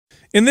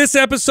In this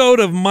episode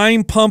of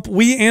Mind Pump,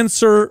 we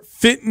answer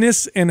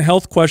fitness and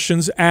health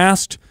questions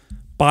asked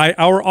by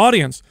our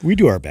audience. We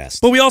do our best.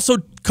 But we also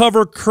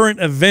cover current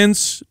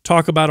events,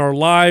 talk about our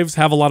lives,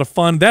 have a lot of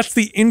fun. That's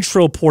the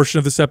intro portion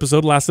of this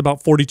episode. It lasts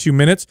about 42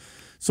 minutes.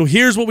 So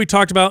here's what we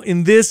talked about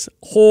in this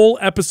whole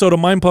episode of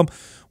Mind Pump.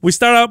 We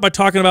start out by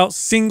talking about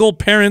single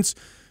parents.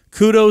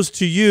 Kudos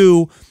to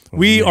you.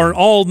 We are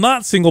all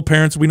not single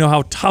parents. We know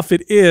how tough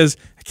it is.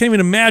 I can't even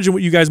imagine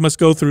what you guys must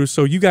go through.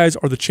 So you guys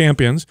are the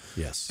champions.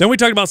 Yes. Then we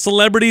talked about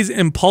celebrities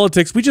and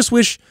politics. We just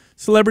wish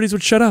celebrities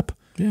would shut up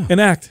and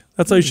act.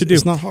 That's all you should do.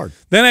 It's not hard.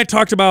 Then I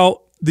talked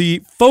about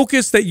the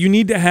focus that you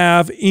need to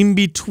have in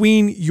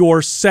between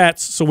your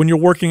sets. So when you're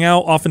working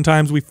out,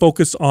 oftentimes we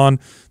focus on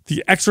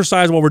the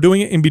exercise while we're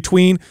doing it. In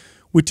between,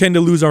 we tend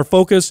to lose our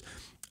focus.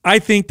 I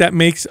think that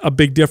makes a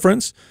big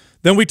difference.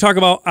 Then we talk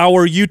about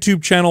our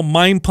YouTube channel,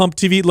 Mind Pump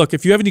TV. Look,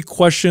 if you have any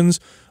questions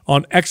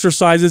on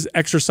exercises,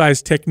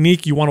 exercise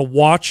technique, you want to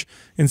watch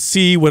and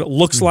see what it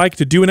looks like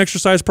to do an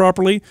exercise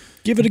properly,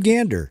 give it a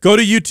gander. Go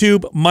to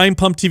YouTube, Mind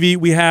Pump TV.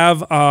 We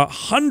have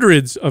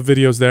hundreds of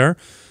videos there.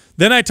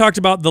 Then I talked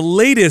about the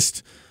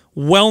latest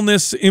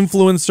wellness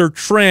influencer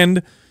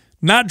trend,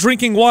 not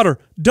drinking water.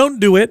 Don't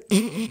do it.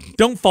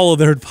 Don't follow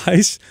their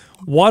advice.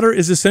 Water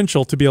is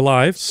essential to be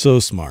alive. So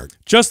smart.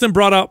 Justin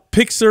brought up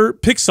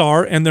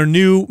Pixar and their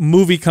new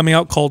movie coming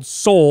out called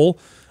Soul.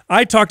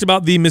 I talked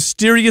about the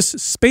mysterious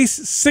space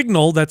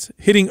signal that's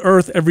hitting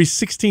Earth every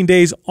 16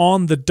 days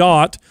on the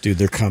dot. Dude,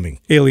 they're coming.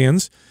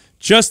 Aliens.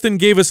 Justin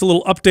gave us a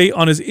little update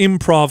on his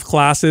improv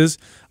classes.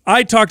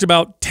 I talked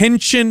about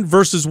tension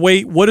versus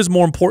weight. What is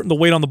more important, the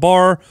weight on the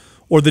bar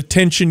or the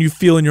tension you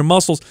feel in your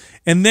muscles?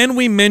 And then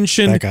we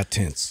mentioned that got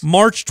tense.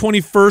 March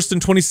 21st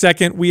and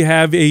 22nd, we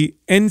have a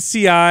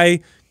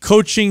NCI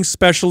coaching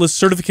specialist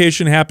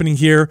certification happening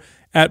here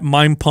at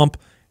Mind Pump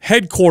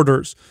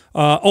headquarters.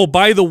 Oh,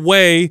 by the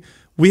way,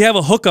 we have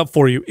a hookup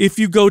for you. If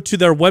you go to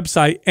their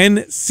website,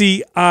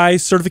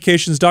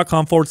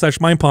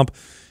 ncicertifications.com/mindpump,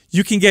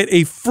 you can get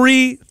a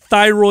free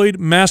thyroid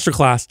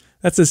masterclass.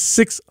 That's a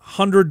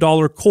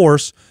 $600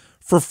 course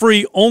for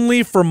free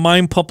only for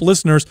Mind Pump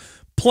listeners.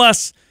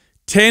 Plus,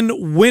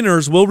 10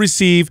 winners will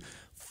receive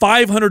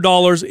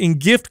 $500 in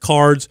gift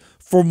cards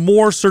for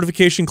more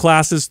certification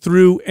classes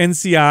through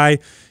NCI.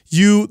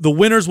 The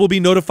winners will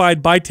be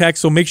notified by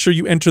text, so make sure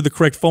you enter the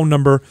correct phone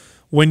number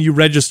when you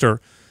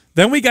register.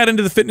 Then we got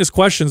into the fitness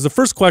questions. The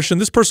first question,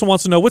 this person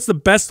wants to know, what's the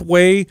best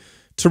way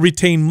to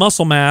retain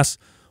muscle mass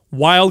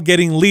while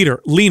getting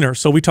leaner?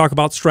 So we talk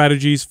about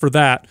strategies for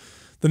that.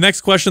 The next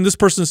question, this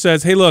person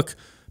says, hey, look,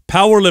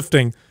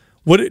 powerlifting.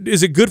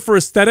 Is it good for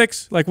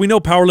aesthetics? Like, we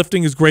know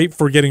powerlifting is great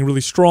for getting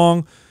really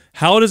strong.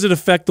 How does it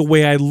affect the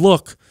way I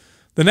look?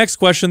 The next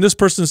question, this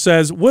person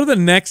says, what are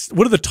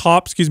the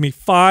top,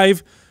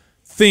 5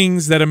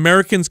 things that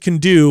Americans can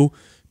do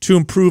to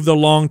improve their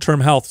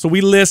long-term health? So we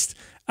list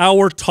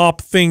our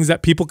top things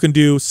that people can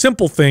do,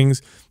 simple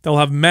things that will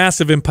have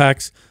massive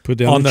impacts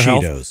on their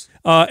health.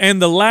 And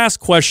the last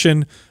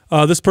question,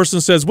 this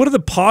person says, what are the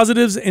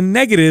positives and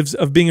negatives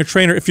of being a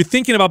trainer? If you're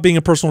thinking about being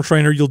a personal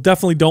trainer, you'll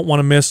definitely don't want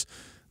to miss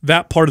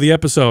that part of the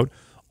episode.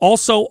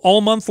 Also,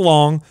 all month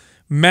long,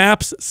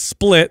 MAPS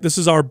Split. This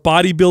is our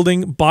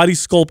bodybuilding, body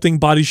sculpting,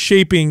 body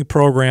shaping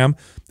program.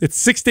 It's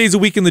 6 days a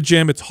week in the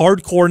gym. It's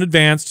hardcore and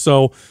advanced.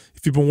 So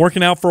if you've been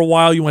working out for a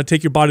while, you want to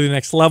take your body to the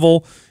next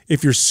level.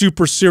 If you're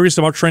super serious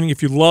about training,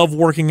 if you love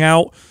working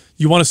out,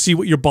 you want to see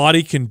what your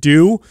body can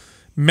do,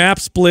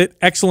 MAPS Split,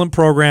 excellent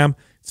program.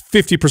 It's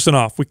 50%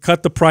 off. We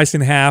cut the price in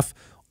half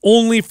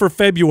only for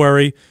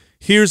February.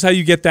 Here's how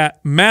you get that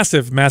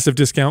massive, massive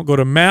discount. Go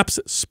to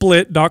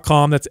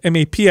mapssplit.com. That's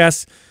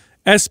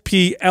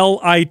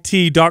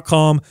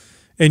MAPSSPLIT.com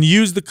and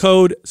use the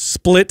code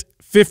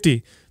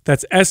SPLIT50.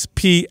 That's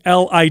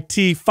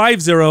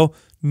SPLIT50,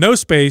 no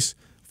space,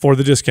 for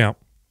the discount.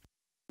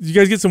 You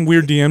guys get some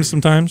weird DMs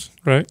sometimes,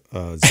 right?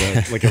 Is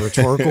that like a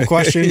rhetorical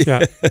question?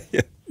 Yeah.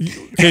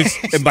 Okay.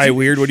 And by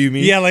weird, what do you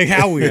mean? Yeah, like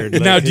how weird?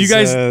 Like, now, do you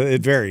guys?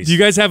 It varies. Do you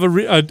guys have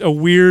a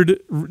weird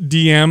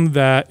DM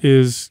that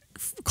is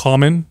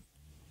common?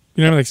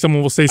 You know, like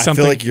someone will say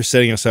something. I feel like you're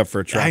setting us up for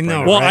a trap. I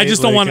know. Right well, right? I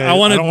just like, don't want. I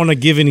don't want to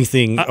give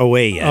anything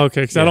away yet.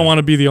 Okay, because I don't want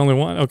to be the only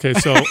one. Okay,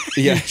 so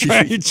yeah,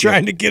 you're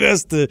trying to get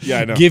us to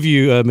give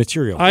you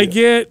material. I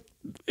get.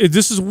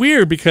 This is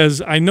weird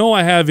because I know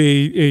I have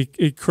a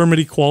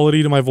Kermity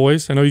quality to my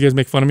voice. I know you guys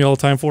make fun of me all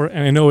the time for it,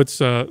 and I know it's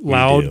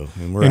loud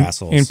and we're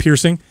assholes and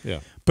piercing.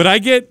 Yeah, but I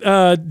get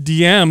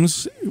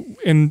DMs,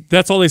 and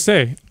that's all they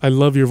say. I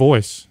love your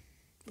voice.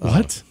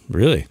 What?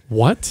 Really?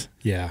 What?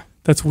 Yeah.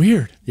 That's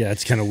weird. Yeah,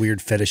 it's kind of weird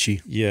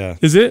fetishy. Yeah.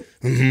 Is it?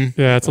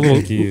 Mm-hmm. Yeah, it's a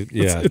little cute.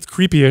 Yeah. It's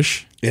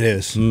creepy-ish. It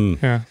is.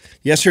 Yeah.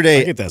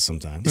 Yesterday, I get that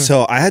sometimes.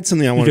 So I had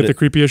something I wanted to get the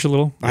creepy-ish a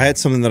little? I had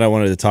something that I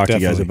wanted to talk to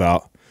you guys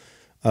about.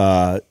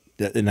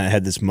 And I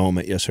had this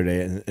moment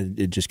yesterday, and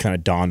it just kind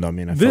of dawned on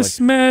me. And I this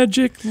felt like,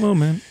 magic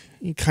moment.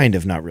 Kind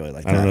of, not really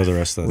like that. I don't know the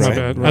rest of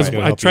that. My bad.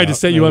 I tried to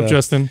set you up,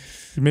 Justin.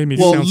 You made me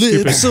sound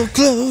stupid. So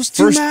close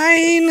to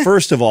mine.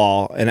 First of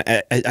all, and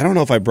I don't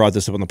know if I brought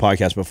this up on the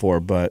podcast before,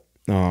 but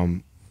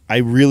I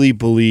really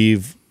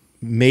believe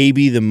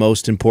maybe the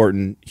most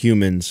important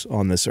humans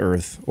on this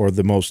earth, or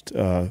the most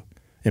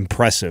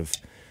impressive,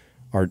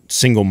 are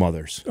single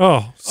mothers.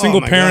 Oh,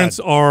 single parents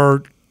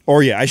are.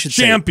 Or I should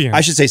champion.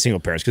 I should say single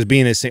parents, because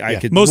being I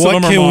could. Most of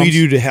them are What can moms. we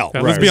do to help?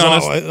 Yeah, let's be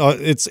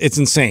honest. It's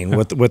insane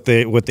what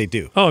they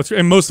do. Oh,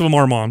 and most of them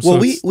are moms. Well,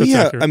 so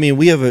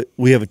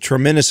we have a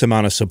tremendous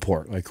amount of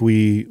support. Like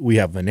we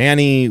have a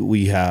nanny,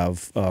 we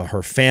have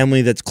her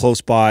family that's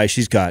close by.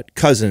 She's got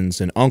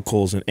cousins and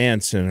uncles and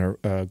aunts and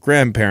her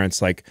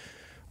grandparents,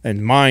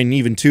 and mine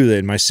even too.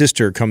 And my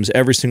sister comes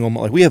every single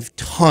month. Like, we have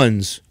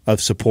tons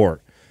of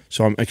support.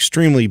 So I'm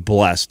extremely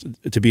blessed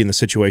to be in the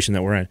situation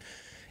that we're in.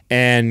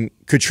 And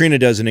Katrina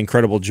does an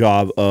incredible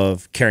job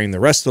of carrying the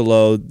rest of the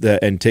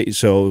load,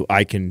 so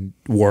I can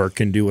work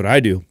and do what I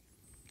do.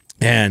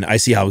 And I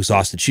see how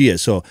exhausted she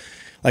is. So,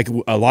 like,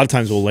 a lot of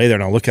times we'll lay there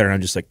and I'll look at her and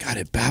I'm just like, God,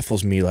 it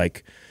baffles me.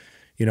 Like,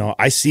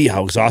 I see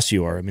how exhausted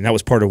you are. I mean, that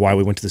was part of why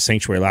we went to the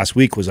sanctuary last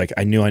week, was like,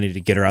 I knew I needed to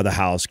get her out of the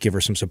house, give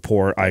her some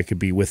support. I could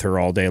be with her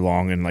all day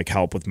long and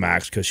help with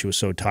Max because she was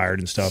so tired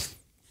and stuff.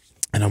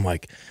 And I'm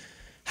like,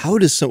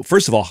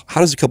 first of all, how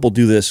does a couple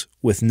do this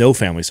with no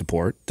family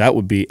support? That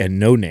would be, and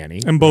no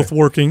nanny. And both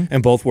working.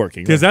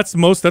 Because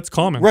that's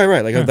common.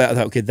 Right. Like,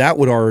 that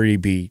would already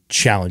be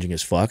challenging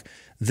as fuck.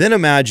 Then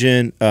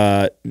imagine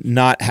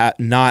not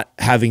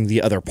having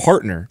the other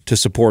partner to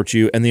support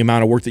you, and the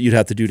amount of work that you'd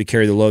have to do to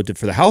carry the load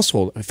for the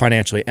household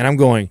financially. And I'm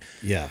going,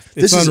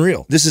 it's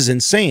unreal. This is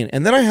insane.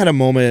 And then I had a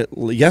moment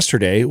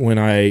yesterday when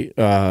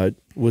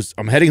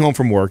I'm heading home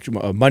from work.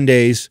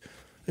 Mondays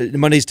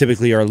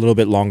typically are a little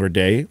bit longer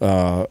day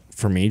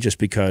for me, just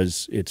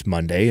because it's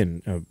Monday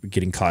and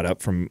getting caught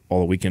up from all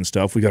the weekend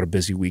stuff. We got a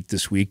busy week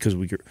this week because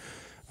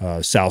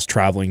Sal's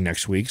traveling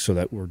next week, so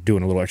that we're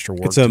doing a little extra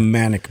work. It's a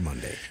manic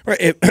Monday.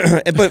 Right.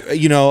 But,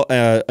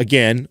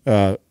 again,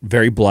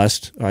 very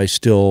blessed. I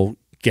still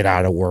get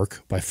out of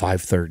work by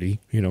 5:30.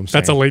 You know what I'm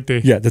saying? That's a late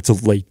day. Yeah, that's a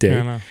late day.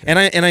 Yeah,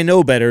 and I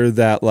know better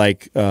that,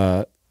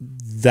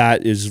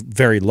 that is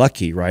very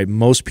lucky, right?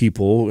 Most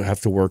people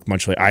have to work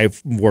much later.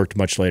 I've worked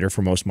much later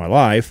for most of my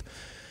life.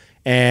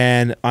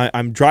 And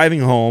I'm driving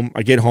home.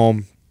 I get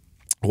home,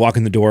 walk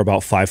in the door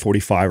about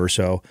 5:45 or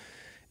so,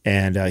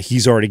 and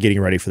he's already getting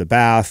ready for the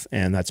bath.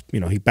 And that's,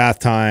 bath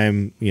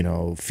time,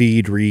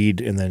 feed, read,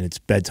 and then it's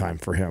bedtime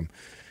for him.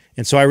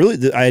 And so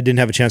I didn't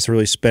have a chance to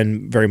really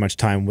spend very much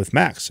time with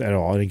Max at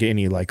all. I didn't get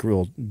any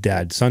real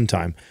dad-son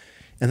time.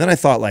 And then I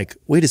thought,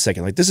 wait a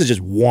second, this is just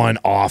one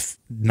off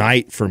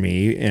night for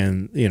me,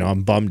 and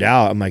I'm bummed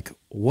out. I'm like,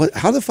 what?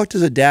 How the fuck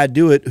does a dad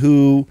do it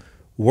who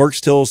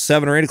works till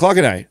 7 or 8 o'clock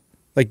at night?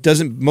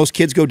 Doesn't most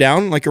kids go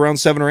down around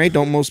 7 or 8?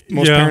 Don't most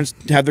parents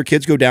have their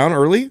kids go down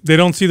early? They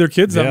don't see their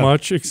kids that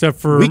much, except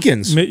for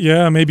weekends.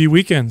 Maybe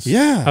weekends.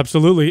 Yeah,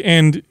 absolutely.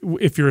 And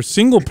if you're a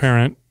single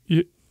parent,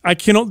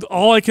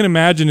 all I can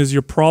imagine is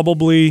your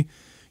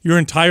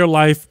entire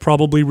life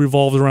probably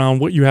revolves around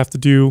what you have to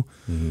do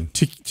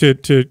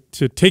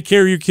to take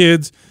care of your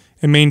kids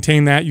and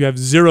maintain that. You have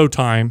zero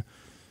time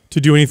to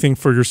do anything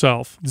for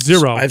yourself.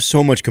 Zero. I have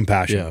so much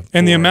compassion. Yeah.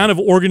 And the amount of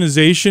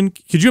organization,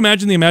 could you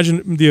imagine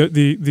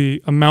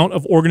the amount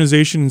of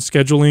organization and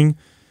scheduling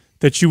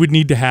that you would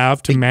need to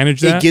have to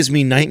manage that? It gives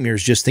me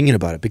nightmares just thinking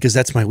about it, because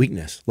that's my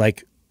weakness.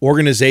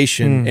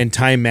 Organization and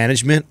time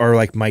management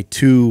are my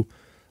two.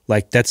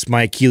 That's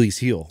my Achilles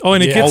heel. Oh,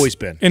 and it's always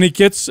been. And it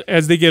gets,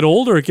 as they get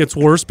older, it gets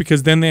worse,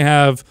 because then they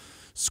have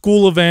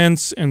school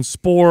events and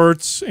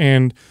sports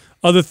and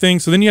other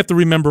things. So then you have to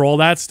remember all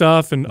that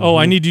stuff. And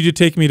I need you to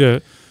take me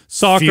to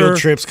soccer. Field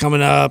trips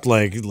coming up,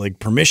 like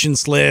permission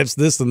slips,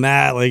 this and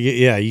that.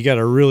 You got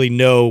to really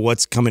know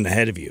what's coming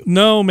ahead of you.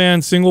 No,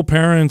 man, single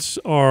parents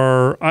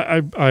are.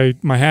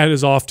 My hat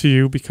is off to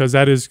you, because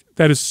that is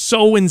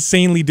so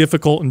insanely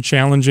difficult and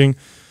challenging.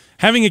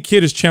 Having a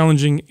kid is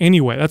challenging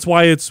anyway. That's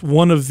why it's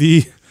one of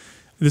the,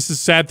 this is a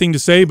sad thing to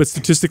say, but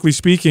statistically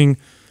speaking,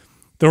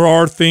 there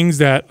are things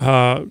that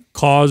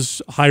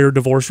cause higher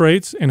divorce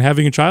rates, and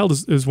having a child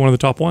is one of the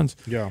top ones.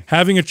 Yeah.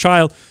 Having a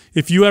child,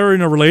 if you are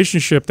in a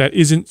relationship that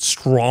isn't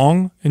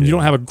strong and you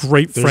don't have a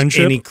great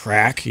friendship, any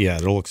crack,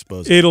 it'll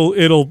expose it.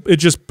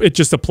 It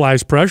just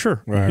applies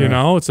pressure. Right.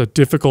 It's a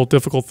difficult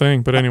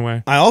thing. But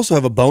anyway. I also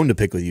have a bone to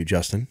pick with you,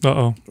 Justin.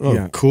 Oh,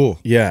 yeah. Cool.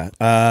 Yeah.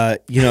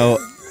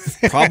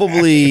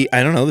 Probably,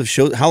 I don't know, the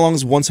show. How long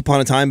has Once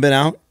Upon a Time been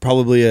out?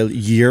 Probably a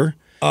year.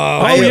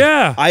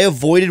 I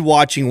avoided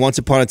watching Once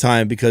Upon a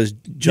Time because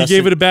Justin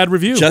gave it a bad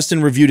review.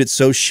 Justin reviewed it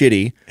so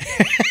shitty,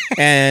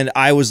 and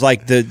I was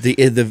like, the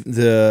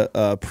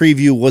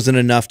preview wasn't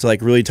enough to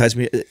really entice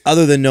me.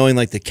 Other than knowing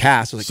the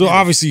cast, I was so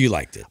obviously you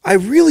liked it. I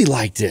really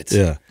liked it.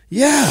 Yeah.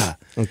 Yeah.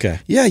 Okay.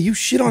 Yeah, you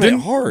shit on it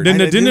hard. I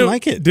didn't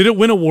like it. Did it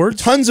win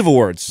awards? Tons of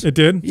awards. It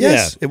did.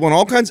 Yes, it won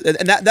all kinds,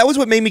 and that was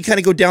what made me kind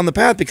of go down the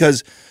path,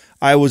 because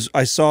I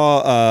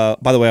saw.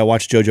 By the way, I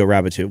watched Jojo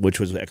Rabbit too, which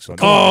was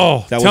excellent.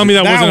 Oh, tell me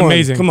that wasn't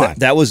amazing. Come on,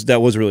 that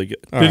was really good.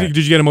 Did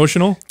you get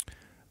emotional?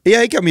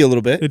 Yeah, it got me a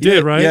little bit. It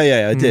did, right?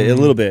 Yeah, it did a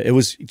little bit. It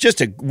was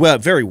just a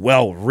very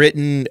well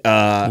written,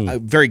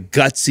 very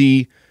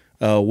gutsy.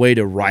 way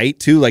to write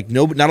too. Like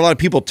not a lot of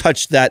people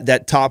touch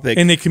that topic,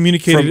 and they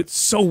communicated it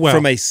so well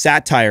from a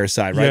satire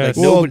side, right? Yes.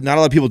 Like not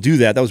a lot of people do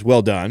that. That was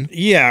well done.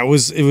 Yeah, it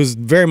was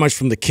very much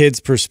from the kids'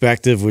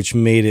 perspective, which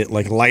made it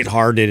like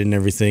lighthearted and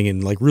everything,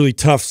 and like really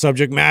tough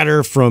subject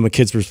matter from a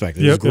kid's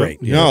perspective. It was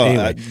great. You know?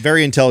 No,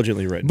 very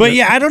intelligently written. But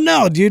yeah, I don't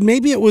know, dude.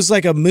 Maybe it was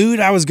like a mood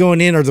I was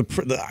going in, or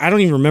I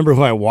don't even remember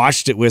who I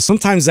watched it with.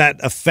 Sometimes that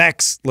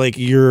affects like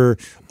your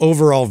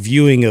overall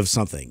viewing of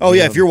something. Oh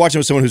yeah, if you're watching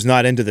with someone who's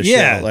not into the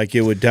show, like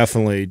it would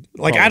definitely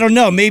I don't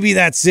know. Maybe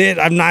that's it.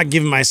 I'm not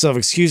giving myself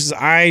excuses.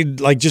 I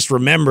like just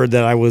remembered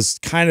that I was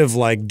kind of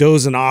like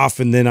dozing off,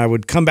 and then I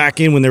would come back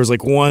in when there was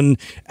like one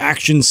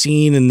action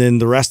scene, and then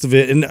the rest of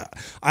it. And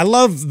I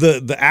love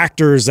the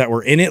actors that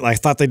were in it. I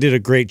thought they did a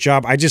great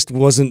job. I just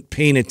wasn't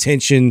paying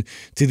attention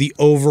to the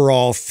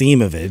overall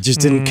theme of it. It just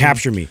didn't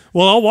capture me.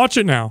 Well, I'll watch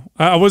it now.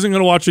 I wasn't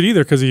going to watch it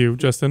either because of you,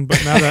 Justin.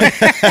 But now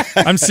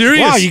that I'm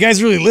serious. Wow, you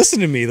guys really listen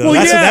to me though. Well,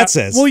 That's what that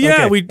says. Well,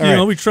 yeah,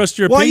 Okay. we trust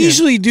your Well, I opinion.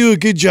 usually do a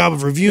good job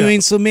of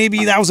reviewing, so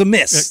maybe that was a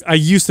miss. I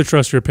used to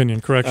trust your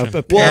opinion. Correction.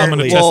 Well, I'm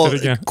going to test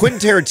it again. Quentin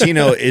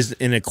Tarantino is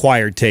an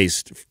acquired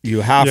taste.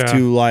 You have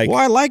to like. Well,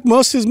 I like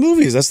most of his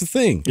movies. That's the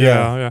thing.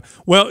 Yeah.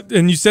 Well,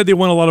 and you said they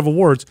won a lot of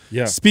awards.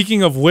 Yeah.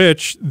 Speaking of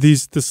which,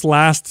 this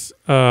last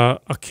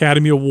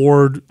Academy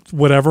Award,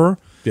 whatever,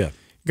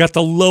 got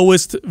the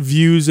lowest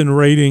views and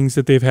ratings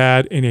that they've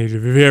had in a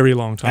very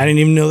long time. I didn't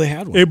even know they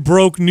had one. It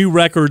broke new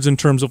records in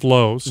terms of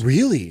lows.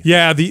 Really?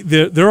 Yeah.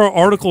 There are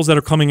articles that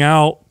are coming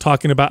out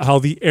talking about how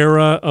the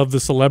era of the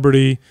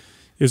celebrity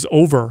is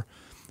over.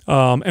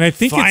 And I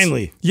think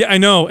Finally. I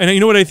know. And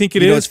you know what I think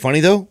it You know what's is? funny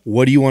though?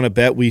 What do you want to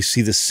bet we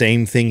see the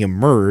same thing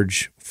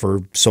emerge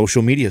for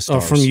social media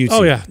stars? From YouTube.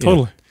 Oh yeah,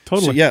 totally.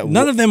 So, yeah,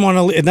 None of them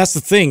want to, and that's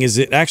the thing, is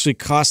it actually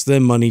costs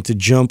them money to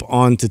jump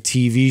onto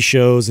TV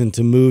shows and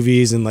to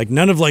movies, and like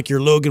none of like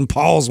your Logan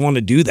Pauls want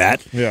to do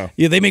that. Yeah,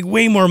 they make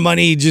way more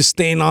money just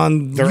staying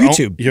on their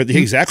YouTube.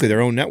 Exactly,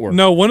 their own network.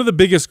 No, one of the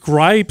biggest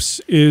gripes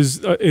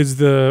is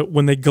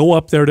when they go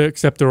up there to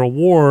accept their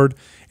award,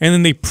 and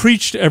then they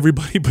preach to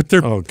everybody, but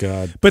they're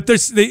but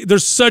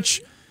there's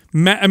such.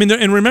 I mean,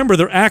 and remember,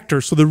 they're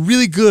actors, so they're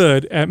really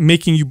good at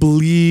making you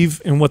believe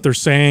in what they're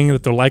saying,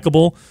 that they're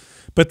likable.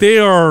 But they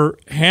are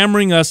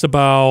hammering us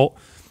about,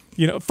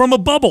 from a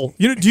bubble.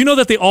 Do you know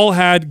that they all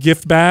had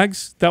gift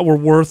bags that were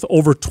worth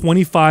over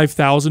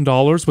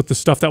 $25,000 with the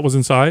stuff that was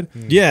inside?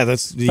 Yeah,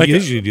 you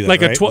usually do that.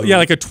 Like right?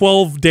 like a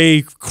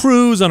 12-day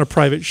cruise on a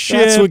private ship.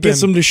 That's what gets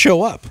them to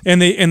show up.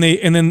 And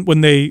then when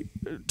they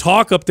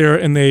talk up there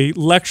and they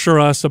lecture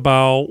us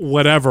about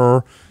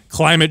whatever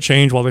climate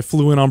change while they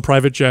flew in on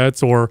private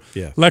jets, or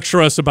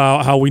lecture us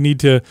about how we need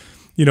to.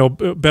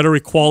 Better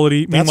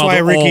equality. That's why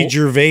Ricky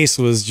Gervais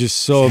was just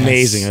so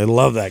amazing. I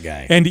love that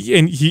guy. And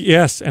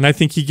I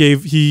think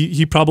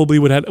he probably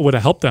would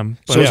have helped them.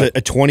 But so it was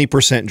a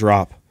 20%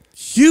 drop.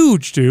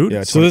 Huge, dude.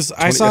 Yeah, so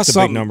I saw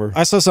something. Big number.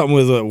 I saw something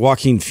with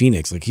Joaquin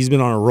Phoenix. Like he's been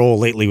on a roll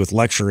lately with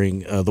lecturing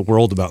the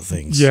world about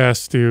things.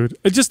 Yes, dude.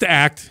 Just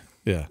act.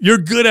 Yeah, you're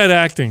good at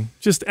acting.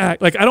 Just act.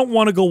 Like I don't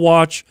want to go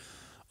watch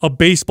a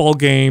baseball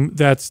game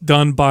that's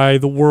done by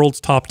the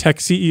world's top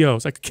tech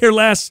CEOs. I could care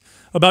less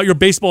about your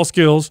baseball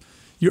skills.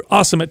 You're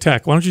awesome at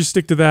tech. Why don't you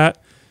stick to that?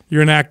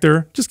 You're an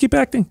actor. Just keep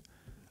acting.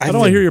 I don't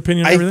want to hear your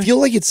opinion on everything. I feel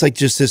like it's like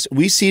just this.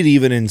 We see it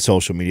even in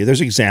social media.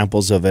 There's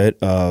examples of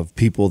it, of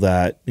people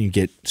that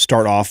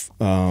start off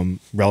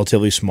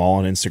relatively small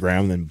on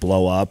Instagram and then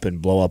blow up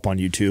on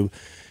YouTube.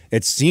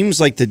 It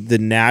seems like the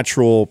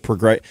natural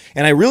progression,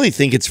 and I really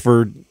think it's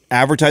for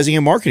advertising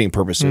and marketing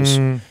purposes.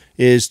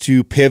 Is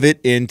to pivot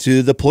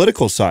into the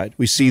political side.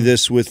 We see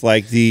this with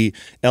like the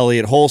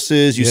Elliott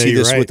Hulses. You see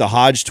this with the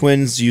Hodge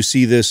twins. You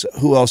see this.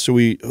 Who else are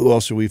we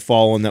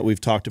following that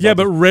we've talked about? Yeah,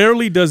 but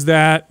rarely does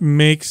that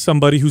make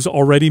somebody who's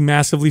already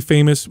massively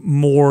famous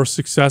more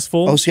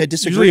successful. Oh, see, I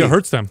disagree. Usually it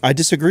hurts them. I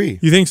disagree.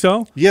 You think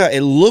so? Yeah,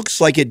 it looks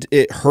like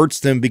it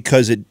hurts them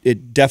because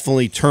it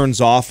definitely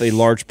turns off a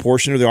large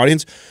portion of their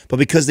audience. But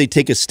because they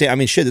take a stand, I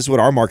mean, shit, this is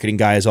what our marketing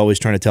guy is always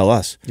trying to tell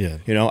us. Yeah,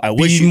 I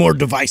wish more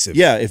divisive.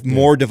 Yeah,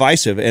 more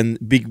divisive, and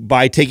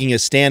by taking a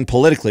stand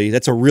politically,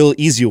 that's a real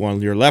easy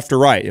one. You're left or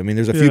right. I mean,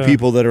 there's a few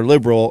people that are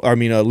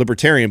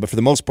libertarian, but for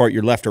the most part,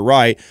 you're left or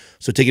right.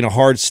 So taking a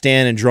hard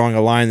stand and drawing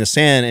a line in the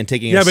sand and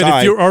taking a side. But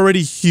if you're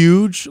already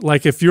huge,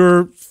 like if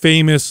you're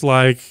famous,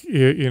 like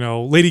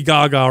Lady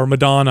Gaga or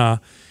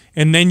Madonna,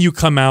 and then you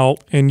come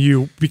out and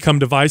you become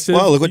divisive.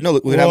 Well, look what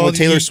happened with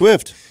Taylor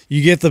Swift.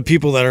 You get the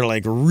people that are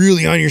like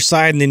really on your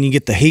side, and then you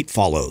get the hate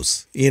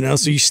follows.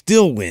 So you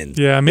still win.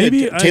 Yeah,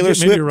 maybe Taylor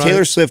Swift. Right.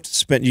 Taylor Swift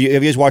spent.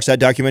 Have you guys watched that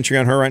documentary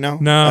on her right now?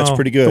 No, that's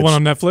pretty good. The one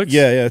on Netflix.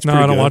 Yeah, it's pretty good.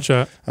 No, I don't watch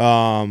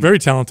that. Very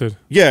talented.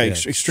 Yeah,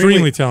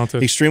 extremely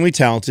talented. Extremely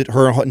talented.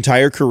 Her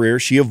entire career,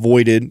 she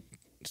avoided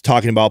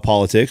talking about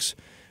politics,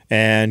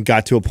 and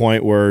got to a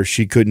point where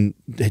she couldn't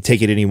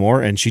take it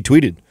anymore, and she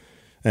tweeted.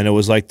 And it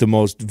was like the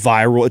most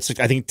viral. It's like,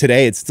 I think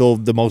today it's still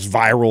the most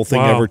viral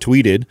thing ever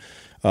tweeted.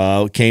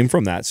 Came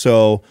from that.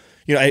 So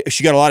you know,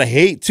 she got a lot of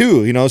hate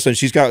too, you know, so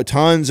she's got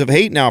tons of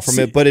hate now from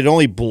it, but it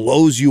only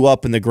blows you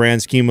up in the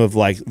grand scheme of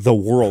like the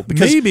world,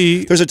 because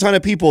maybe there's a ton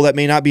of people that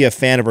may not be a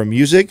fan of her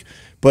music,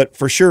 but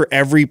for sure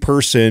every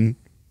person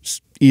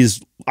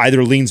is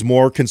either leans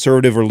more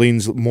conservative or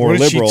leans more what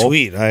did liberal. She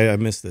tweet? I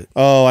missed it.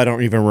 Oh, I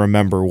don't even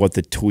remember what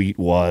the tweet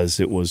was.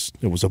 It was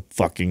a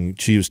fucking,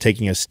 she was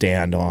taking a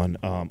stand on,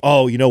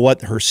 oh, you know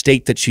what? Her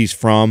state that she's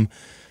from,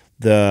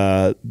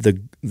 the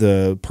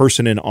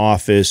person in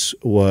office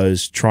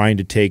was trying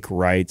to take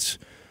rights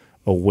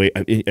away.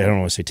 I don't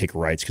want to say take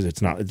rights because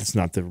it's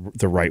not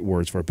the right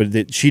words for it,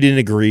 but she didn't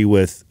agree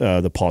with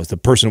the policy. The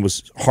person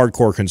was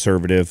hardcore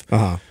conservative,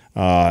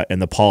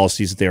 and the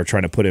policies that they were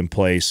trying to put in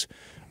place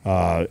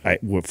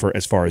for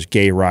as far as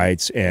gay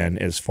rights and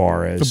as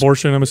far as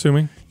abortion, I'm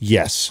assuming.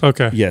 Yes.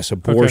 Okay. Yes,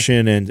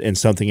 abortion and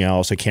something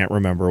else. I can't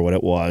remember what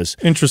it was.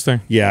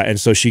 Interesting. Yeah, and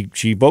so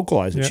she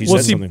vocalized it. Yeah. She Well,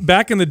 said see, something.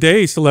 back in the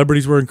day,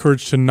 celebrities were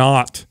encouraged to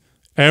not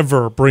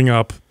ever bring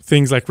up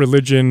things like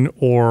religion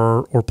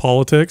or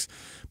politics.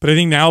 But I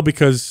think now,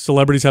 because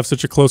celebrities have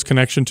such a close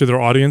connection to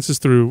their audiences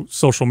through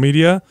social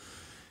media,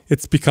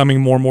 it's becoming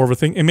more and more of a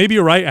thing. And maybe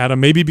you're right, Adam.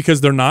 Maybe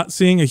because they're not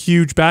seeing a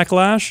huge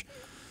backlash,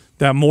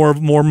 that more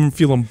of them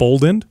feel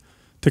emboldened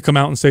to come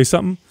out and say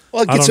something.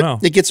 Well, I don't know.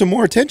 It gets some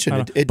more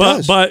attention. It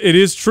does. But it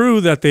is true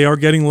that they are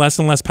getting less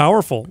and less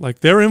powerful. Like,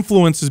 their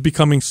influence is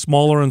becoming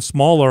smaller and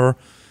smaller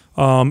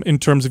in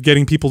terms of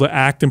getting people to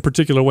act in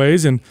particular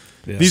ways. And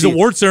these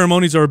award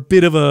ceremonies are a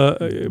bit of a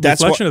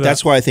reflection of that.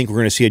 That's why I think we're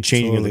going to see a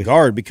changing of the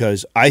guard,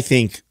 because I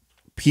think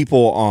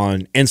people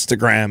on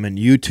Instagram and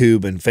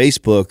YouTube and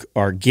Facebook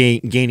are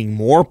gaining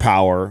more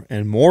power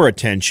and more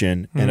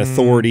attention and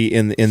authority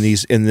in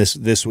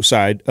this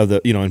side of the,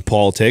 you know, in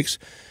politics,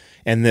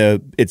 and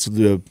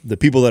the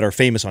people that are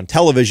famous on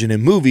television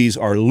and movies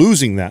are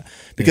losing that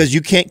because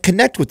you can't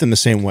connect with them the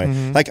same way.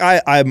 Like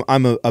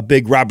I'm a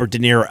big Robert De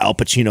Niro, Al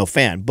Pacino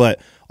fan, but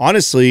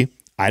honestly,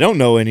 I don't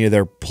know any of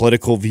their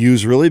political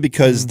views really,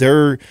 because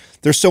they're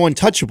so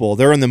untouchable.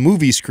 They're on the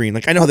movie screen.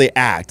 Like, I know how they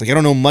act. Like, I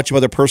don't know much about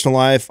their personal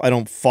life. I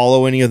don't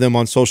follow any of them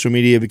on social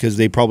media because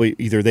they probably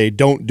either they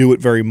don't do it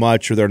very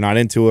much or they're not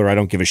into it, or I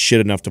don't give a shit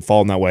enough to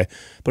follow them that way.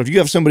 But if you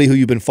have somebody who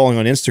you've been following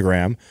on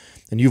Instagram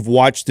and you've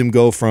watched them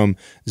go from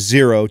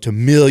 0 to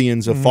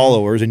millions of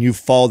followers and you've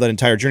followed that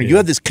entire journey, you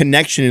have this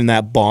connection in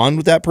that bond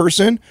with that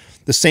person.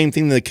 The same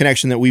thing, the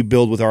connection that we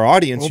build with our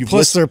audience. Well,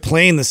 plus they're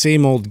playing the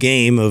same old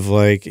game of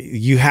like,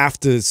 you have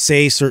to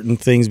say certain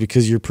things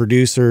because you're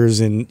producers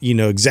and, you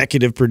know,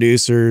 executive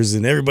producers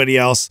and everybody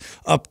else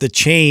up the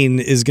chain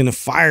is going to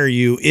fire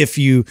you if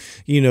you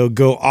know,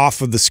 go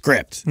off of the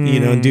script, you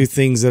know, and do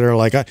things that are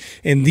like,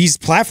 and these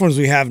platforms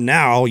we have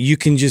now, you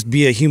can just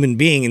be a human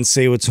being and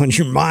say what's on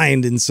your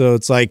mind. And so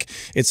it's like,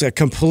 it's a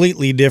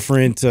completely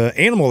different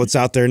animal that's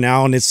out there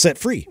now, and it's set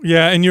free.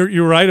 Yeah, and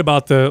you're right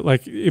about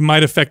like, it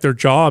might affect their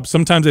jobs.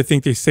 Sometimes I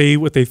think they say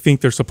what they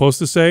think they're supposed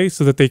to say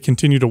so that they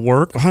continue to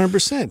work.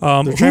 100%.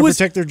 They're trying to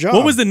protect their job.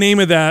 What was the name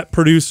of that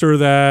producer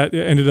that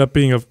ended up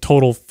being a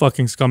total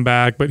fucking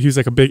scumbag? But he was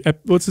like a big,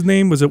 what's his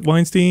name? Was it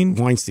Weinstein?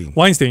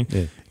 Weinstein.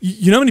 Yeah.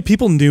 You know how many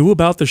people knew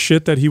about the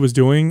shit that he was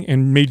doing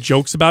and made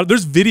jokes about it?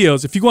 There's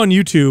videos. If you go on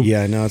YouTube,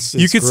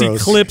 you can see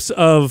clips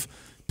of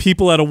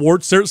people at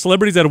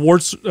celebrities at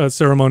awards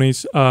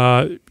ceremonies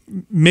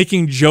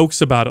making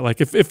jokes about it. Like,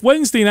 if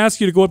Weinstein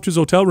asks you to go up to his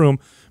hotel room,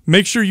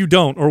 make sure you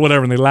don't, or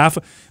whatever. And they laugh.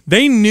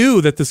 They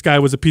knew that this guy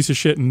was a piece of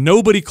shit, and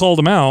nobody called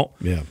him out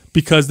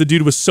because the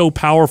dude was so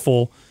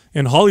powerful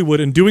in Hollywood,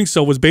 and doing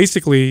so was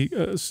basically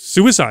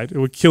suicide. It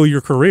would kill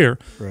your career.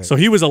 Right. So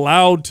he was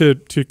allowed to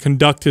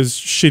conduct his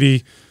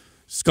shitty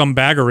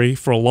scumbaggery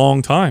for a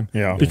long time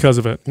because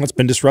of it. Well, it's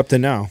been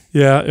disrupted now.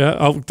 Yeah.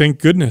 Oh, thank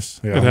goodness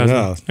it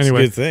hasn't.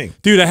 Anyway, it's a good thing.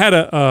 Dude, I had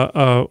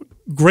a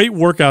great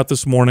workout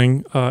this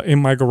morning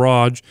in my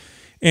garage.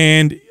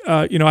 And,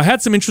 you know, I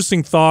had some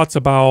interesting thoughts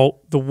about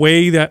the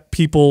way that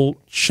people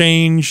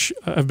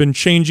have been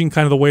changing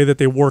kind of the way that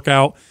they work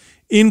out,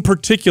 in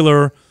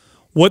particular,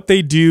 what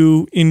they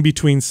do in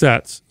between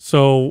sets.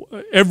 So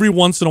every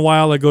once in a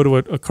while, I go to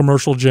a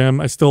commercial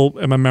gym. I still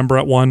am a member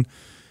at one,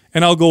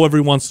 and I'll go every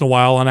once in a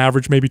while, on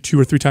average, maybe 2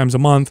 or 3 times a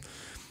month.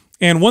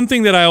 And one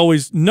thing that I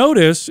always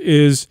notice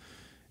is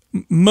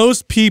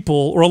most people,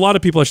 or a lot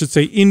of people, I should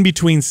say, in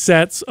between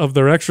sets of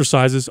their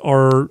exercises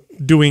are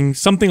doing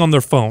something on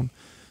their phone.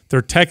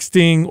 They're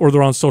texting or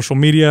they're on social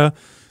media.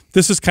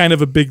 This is kind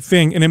of a big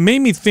thing. And it made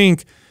me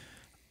think,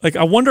 like,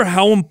 I wonder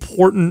how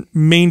important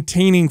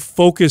maintaining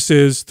focus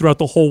is throughout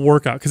the whole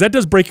workout, because that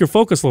does break your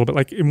focus a little bit.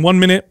 Like, in 1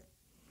 minute,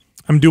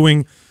 I'm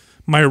doing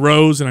my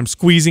rows and I'm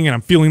squeezing and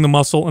I'm feeling the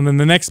muscle. And then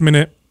the next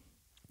minute,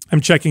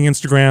 I'm checking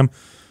Instagram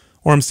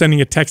or I'm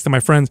sending a text to my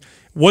friends.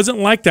 It wasn't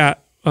like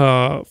that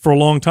for a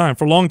long time.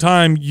 For a long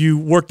time, you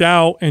worked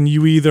out and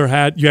you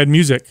had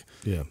music.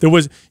 Yeah. There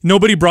was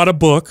nobody brought a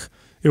book.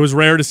 It was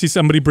rare to see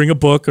somebody bring a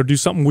book or do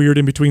something weird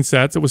in between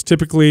sets. It was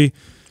typically...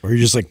 Or you're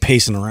just like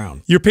pacing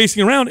around. You're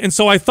pacing around. And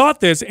so I thought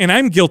this, and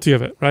I'm guilty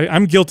of it, right?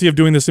 I'm guilty of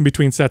doing this in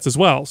between sets as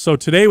well. So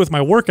today with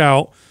my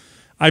workout,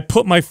 I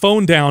put my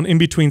phone down in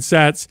between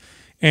sets,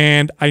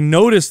 and I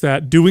noticed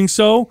that doing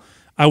so,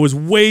 I was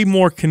way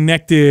more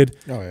connected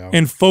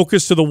and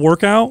focused to the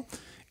workout.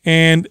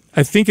 And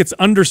I think it's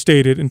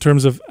understated in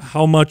terms of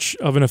how much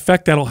of an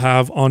effect that'll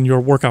have on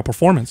your workout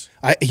performance.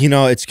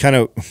 It's kind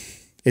of,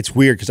 it's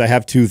weird because I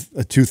have two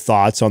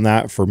thoughts on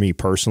that for me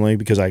personally,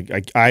 because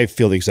I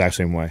feel the exact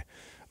same way.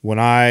 When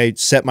I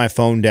set my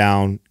phone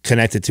down,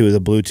 connect it to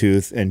the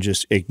Bluetooth, and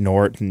just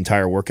ignore it the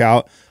entire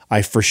workout,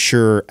 I for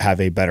sure have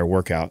a better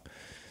workout.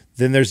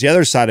 Then there's the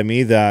other side of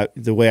me that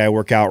the way I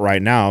work out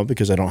right now,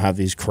 because I don't have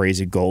these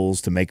crazy goals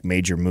to make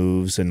major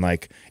moves, and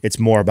like it's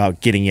more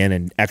about getting in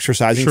and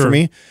exercising for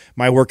me.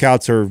 My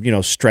workouts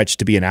are, stretched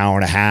to be an hour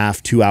and a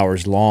half, 2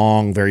 hours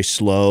long, very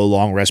slow,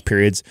 long rest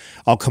periods.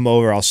 I'll come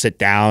over, I'll sit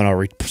down, I'll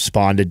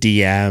respond to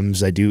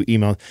DMs, I do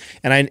email,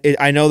 and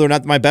I know they're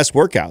not my best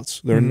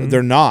workouts.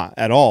 They're not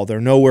at all.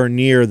 They're nowhere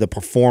near the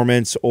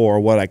performance or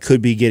what I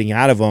could be getting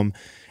out of them.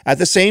 At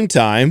the same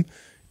time,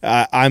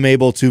 I'm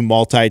able to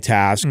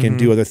multitask and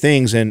do other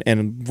things.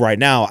 And right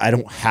now, I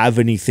don't have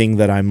anything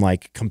that I'm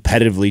like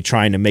competitively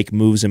trying to make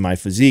moves in my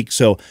physique.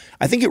 So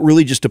I think it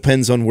really just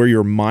depends on where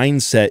your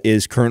mindset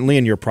is currently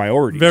and your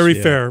priorities. Very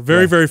fair.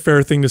 Very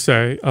fair thing to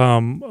say.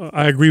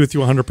 I agree with you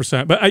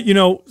 100%.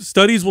 But,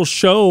 studies will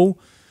show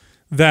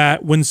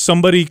that when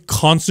somebody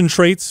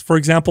concentrates, for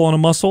example, on a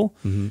muscle,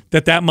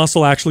 that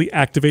muscle actually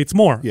activates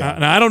more.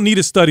 And I don't need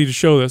a study to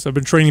show this. I've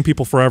been training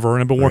people forever,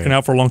 and I've been working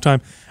out for a long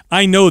time.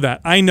 I know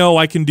that. I know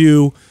I can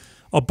do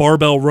a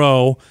barbell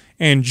row,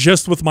 and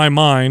just with my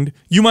mind,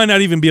 you might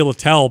not even be able to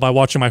tell by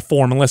watching my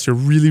form unless you're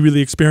really, really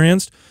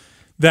experienced,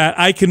 that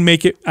I can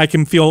make it, I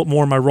can feel it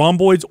more in my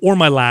rhomboids or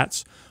my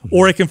lats,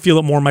 or I can feel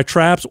it more in my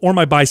traps or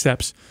my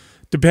biceps,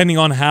 depending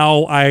on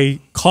how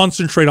I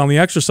concentrate on the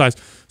exercise.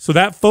 So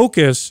that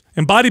focus,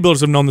 and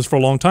bodybuilders have known this for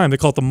a long time, they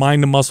call it the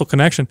mind to muscle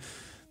connection.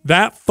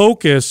 That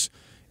focus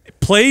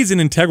plays an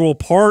integral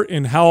part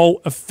in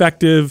how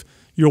effective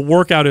your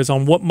workout is,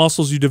 on what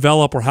muscles you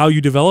develop or how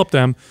you develop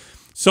them.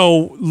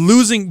 So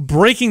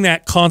breaking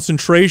that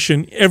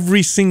concentration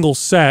every single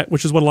set,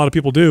 which is what a lot of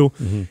people do,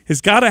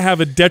 has got to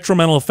have a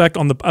detrimental effect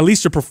on at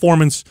least your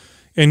performance.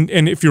 And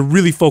if you're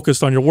really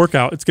focused on your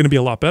workout, it's going to be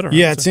a lot better.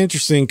 Yeah, it's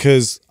interesting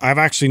because I've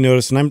actually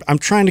noticed, and I'm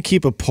trying to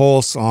keep a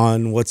pulse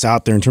on what's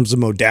out there in terms of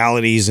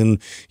modalities and,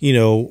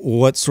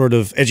 what sort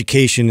of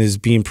education is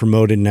being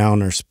promoted now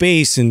in our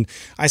space. And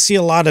I see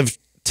a lot of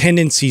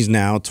tendencies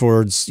now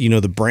towards,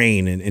 the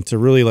brain and to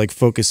really like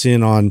focus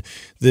in on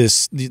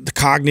the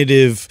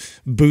cognitive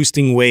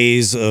boosting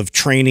ways of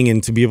training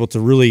and to be able to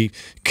really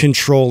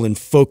control and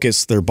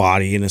focus their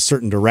body in a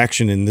certain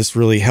direction. And this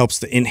really helps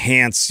to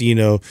enhance,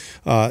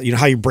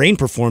 how your brain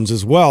performs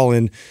as well.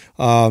 And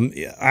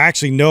I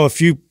actually know a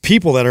few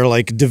people that are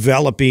like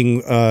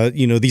developing,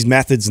 these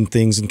methods and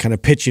things and kind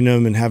of pitching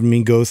them and having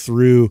me go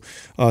through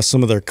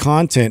some of their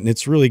content. And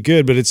it's really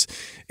good, but it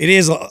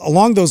is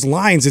along those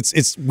lines.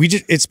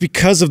 It's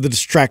because of the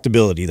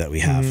distractibility that we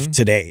have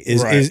today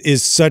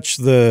is such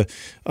the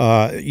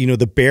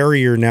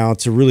barrier now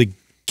to really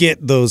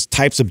get those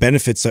types of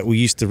benefits that we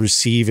used to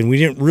receive, and we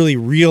didn't really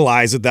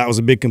realize that was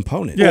a big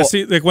component. Yeah,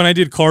 see, like when I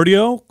did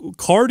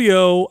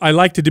cardio, I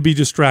liked it to be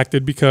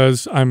distracted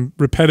because I'm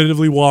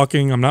repetitively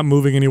walking, I'm not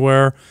moving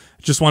anywhere,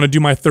 I just want to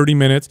do my 30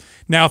 minutes.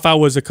 Now, if I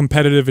was a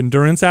competitive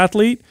endurance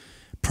athlete,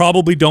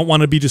 probably don't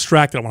want to be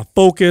distracted. I want to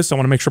focus, I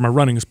want to make sure my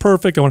running is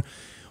perfect.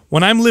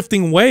 When I'm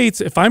lifting weights,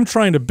 if I'm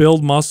trying to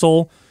build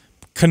muscle,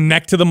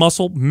 connect to the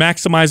muscle,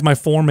 maximize my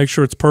form, make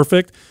sure it's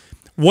perfect,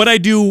 what I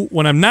do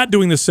when I'm not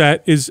doing the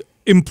set is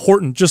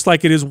important, just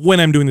like it is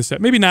when I'm doing the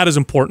set. Maybe not as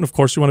important, of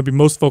course. You want to be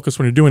most focused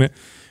when you're doing it.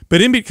 But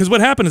because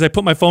what happened is I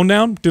put my phone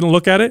down, didn't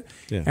look at it,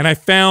 and I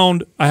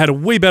found I had a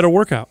way better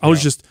workout. I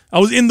was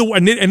in I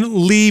didn't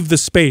leave the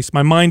space.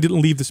 My mind didn't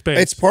leave the space.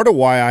 It's part of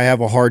why I have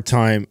a hard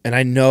time, and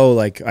I know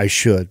like I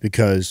should,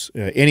 because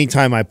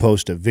anytime I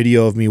post a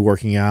video of me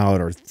working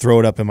out or throw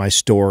it up in my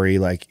story,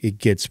 like it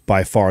gets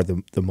by far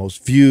the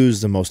most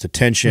views, the most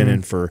attention,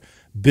 and for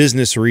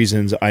business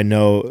reasons, I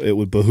know it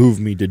would behoove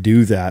me to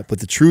do that. But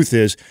the truth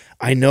is,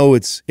 I know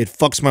it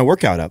fucks my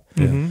workout up.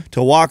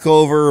 To walk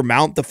over,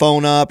 mount the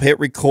phone up, hit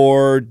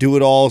record, do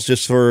it all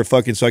just for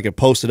fucking so I can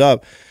post it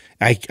up.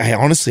 I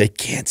honestly, I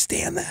can't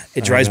stand that.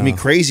 It drives me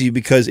crazy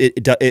because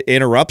it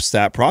interrupts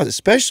that process,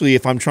 especially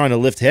if I'm trying to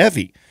lift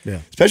heavy.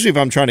 Especially if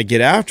I'm trying to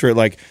get after it.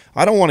 Like,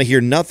 I don't want to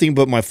hear nothing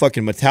but my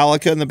fucking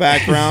Metallica in the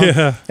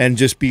background and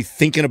just be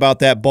thinking about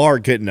that bar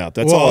getting up.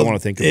 That's all I want to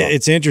think about.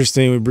 It's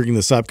interesting we bring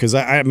this up because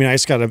I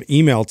just got an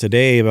email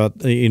today about,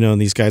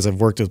 and these guys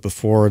I've worked with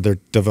before, they're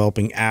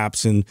developing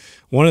apps. And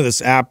one of this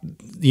app,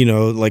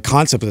 like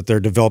concept that they're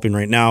developing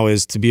right now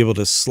is to be able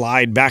to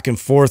slide back and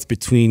forth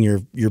between your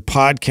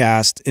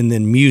podcast and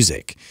then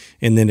music.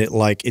 And then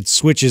it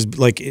switches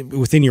like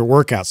within your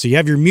workout. So you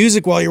have your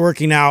music while you're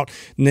working out,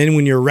 and then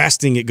when you're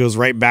resting, it goes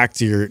right back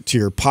to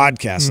your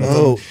podcast.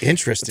 Oh,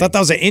 interesting. I thought that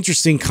was an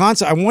interesting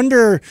concept. I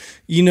wonder,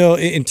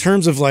 in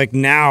terms of like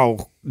now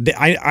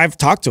I've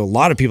talked to a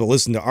lot of people that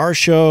listen to our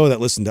show, that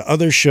listen to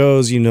other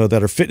shows, you know,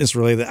 that are fitness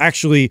related, that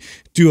actually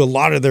do a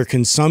lot of their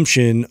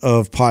consumption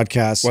of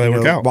podcasts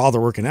while they're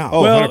working out.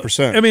 Oh, well,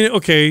 100%. I mean,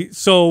 okay,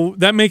 so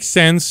that makes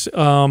sense.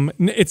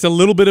 It's a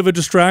little bit of a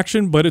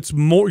distraction, but it's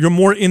more, you're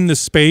more in the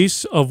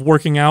space of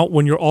working out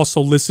when you're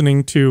also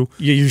listening to.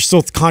 You're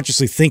still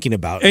consciously thinking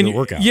about the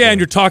workout. Yeah, and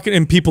you're talking,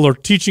 and people are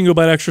teaching you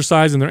about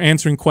exercise, and they're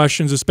answering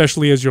questions,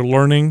 especially as you're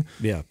learning.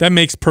 Yeah. That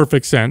makes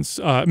perfect sense.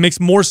 It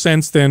makes more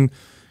sense than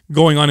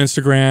going on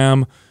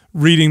Instagram,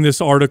 reading this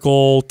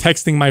article,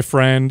 texting my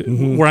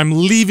friend, where I'm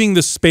leaving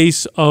the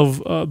space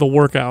of the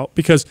workout.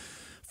 Because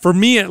for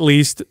me, at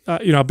least,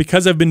 you know,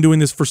 because I've been doing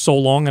this for so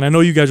long, and I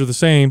know you guys are the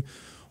same,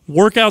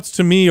 workouts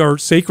to me are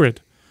sacred.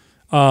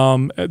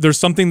 There's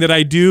something that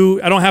I do.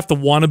 I don't have to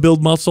want to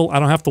build muscle. I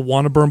don't have to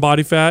want to burn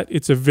body fat.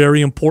 It's a very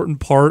important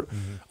part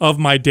of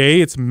my day.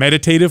 It's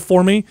meditative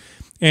for me.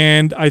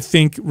 And I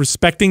think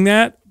respecting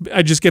that,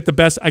 I just get the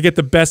best. I get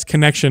the best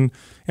connection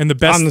and the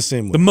best, I'm the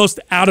same way. the most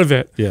out of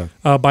it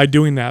by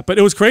doing that. But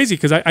it was crazy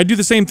because I do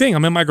the same thing.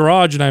 I'm in my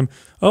garage and I'm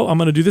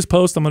going to do this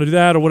post. I'm going to do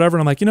that or whatever.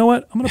 And I'm like, you know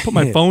what? I'm going to put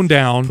my phone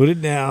down. Put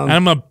it down. And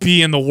I'm going to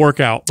be in the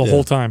workout the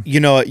whole time. You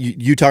know,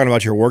 you talking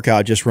about your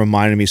workout just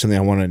reminded me of something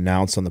I want to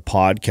announce on the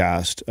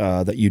podcast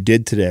that you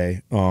did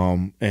today.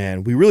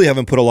 And we really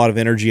haven't put a lot of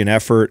energy and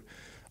effort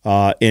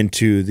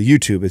into the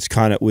YouTube.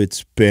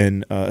 It's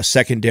been a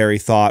secondary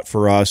thought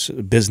for us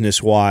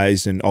business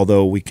wise, and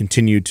although we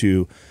continue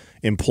to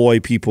employ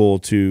people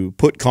to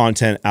put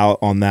content out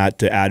on that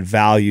to add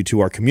value to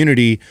our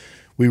community,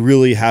 we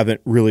really haven't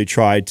really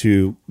tried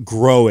to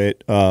grow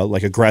it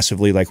like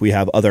aggressively like we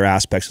have other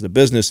aspects of the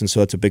business. And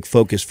so it's a big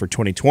focus for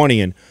 2020.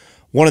 And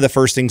one of the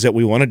first things that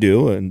we want to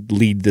do and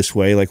lead this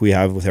way, like we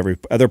have with every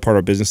other part of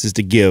our business, is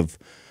to give.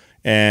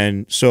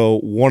 And so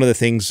one of the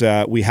things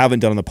that we haven't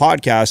done on the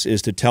podcast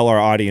is to tell our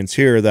audience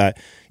here that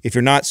if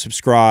you're not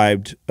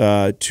subscribed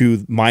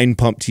to Mind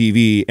Pump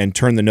TV and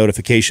turn the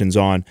notifications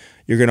on,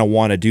 you're going to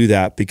want to do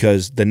that,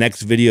 because the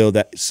next video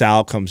that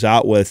Sal comes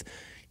out with,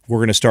 we're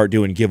going to start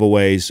doing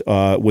giveaways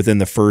within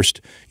the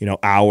first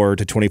hour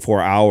to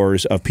 24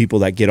 hours of people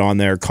that get on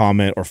there,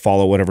 comment, or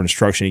follow whatever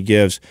instruction he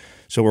gives.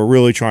 So we're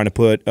really trying to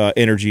put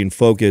energy and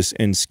focus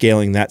in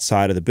scaling that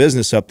side of the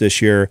business up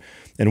this year.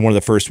 And one of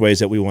the first ways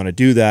that we want to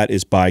do that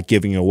is by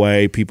giving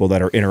away people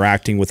that are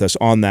interacting with us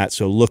on that.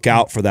 So look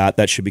out for that.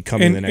 That should be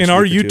coming in the next week. In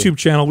our YouTube YouTube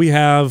channel, we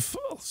have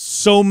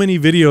so many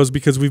videos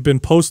because we've been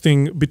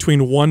posting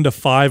between 1 to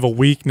 5 a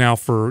week now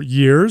for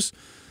years,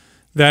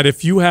 that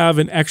if you have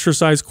an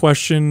exercise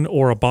question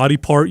or a body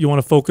part you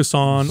want to focus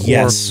on,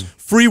 or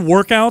free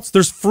workouts,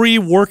 there's free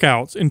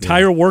workouts,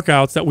 entire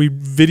workouts that we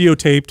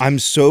videotaped. I'm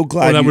so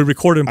glad that we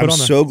recorded and put on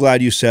there. I'm so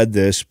glad you said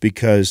this,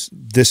 because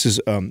this is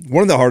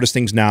one of the hardest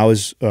things now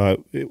is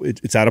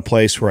it's at a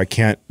place where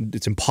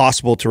it's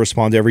impossible to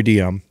respond to every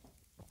DM.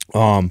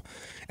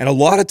 And a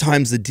lot of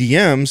times the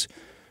DMs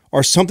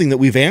are something that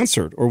we've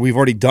answered or we've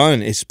already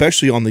done,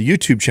 especially on the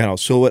YouTube channel.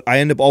 So what I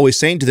end up always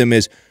saying to them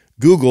is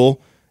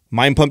Google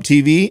Mind Pump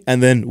TV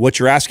and then what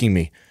you're asking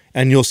me.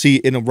 And you'll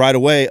see right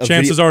away.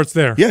 Chances are it's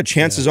there. Yeah,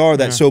 chances are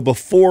that. So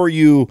before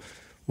you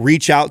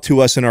reach out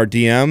to us in our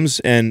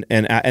DMs,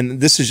 and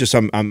this is just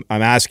I'm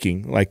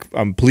asking, like,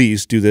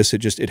 please do this.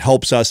 It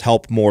helps us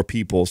help more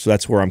people. So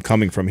that's where I'm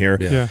coming from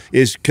here.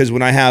 Is because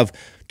when I have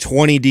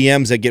 20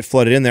 DMs that get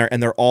flooded in there,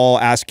 and they're all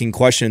asking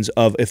questions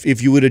of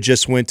if you would have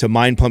just went to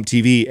Mind Pump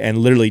TV and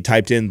literally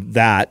typed in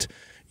that,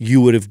 you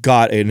would have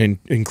got an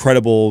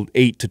incredible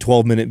 8 to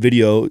 12 minute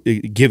video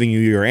giving you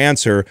your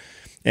answer.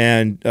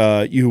 And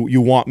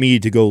you want me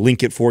to go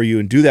link it for you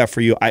and do that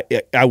for you.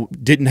 I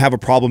didn't have a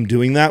problem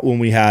doing that when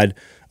we had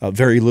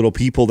very little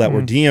people that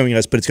were DMing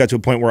us, but it's got to a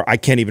point where I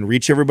can't even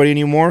reach everybody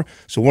anymore.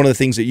 So one of the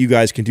things that you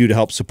guys can do to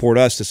help support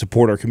us, to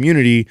support our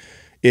community,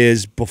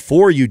 is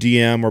before you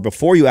DM or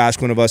before you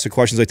ask one of us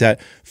questions like that,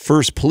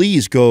 first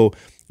please go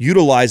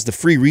utilize the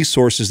free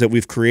resources that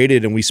we've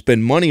created and we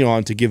spend money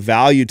on to give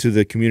value to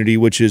the community,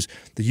 which is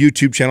the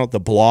YouTube channel, the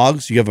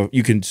blogs.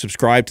 You can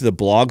subscribe to the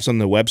blogs on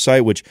the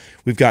website, which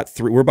we've got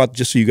 3. We're about,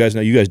 just so you guys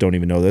know, you guys don't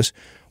even know this,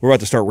 we're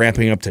about to start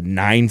ramping up to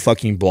 9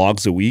 fucking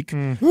blogs a week.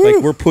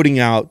 Like, we're putting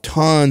out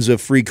tons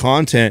of free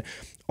content.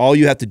 All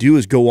you have to do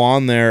is go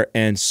on there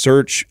and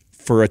search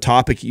for a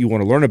topic you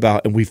want to learn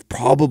about, and we've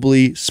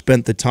probably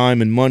spent the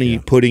time and money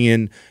putting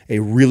in a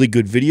really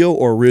good video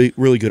or a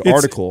really good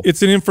article.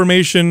 It's an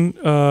information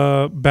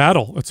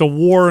battle. It's a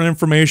war on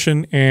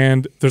information,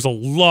 and there's a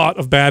lot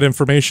of bad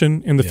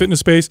information in the fitness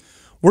space.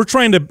 We're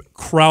trying to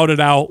crowd it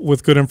out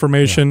with good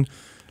information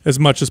as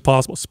much as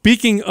possible.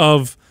 Speaking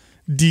of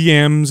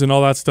DMs and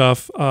all that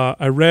stuff,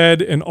 I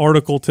read an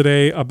article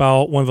today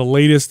about one of the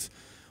latest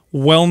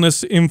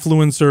wellness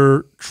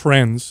influencer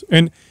trends.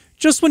 And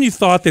just when you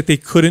thought that they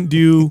couldn't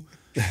do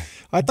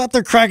I thought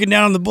they're cracking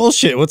down on the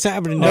bullshit. What's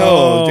happening now?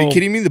 No, are you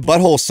kidding me? The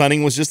butthole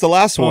sunning was just the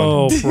last one.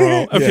 Oh,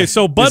 bro. Okay,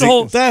 so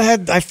butthole.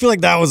 I feel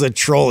like that was a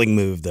trolling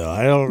move, though.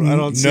 I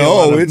don't see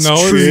No, it's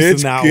truth in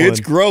that it's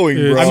one. growing,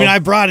 bro. I mean, I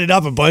brought it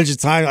up a bunch of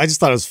times. I just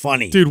thought it was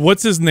funny. Dude,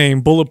 what's his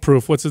name?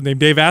 Bulletproof. What's his name?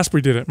 Dave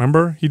Asprey did it.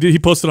 Remember? He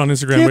posted on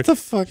Instagram. Get the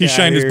fuck He outta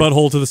shined his here.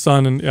 butthole to the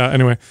sun, and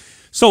anyway.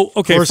 So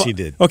okay, Of course he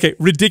did. Okay,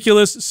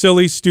 ridiculous,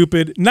 silly,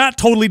 stupid, not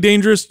totally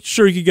dangerous.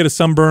 Sure, you could get a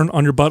sunburn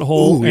on your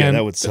butthole. Ooh, yeah, and,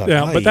 that would suck.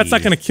 Yeah, but that's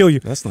not going to kill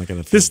you. That's not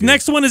going to. This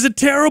next one is a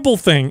terrible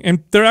thing,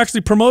 and they're actually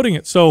promoting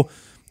it. So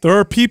there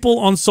are people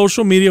on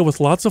social media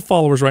with lots of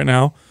followers right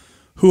now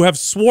who have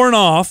sworn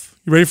off.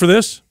 You ready for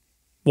this?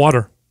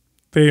 Water.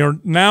 They are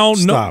now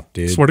Stop,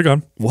 dude. Swear to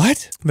God.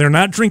 What? They're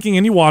not drinking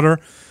any water.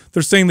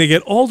 They're saying they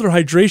get all their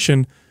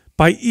hydration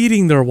by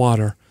eating their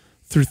water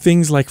through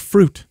things like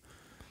fruit.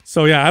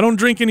 So yeah, I don't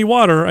drink any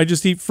water. I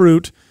just eat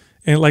fruit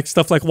and like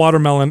stuff like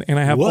watermelon, and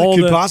I have What all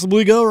could the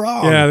possibly go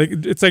wrong? yeah.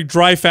 It's like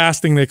dry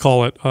fasting they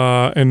call it,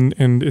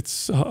 and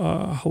it's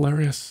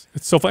hilarious.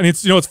 It's so funny.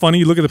 It's it's funny.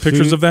 You look at the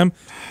pictures of them,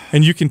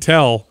 and you can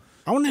tell.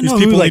 I want to These know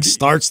people who like need-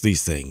 starts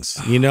these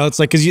things. You know, it's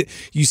like because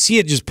you see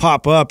it just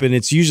pop up, and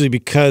it's usually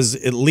because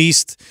at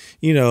least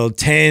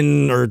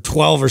 10 or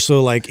 12 or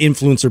so like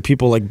influencer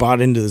people like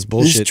bought into this This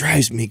bullshit.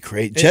 drives me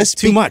crazy. It's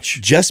too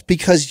much. Just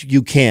because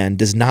you can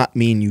does not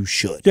mean you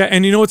should. Yeah,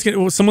 and you know what's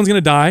someone's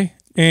gonna die,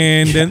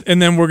 and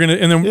then we're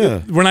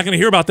not gonna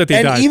hear about that they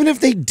And died. even if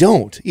they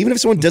don't, even if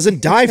someone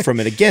doesn't die from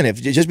it, again,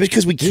 if just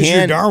because we Here's your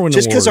can, Darwin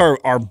just because Award.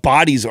 our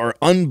bodies are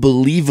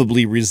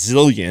unbelievably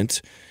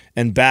resilient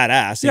and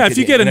badass. Yeah, and if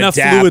you can- get and enough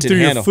adapt fluid and through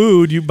your handle.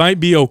 food, you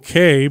might be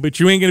okay, but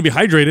you ain't going to be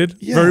hydrated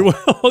very well.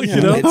 Yeah,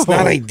 You know, it's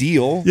not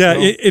ideal. Yeah,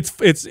 you know?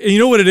 it's you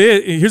know what it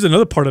is. Here's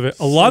another part of it.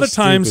 A lot of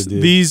times stupid,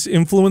 dude. these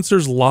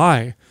influencers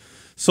lie.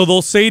 So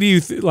they'll say to you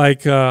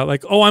like,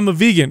 oh, I'm a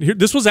vegan.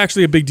 This was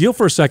actually a big deal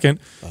for a second.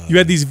 You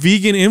had these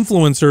vegan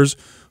influencers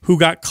who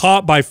got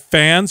caught by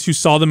fans who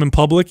saw them in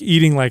public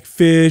eating like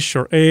fish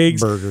or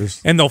eggs,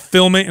 Burgers. and they'll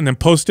film it and then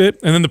post it,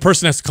 and then the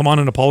person has to come on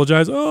and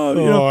apologize. Oh,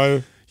 you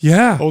know,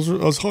 yeah. I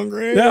was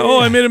hungry. Yeah. Oh,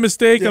 I made a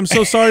mistake. I'm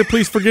so sorry.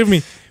 Please forgive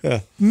me.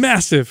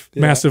 Massive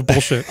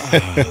bullshit.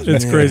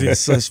 It's crazy.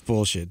 It's such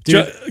bullshit.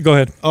 Dude, Go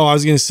ahead. oh, I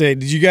was gonna say,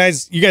 you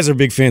guys are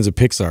big fans of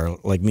Pixar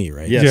like me,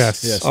 right?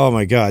 Yes. Oh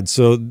my God.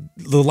 So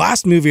the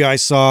last movie I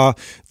saw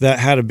that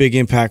had a big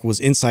impact was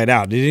Inside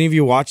Out. Did any of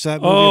you watch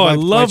that movie? Oh, I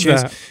by love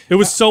chance? that. It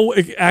was so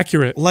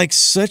accurate. Like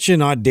such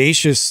an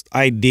audacious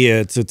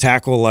idea to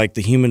tackle like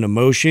the human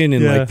emotion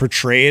and Yeah. like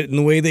portray it in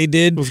the way they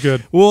did. It was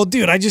good. Well,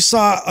 dude, I just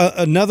saw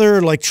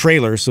another like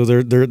trailer, so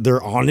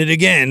they're on it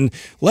again.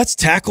 Let's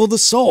tackle the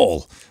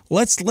soul.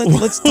 Let's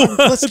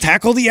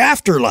tackle the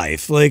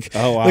afterlife. Like,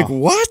 Oh, wow. like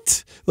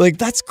what? Like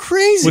that's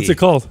crazy. What's it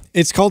called?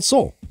 It's called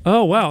Soul.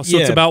 Oh, wow. So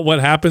it's Yeah. about what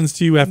happens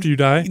to you after you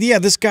die? Yeah,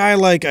 this guy,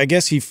 like, I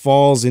guess he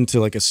falls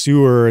into like a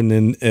sewer, and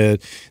then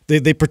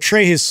they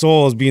portray his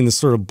soul as being this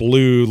sort of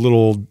blue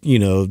little,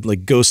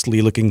 like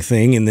ghostly looking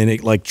thing, and then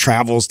it like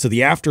travels to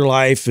the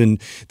afterlife,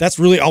 and that's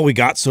really all we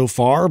got so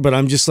far. But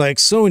I'm just like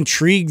so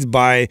intrigued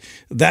by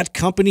that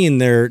company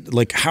and their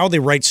like how they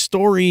write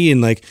story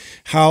and like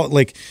how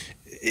like.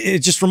 It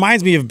just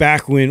reminds me of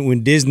back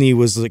when Disney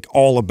was like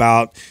all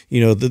about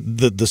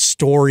the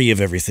story of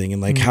everything and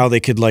like how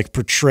they could like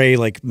portray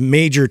like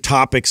major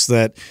topics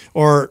that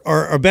or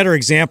a better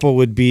example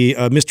would be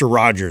Mr.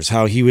 Rogers,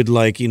 how he would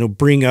like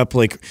bring up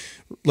like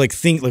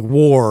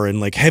war and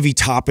like heavy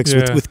topics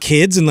Yeah. with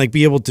kids and like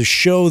be able to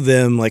show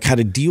them like how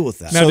to deal with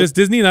that. Now, does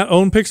Disney not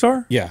own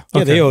Pixar? Yeah.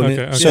 Yeah, they own it.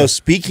 Okay. So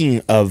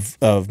speaking of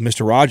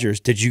Mr. Rogers,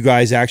 did you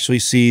guys actually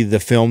see the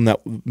film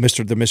that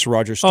Mr.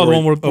 Rogers story? Oh, the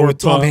one where with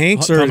Tom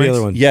Hanks or Tom the Hanks?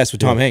 other one? Yes,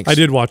 with Tom Hanks. I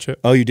did watch it.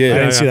 Oh, you did. I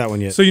didn't see that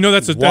one yet. So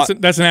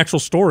that's an actual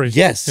story.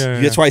 Yes, Yeah,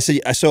 yeah. that's why I said.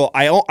 So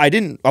I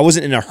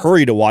wasn't in a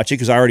hurry to watch it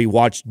because I already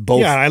watched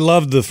both. Yeah, I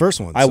loved the first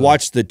one. I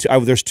watched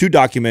there's two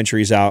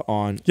documentaries out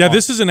on. Yeah,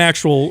 this is an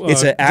actual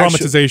It's an actual-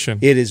 dramatization.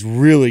 It is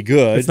really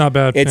good. It's not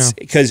bad, It's yeah.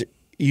 because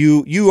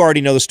you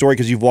already know the story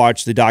because you've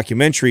watched the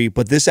documentary,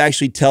 but this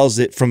actually tells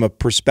it from a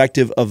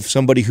perspective of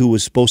somebody who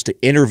was supposed to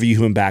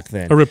interview him back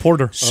then. A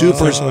reporter.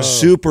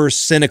 Super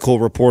cynical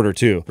reporter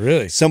too.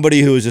 Really? Somebody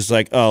who was just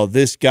like, oh,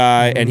 this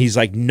guy, and he's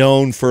like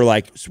known for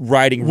like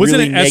writing Was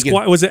really it negative.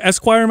 Esquire? Was it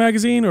Esquire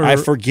magazine or I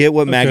forget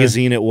what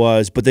magazine it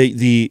was, but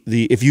the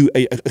if you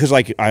because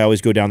like I always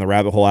go down the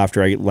rabbit hole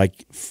after I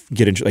like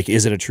get into like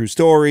is it a true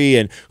story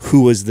and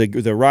who was the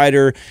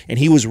writer, and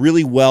he was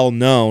really well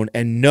known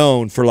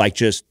for like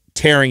just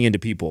tearing into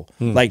people,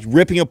 like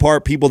ripping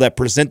apart people that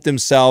present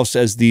themselves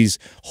as these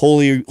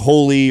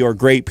holy or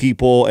great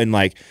people, and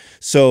like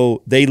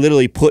so they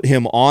literally put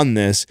him on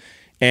this.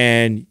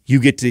 And you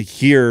get to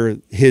hear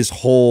his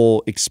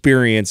whole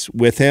experience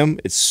with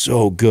him. It's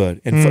so good.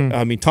 And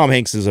I mean, Tom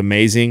Hanks is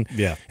amazing.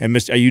 Yeah. And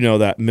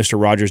that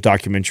Mr. Rogers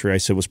documentary I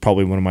said was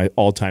probably one of my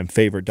all-time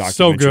favorite documentaries.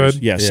 So good.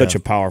 Yeah, such a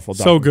powerful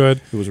So documentary.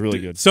 good. It was really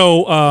good.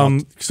 So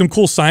some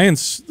cool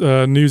science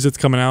news that's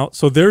coming out.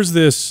 So there's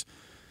this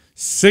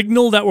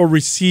signal that we're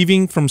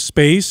receiving from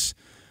space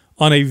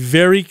on a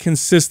very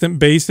consistent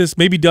basis.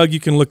 Maybe, Doug, you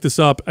can look this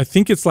up. I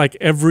think it's like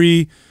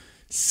every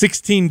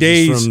 16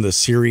 days. From the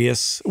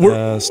Sirius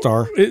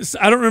star.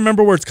 I don't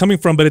remember where it's coming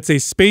from, but it's a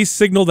space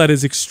signal that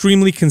is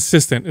extremely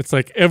consistent. It's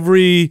like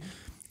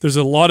there's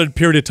a allotted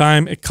period of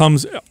time. It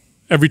comes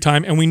every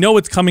time. And we know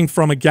it's coming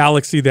from a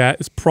galaxy that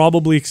is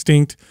probably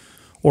extinct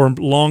or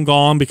long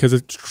gone because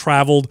it's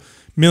traveled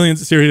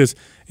millions. Here it is.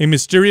 A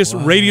mysterious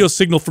radio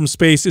signal from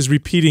space is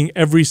repeating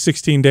every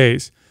 16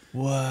 days.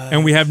 What?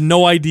 And we have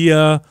no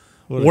idea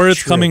where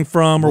it's coming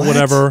from or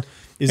whatever.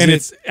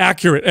 It's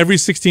accurate. Every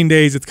 16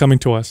 days it's coming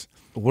to us.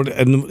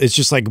 And it's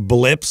just like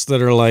blips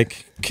that are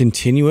like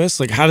continuous.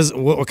 Like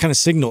what kind of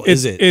signal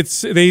is it?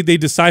 It's they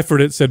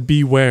deciphered it. It said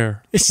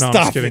beware. No, Stop I'm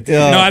just kidding. it.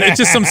 No, it's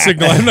just some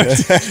signal.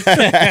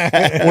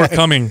 We're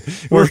coming.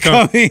 We're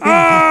coming.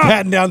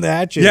 Patting down the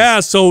hatches. Yeah,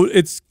 so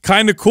it's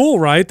kind of cool,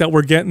 right? That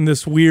we're getting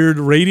this weird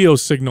radio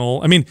signal.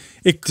 I mean,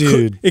 it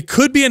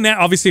could be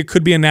obviously it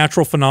could be a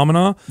natural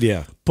phenomena.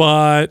 Yeah.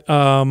 But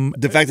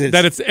the fact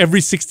that it's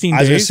every 16 days.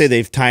 I was going to say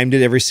they've timed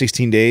it every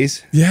 16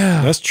 days.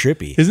 Yeah. That's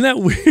trippy. Isn't that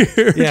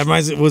weird? Yeah,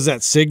 was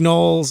that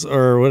Signals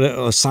or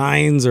what?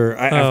 Signs or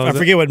I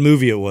forget what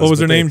movie it was. What was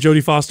her name?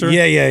 Jodie Foster?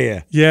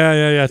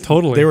 Yeah.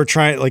 Totally. They were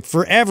trying, like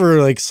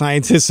forever, like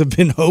scientists have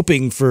been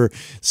hoping for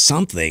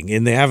something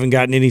and they haven't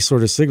gotten any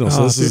sort of signal.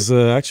 So this is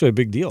actually a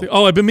big deal.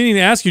 Oh, I've been meaning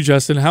to ask you,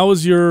 Justin, how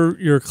was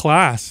your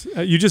class?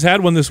 You just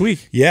had one this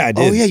week. Yeah, I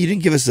did. Oh, yeah, you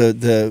didn't give us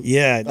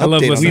the I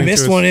love listening. We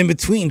missed one in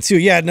between too.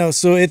 Yeah, no,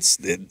 so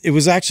it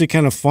was actually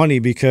kind of funny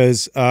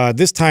because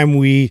this time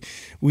we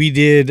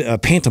did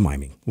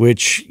pantomiming,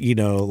 which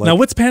now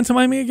what's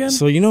pantomiming again?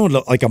 So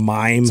like a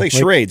mime, it's like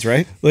charades,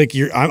 right? Like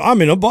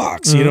I'm in a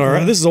box, or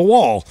this is a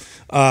wall.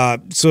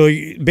 So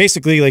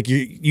basically, like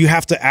you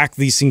have to act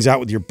these things out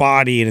with your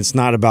body, and it's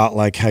not about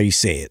like how you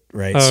say it,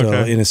 right? Oh, okay.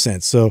 So in a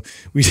sense, so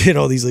we did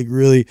all these like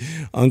really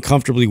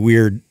uncomfortably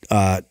weird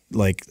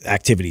like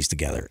activities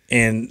together,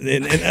 and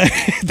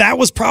that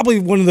was probably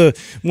one of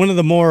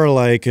the more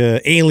like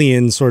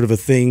alien sort of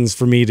things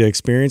for me to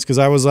experience because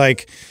I was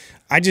like,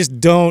 I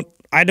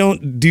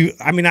don't do.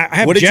 I mean, I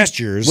have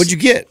gestures. What'd you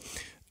get?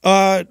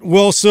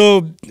 Well,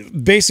 so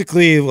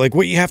basically, like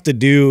what you have to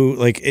do,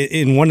 like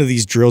in one of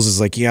these drills, is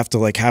like you have to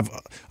like have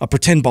a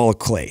pretend ball of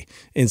clay,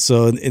 and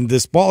so in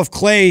this ball of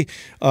clay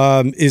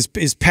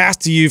is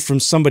passed to you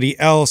from somebody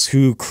else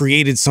who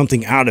created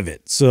something out of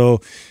it. So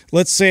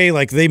let's say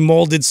like they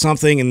molded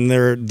something and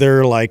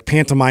they're like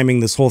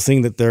pantomiming this whole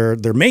thing that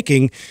they're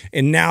making,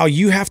 and now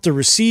you have to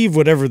receive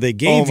whatever they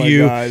gave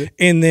you,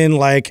 and then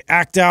like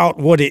act out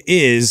what it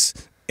is.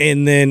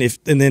 And then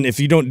if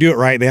you don't do it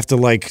right, they have to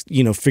like,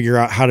 figure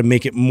out how to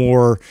make it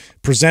more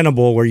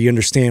presentable where you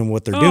understand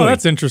what they're doing. Oh,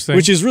 that's interesting.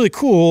 Which is really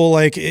cool,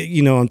 like,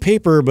 on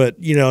paper, but,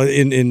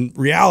 in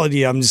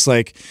reality, I was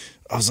like,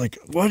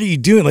 what are you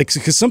doing? Like,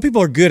 because some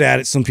people are good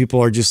at it. Some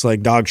people are just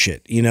like dog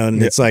shit,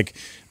 and it's like,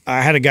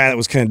 I had a guy that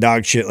was kind of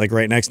dog shit, like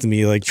right next to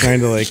me, like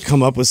trying to like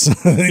come up with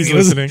something. He's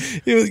listening.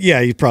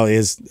 Yeah, he probably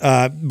is.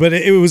 But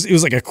it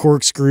was like a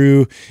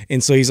corkscrew,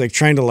 and so he's like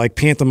trying to like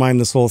pantomime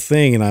this whole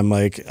thing, and I'm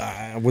like,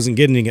 I wasn't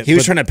getting it. He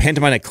was trying to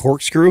pantomime a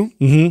corkscrew.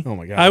 Mm-hmm. Oh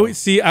my god!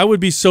 I would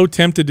be so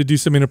tempted to do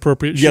some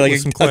inappropriate shit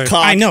with some clay. A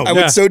cock. I know. I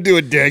would so do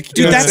a dick,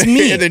 dude. That's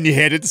me. And then you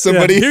hand it to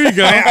somebody. Yeah, here you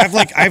go. I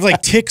have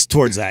like ticks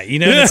towards that.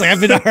 It's like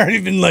I've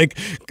already been like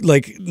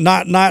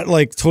not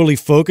like totally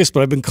focused,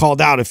 but I've been called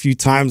out a few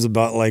times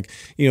about like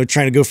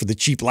trying to go for the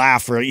cheap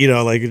laugh or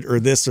or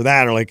this or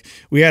that, or like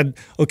we had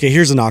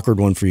here's an awkward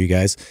one for you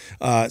guys.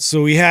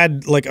 So we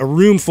had like a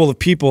room full of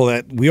people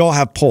that we all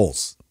have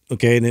poles.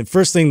 Okay, and the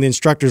first thing the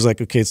instructor's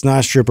like, okay, it's not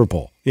a stripper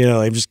pole.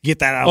 Like just get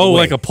that out of the way.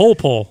 Like a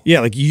pole.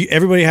 Yeah, like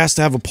everybody has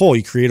to have a pole.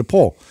 You create a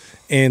pole.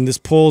 And this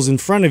pole's in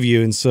front of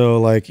you, and so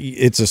like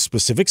it's a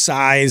specific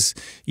size,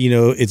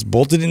 it's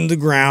bolted into the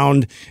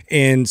ground,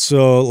 and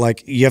so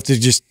like you have to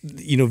just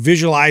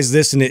visualize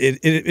this, and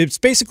it's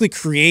basically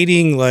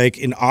creating like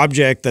an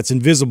object that's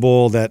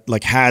invisible that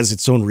like has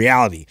its own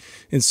reality.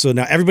 And so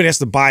now everybody has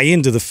to buy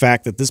into the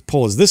fact that this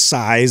pole is this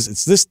size,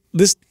 it's this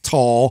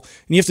tall,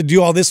 and you have to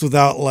do all this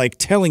without like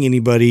telling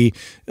anybody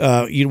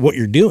what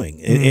you're doing.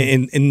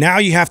 Mm-hmm. And now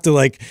you have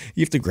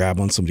to grab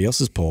on somebody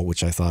else's pole,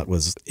 which I thought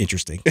was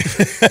interesting.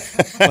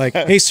 Like,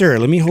 hey, sir,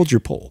 let me hold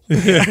your pole.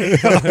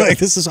 Like,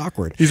 this is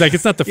awkward. He's like,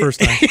 it's not the first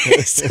time.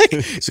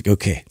 He's like,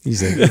 okay.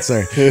 He's like,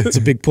 sorry, it's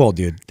a big pole,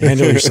 dude.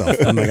 Handle yourself.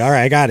 I'm like, all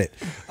right, I got it.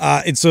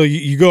 And so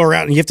you go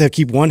around and you have to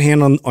keep one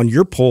hand on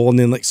your pole, and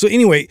then like, so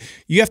anyway,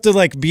 you have to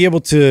like be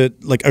able to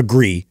like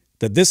agree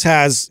that this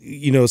has,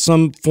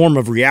 some form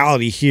of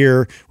reality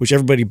here, which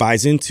everybody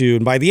buys into.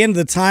 And by the end of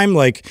the time,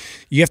 like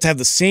you have to have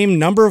the same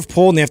number of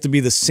pole and they have to be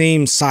the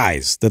same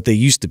size that they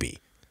used to be.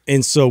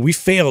 And so we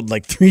failed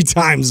like 3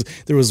 times.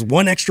 There was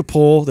one extra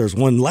pole. There's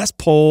one less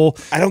pole.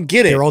 I don't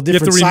get it. They're all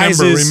different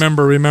sizes.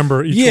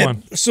 Remember each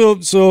one.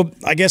 So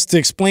I guess to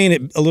explain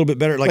it a little bit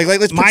better, like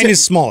let's mine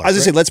is smaller. I was going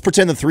to say, let's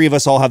pretend the 3 of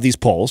us all have these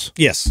poles.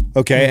 Yes.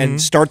 Okay,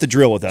 and start the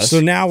drill with us. So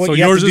now what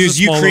you have to do is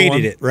you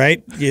created it,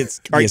 right? It's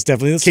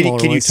definitely the smaller one.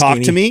 Can you talk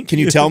to me? Can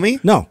you tell me?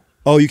 No.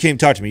 Oh, you can't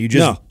talk to me. You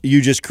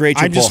just create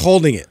your I'm just pole.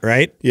 holding it,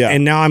 right? Yeah.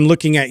 And now I'm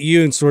looking at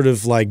you and sort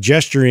of like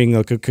gesturing,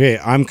 like, okay,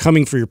 I'm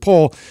coming for your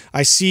pole.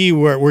 I see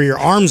where your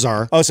arms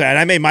are. Oh, sorry. And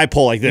I made my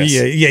pole like this.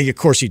 Yeah, of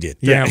course you did.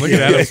 Yeah, look at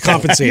that.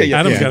 Compensating.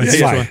 Adam's got a that's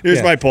huge fine. one.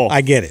 Here's my pole.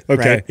 I get it.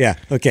 Okay. Right? Yeah.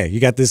 Okay. You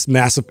got this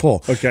massive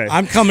pole. Okay.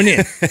 I'm coming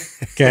in.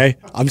 Okay.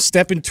 I'm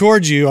stepping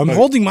towards you. I'm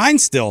holding mine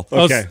still.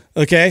 Okay.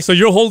 Okay. So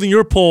you're holding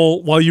your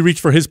pole while you reach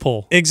for his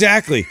pole.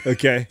 Exactly.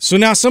 Okay. So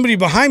now somebody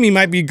behind me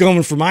might be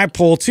going for my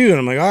pole too, and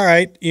I'm like, all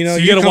right, you know, So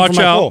you got to come watch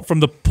for my out pole. from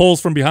the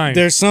poles from behind.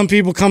 There's some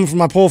people coming from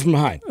my pole from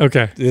behind.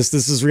 Okay. This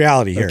is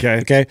reality here. Okay.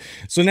 Okay.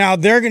 So now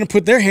they're gonna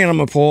put their hand on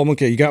my pole. I'm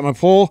okay. You got my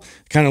pole.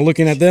 Kind of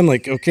looking at them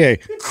like, okay,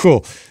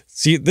 cool.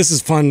 See, this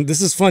is fun.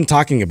 This is fun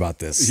talking about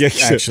this. Yeah,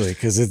 sure. Actually,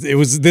 because it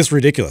was this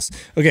ridiculous.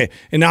 Okay.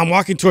 And now I'm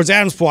walking towards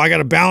Adam's pole. I got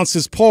to balance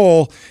his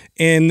pole,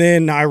 and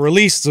then I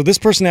release. So this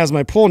person has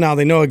my pole now.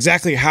 They know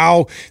exactly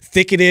how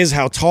thick it is,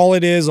 how tall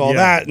it is, all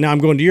that. Now I'm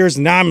going to yours,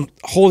 and now I'm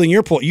holding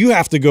your pole. You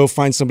have to go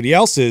find somebody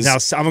else's. Now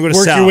I'm gonna go to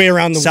work Sal. your way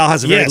around the. Sal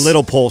has a very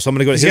little pole, so I'm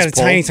gonna go to He's his got a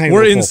pole. tiny, tiny.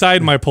 We're little pole.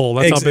 inside my pole.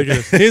 That's how big it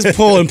is. His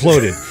pole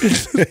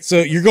imploded.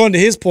 So you're going to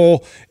his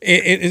pole,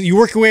 and you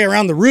work your way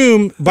around the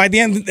room. By the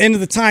end of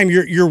the time,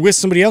 you're with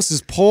somebody else's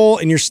pole,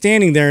 and you're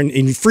standing there, and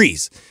you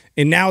freeze.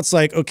 And now it's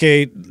like,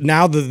 okay,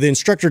 now the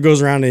instructor goes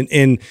around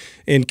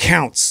and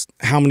counts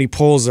how many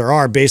poles there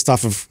are based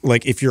off of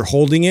like if you're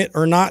holding it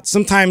or not.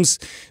 Sometimes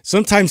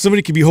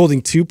somebody could be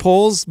holding two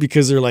poles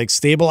because they're like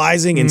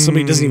stabilizing, and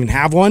somebody doesn't even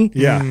have one.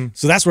 Yeah.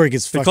 So that's where it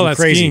gets They fucking call that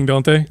crazy. skiing,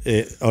 don't they?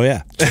 Oh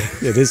yeah,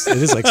 it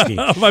is like skiing.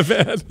 Oh, my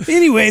bad.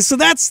 Anyway, so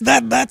that's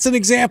an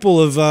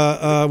example of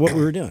what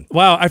we were doing.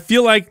 Wow, I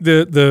feel like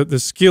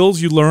the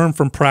skills you learn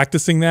from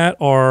practicing that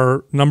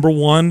are number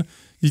one.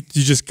 You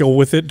just go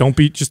with it. Don't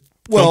be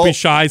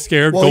shy,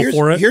 scared. Go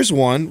for it. Here's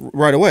one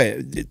right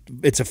away.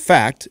 It's a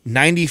fact.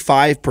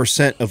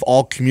 95% of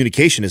all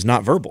communication is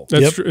not verbal.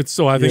 That's true. It's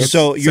I think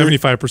So it's you're-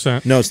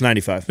 75%. No, it's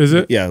 95. Is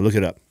it? Yeah, look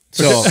it up.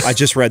 So I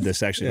just read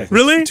this actually. Like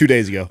Really? 2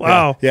 days ago.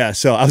 Wow. Yeah.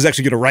 So I was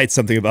actually going to write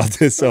something about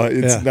this. So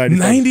it's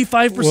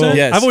 95. 95%. Well,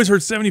 yes. I've always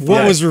heard 75.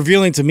 What was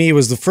revealing to me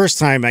was the first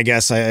time, I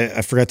guess,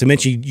 I forgot to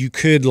mention, you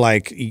could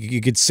you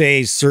could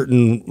say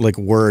certain like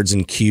words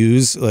and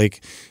cues,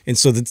 like, and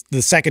so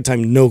the second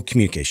time, no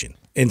communication.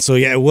 And so,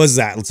 yeah, it was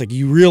that. It's like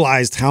you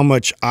realized how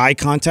much eye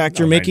contact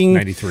you're making.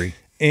 93.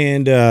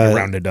 And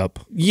Rounded up.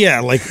 yeah,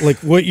 like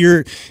what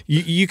you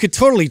could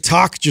totally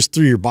talk just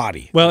through your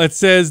body. Well, it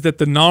says that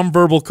the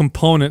nonverbal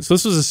component. So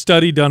this was a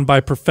study done by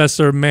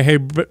Professor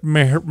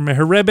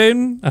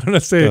Mehereben. I don't know how to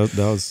say it.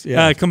 That was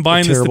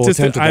combined the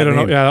statistics. I don't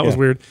know. Yeah, that was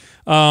weird.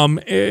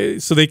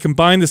 So they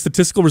combined the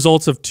statistical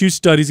results of two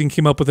studies and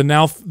came up with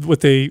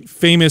a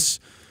famous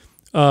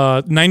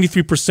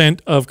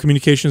 93% of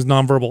communication is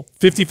nonverbal,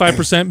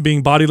 55%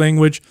 being body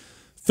language,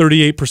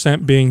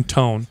 38% being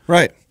tone.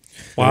 Right.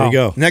 Wow. There you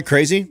go. Isn't that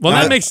crazy? Well,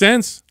 that makes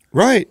sense.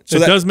 Right. So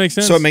It does make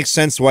sense. So it makes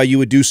sense why you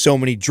would do so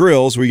many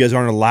drills where you guys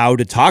aren't allowed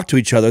to talk to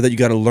each other, that you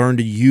got to learn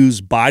to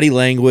use body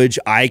language,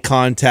 eye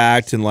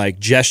contact, and like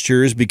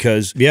gestures,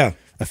 because Yeah.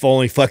 if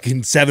only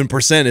fucking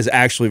 7% is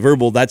actually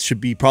verbal, that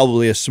should be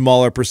probably a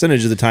smaller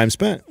percentage of the time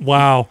spent.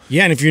 Wow.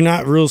 Yeah, and if you're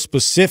not real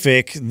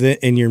specific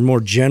and you're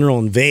more general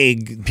and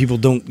vague, people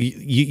don't.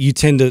 You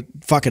tend to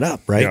fuck it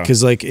up, right? Yeah.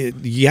 Because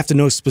you have to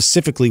know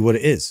specifically what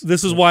it is.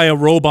 This is why a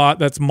robot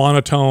that's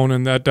monotone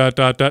and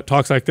that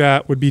talks like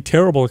that would be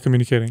terrible at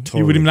communicating.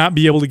 You would not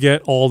be able to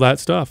get all that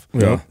stuff.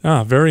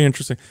 Yeah. Very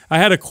interesting. I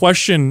had a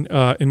question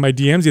in my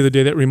DMs the other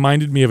day that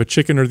reminded me of a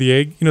chicken or the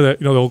egg. You know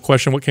the old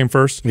question, what came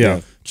first?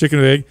 Yeah. Chicken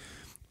or the egg.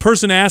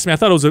 Person asked me, I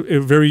thought it was a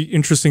very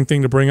interesting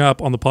thing to bring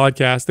up on the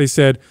podcast. They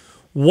said,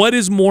 what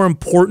is more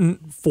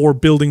important for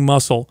building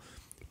muscle,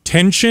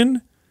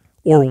 tension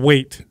or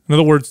weight? In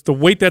other words, the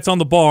weight that's on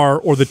the bar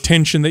or the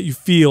tension that you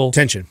feel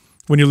Tension.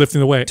 when you're lifting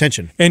the weight.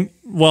 Tension. And,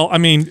 well, I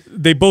mean,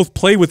 they both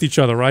play with each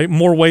other, right?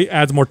 More weight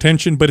adds more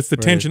tension, but it's the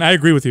tension. I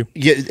agree with you.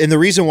 Yeah, and the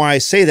reason why I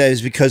say that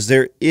is because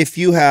if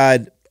you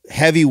had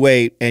heavy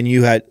weight and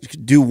you had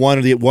do one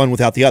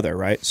without the other,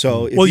 right?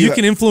 So if You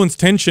can influence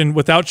tension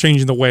without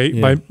changing the weight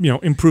by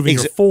improving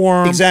your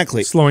form,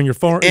 exactly, slowing your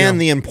form,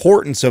 and the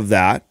importance of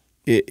that,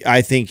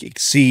 I think,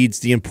 exceeds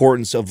the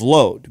importance of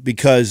load,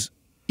 because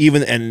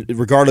and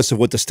regardless of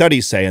what the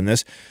studies say in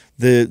this,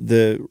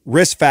 the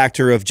risk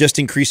factor of just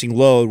increasing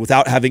load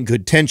without having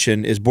good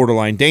tension is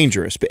borderline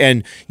dangerous.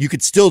 And you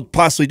could still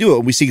possibly do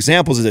it. We see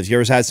examples of this.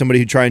 You ever had somebody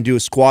who try and do a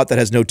squat that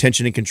has no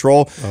tension and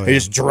control? They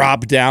just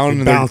drop down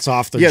and bounce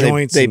off their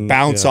joints. They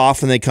bounce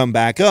off and they come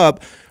back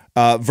up.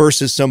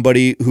 Versus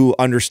somebody who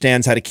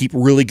understands how to keep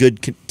really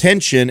good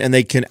tension and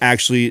they can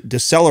actually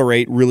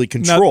decelerate really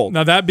controlled.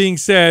 Now that being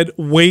said,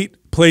 weight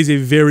plays a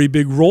very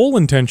big role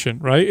in tension,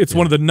 right? It's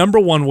one of the number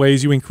one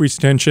ways you increase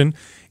tension,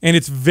 and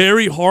it's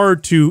very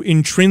hard to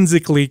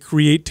intrinsically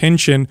create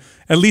tension,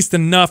 at least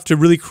enough to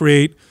really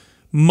create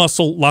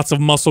lots of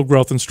muscle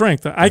growth and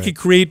strength. I could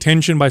create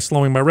tension by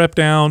slowing my rep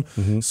down,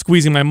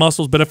 squeezing my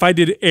muscles, but if I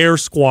did air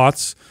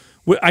squats,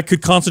 I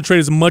could concentrate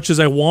as much as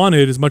I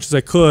wanted, as much as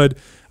I could.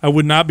 I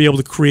would not be able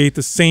to create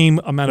the same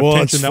amount of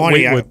tension that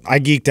weight would. I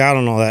geeked out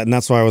on all that, and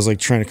that's why I was like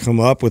trying to come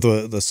up with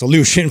the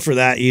solution for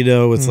that,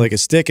 with like a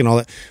stick and all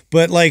that.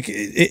 But like,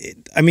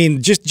 I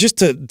mean, just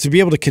to be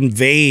able to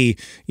convey,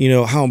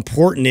 how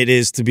important it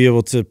is to be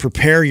able to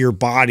prepare your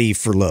body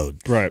for load,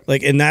 right?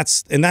 Like, and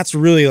that's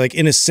really, like,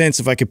 in a sense,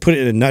 if I could put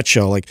it in a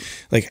nutshell, like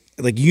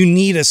you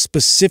need a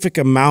specific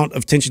amount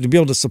of tension to be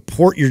able to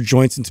support your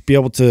joints and to be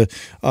able to,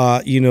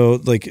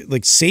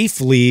 like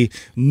safely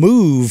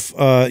move,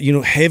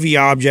 heavy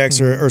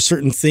objects or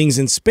certain things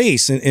in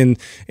space. And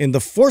the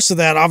force of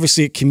that,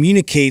 obviously, it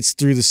communicates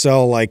through the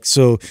cell. Like,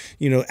 so,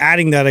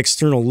 adding that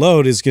external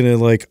load is going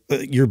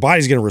to, your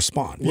body's going to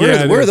respond.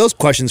 Where are those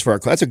questions for our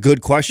class? That's a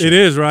good question. It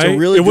is, right?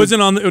 It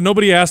wasn't on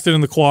nobody asked it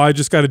in the call. I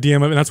just got a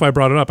DM, and that's why I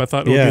brought it up. I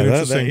thought it would be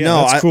interesting.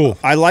 That's cool.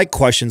 I like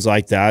questions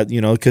like that,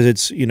 because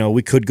it's,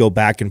 we could go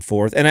back and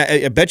forth. And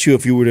I bet you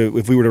if we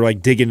were to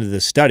like dig into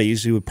the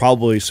studies, you would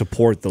probably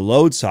support the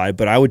load side.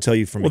 But I would tell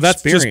you from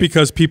experience. That's just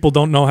because people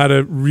don't know how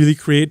to really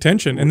create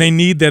tension, and they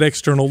need that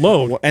external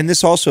load. And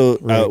this also,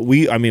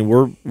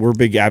 we're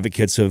big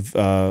advocates of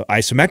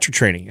isometric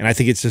training, and I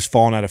think it's just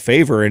fallen out of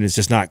favor, and it's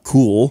just not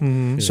cool.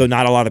 So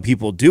not a lot of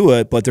people do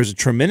it, but there's a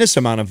tremendous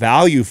amount of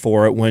value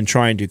for it when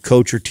trying to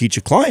coach or teach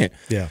a client.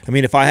 Yeah. I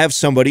mean, if I have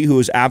somebody who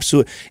is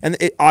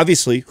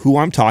obviously who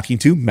I'm talking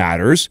to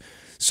matters.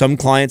 Some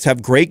clients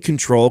have great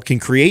control, can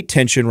create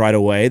tension right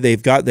away. They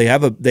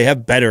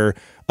have better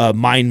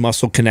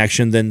mind-muscle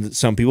connection than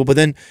some people. But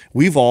then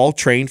we've all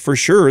trained for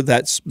sure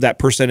that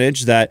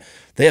percentage that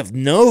they have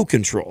no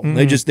control.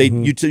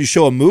 You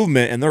show a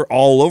movement and they're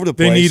all over the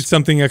place. They need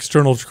something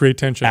external to create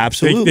tension.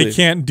 Absolutely. They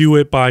can't do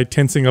it by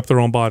tensing up their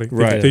own body.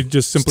 Right. They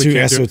just simply can't do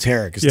it. It's too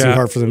esoteric. It's too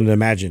hard for them to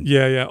imagine.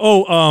 Yeah.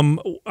 Oh,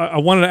 I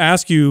wanted to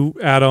ask you,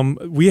 Adam,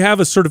 we have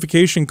a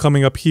certification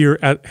coming up here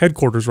at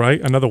headquarters, right?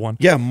 Another one.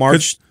 Yeah,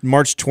 March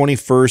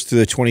 21st through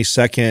the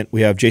 22nd,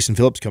 we have Jason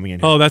Phillips coming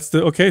in here. Oh,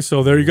 okay.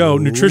 So there you go.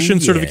 Nutrition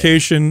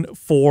certification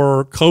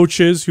for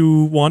coaches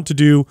who want to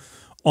do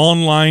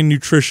online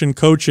nutrition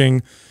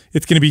coaching.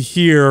 It's going to be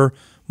here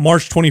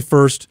March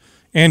 21st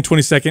and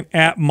 22nd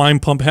at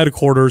Mind Pump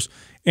headquarters.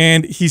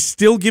 And he's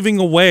still giving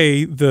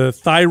away the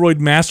Thyroid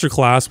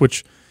Masterclass,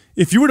 which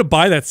if you were to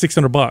buy that,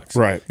 $600.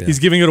 Right. Yeah. He's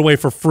giving it away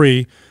for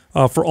free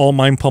for all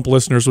Mind Pump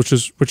listeners, which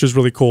is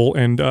really cool.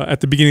 And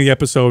at the beginning of the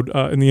episode,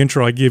 in the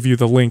intro, I give you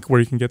the link where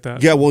you can get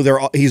that. Yeah,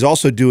 well, he's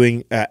also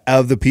doing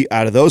out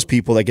of those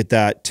people that get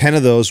that, 10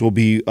 of those will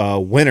be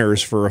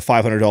winners for a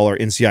 $500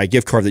 NCI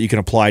gift card that you can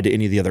apply to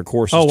any of the other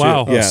courses. Oh,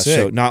 wow. too. Yeah,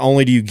 so not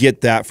only do you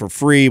get that for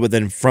free, but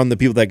then from the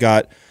people that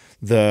got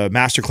the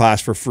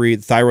masterclass for free,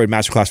 the thyroid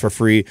masterclass for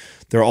free,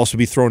 they'll also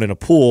be thrown in a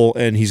pool,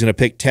 and he's going to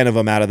pick 10 of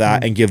them out of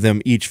that and give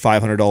them each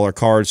 $500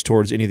 cards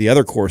towards any of the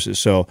other courses.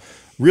 So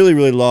really,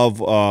 really love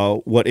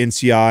what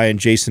NCI and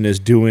Jason is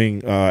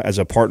doing as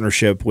a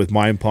partnership with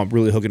Mind Pump,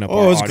 really hooking up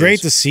our it's audience.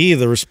 great to see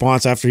the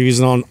response after he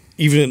was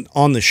even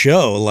on the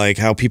show, like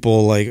how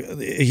people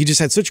he just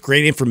had such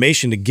great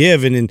information to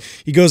give, and then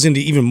he goes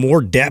into even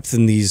more depth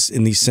in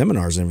these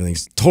seminars and everything.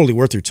 It's totally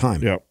worth your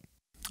time. Yeah.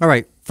 All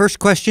right. First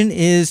question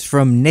is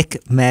from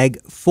Nick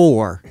Mag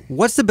 4.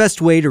 What's the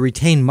best way to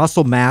retain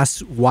muscle mass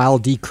while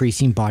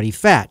decreasing body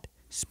fat,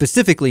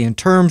 specifically in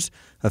terms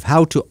of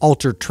how to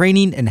alter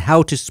training and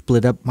how to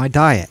split up my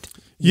diet?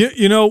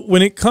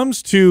 When it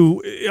comes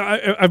to,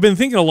 I've been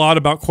thinking a lot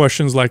about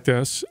questions like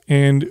this,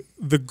 and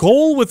the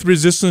goal with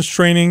resistance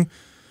training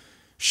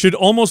should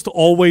almost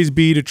always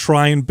be to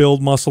try and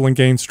build muscle and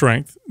gain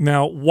strength.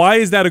 Now, why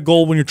is that a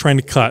goal when you're trying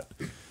to cut?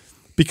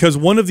 Because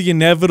one of the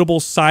inevitable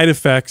side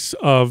effects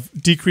of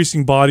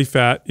decreasing body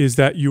fat is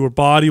that your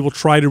body will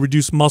try to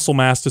reduce muscle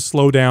mass to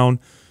slow down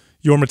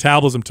your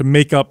metabolism to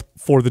make up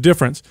for the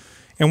difference.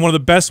 And one of the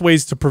best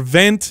ways to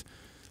prevent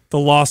the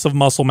loss of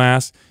muscle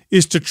mass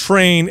is to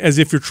train as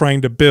if you're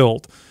trying to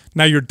build.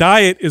 Now, your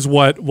diet is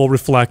what will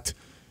reflect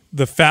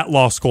the fat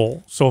loss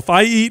goal. So if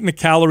I eat in a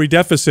calorie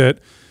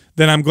deficit,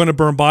 then I'm going to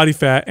burn body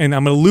fat, and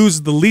I'm going to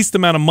lose the least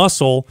amount of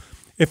muscle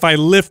if I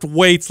lift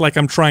weights like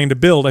I'm trying to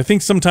build. I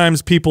think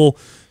sometimes people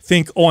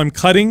think, oh, I'm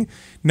cutting.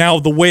 Now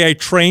the way I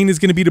train is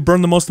going to be to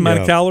burn the most amount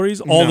of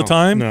calories all the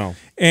time. No.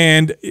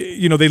 And,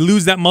 they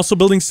lose that muscle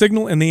building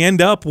signal, and they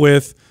end up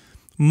with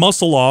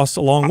muscle loss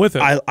along with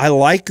it. I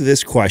like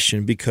this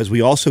question because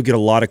we also get a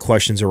lot of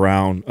questions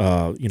around,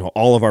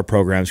 all of our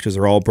programs, because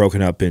they're all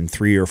broken up in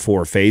 3 or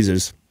 4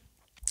 phases.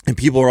 And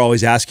people are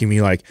always asking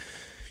me, like,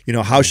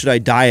 how should I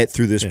diet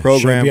through this program?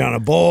 Should I be on a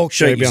bulk?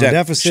 Should I be on a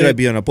deficit? Should I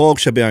be on a bulk?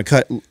 Should I be on a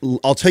cut?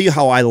 I'll tell you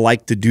how I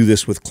like to do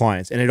this with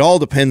clients. And it all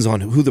depends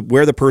on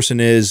where the person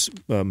is,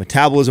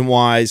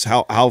 metabolism-wise,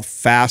 how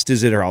fast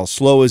is it or how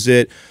slow is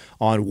it,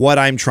 on what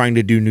I'm trying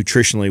to do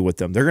nutritionally with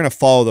them. They're going to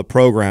follow the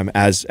program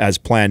as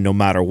planned no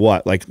matter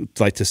what. Like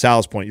to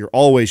Sal's point, you're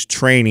always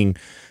training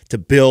to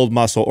build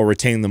muscle or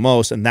retain the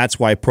most, and that's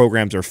why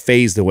programs are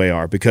phased the way they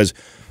are, because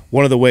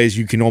one of the ways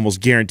you can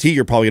almost guarantee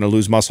you're probably going to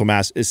lose muscle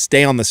mass is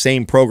stay on the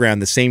same program,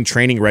 the same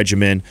training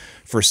regimen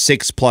for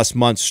 6+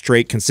 months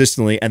straight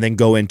consistently, and then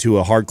go into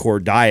a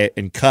hardcore diet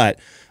and cut.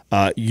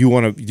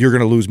 you're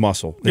gonna lose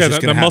muscle. It's Yeah,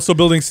 just the gonna muscle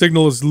building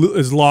signal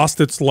is lost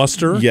its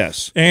luster.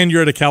 Yes. And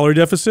you're at a calorie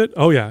deficit.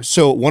 Oh, yeah.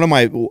 So one of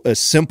my a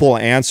simple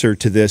answer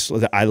to this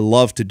that I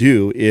love to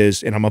do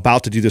is, and I'm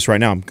about to do this right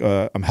now.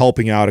 I'm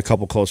helping out a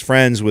couple close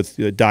friends with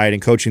diet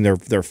and coaching.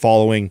 They're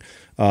following.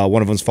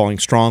 One of them's following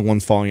strong,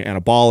 one's following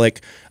anabolic.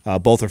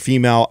 Both are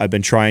female. I've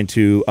been trying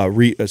to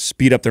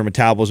speed up their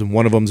metabolism.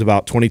 One of them's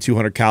about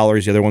 2,200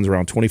 calories. The other one's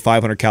around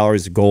 2,500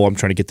 calories. The goal, I'm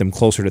trying to get them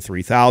closer to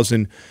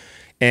 3,000.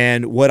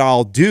 And what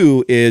I'll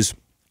do is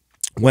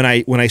when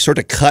I start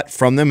to cut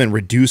from them and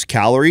reduce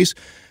calories,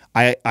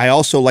 I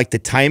also like to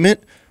time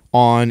it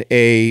on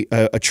a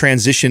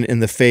transition in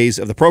the phase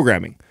of the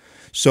programming.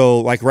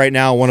 So like right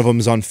now, one of them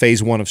is on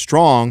phase 1 of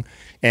strong,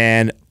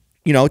 and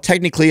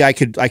technically I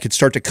could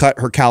start to cut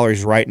her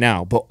calories right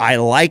now, but I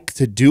like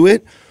to do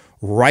it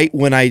right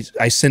when I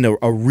send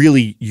a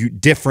really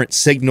different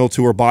signal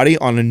to her body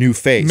on a new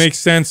phase. Makes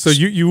sense. So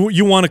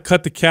you want to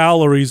cut the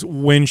calories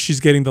when she's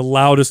getting the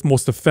loudest,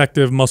 most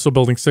effective muscle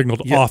building signal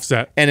to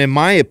offset. And in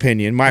my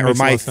opinion,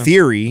 my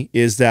theory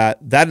is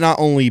that not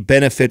only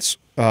benefits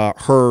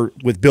her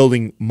with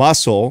building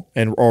muscle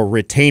or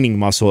retaining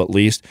muscle, at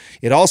least,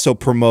 it also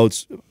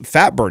promotes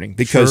fat burning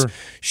because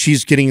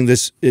she's getting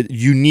this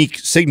unique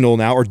signal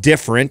now, or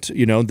different,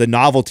 the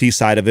novelty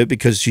side of it,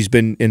 because she's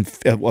been in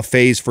a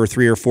phase for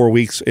 3 or 4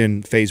 weeks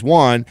in phase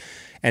 1.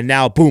 And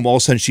now, boom, all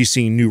of a sudden she's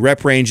seeing new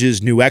rep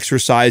ranges, new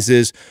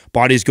exercises,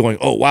 body's going,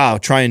 oh, wow,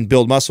 try and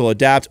build muscle,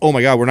 adapt. Oh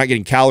my God, we're not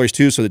getting calories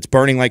too, so it's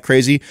burning like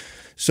crazy.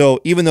 So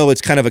even though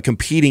it's kind of a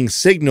competing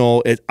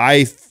signal,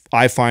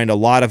 I find a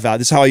lot of value.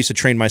 This is how I used to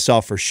train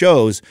myself for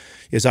shows,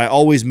 is I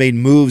always made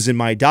moves in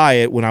my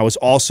diet when I was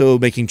also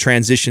making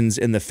transitions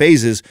in the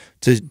phases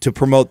to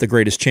promote the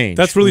greatest change.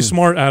 That's really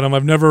smart, Adam.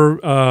 I've never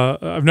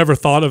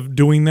thought of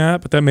doing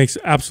that, but that makes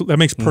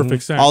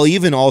perfect sense. I'll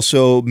even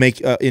also make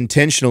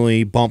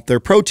intentionally bump their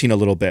protein a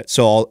little bit.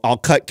 So I'll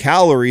cut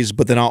calories,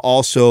 but then I'll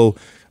also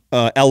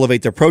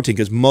elevate their protein,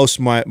 because most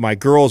of my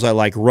girls, I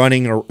like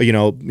running, or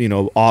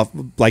off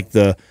like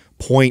the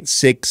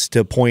 0.6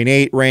 to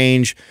 0.8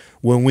 range.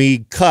 When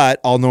we cut,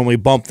 I'll normally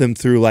bump them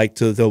through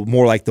to the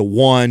more like the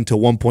 1 to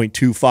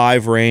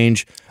 1.25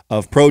 range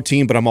of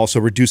protein, but I'm also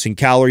reducing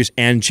calories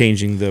and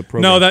changing the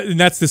protein. No,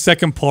 that's the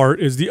second part.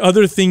 Is the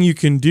other thing you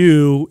can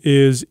do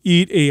is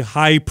eat a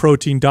high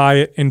protein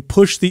diet and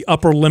push the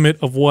upper limit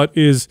of what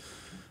is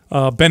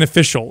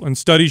beneficial. And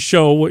studies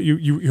show, what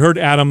you heard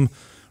Adam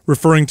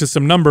referring to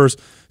some numbers.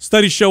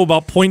 Studies show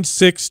about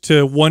 0.6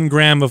 to 1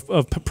 gram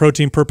of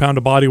protein per pound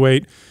of body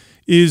weight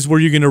is where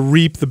you're going to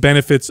reap the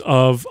benefits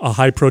of a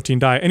high protein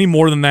diet. Any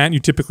more than that, you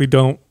typically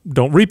don't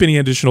reap any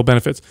additional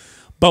benefits.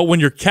 But when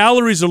your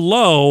calories are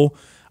low,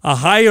 a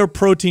higher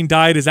protein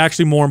diet is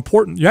actually more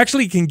important. You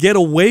actually can get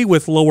away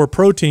with lower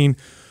protein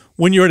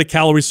when you're at a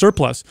calorie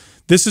surplus.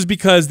 This is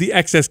because the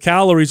excess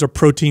calories are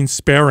protein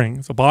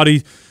sparing. The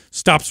body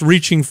stops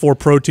reaching for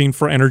protein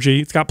for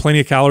energy. It's got plenty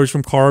of calories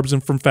from carbs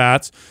and from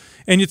fats,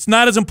 and it's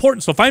not as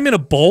important. So if I'm in a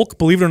bulk,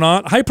 believe it or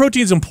not, high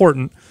protein is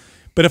important.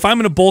 But if I'm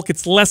in a bulk,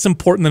 it's less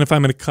important than if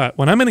I'm in a cut.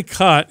 When I'm in a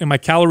cut and my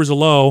calories are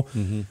low,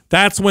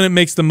 that's when it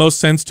makes the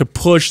most sense to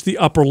push the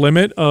upper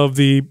limit of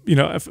the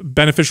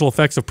beneficial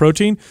effects of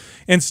protein.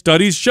 And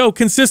studies show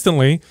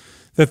consistently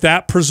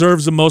that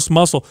preserves the most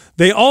muscle.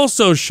 They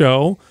also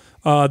show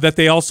that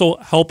they also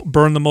help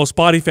burn the most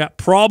body fat,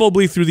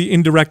 probably through the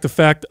indirect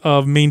effect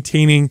of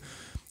maintaining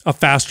a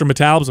faster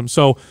metabolism.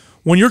 So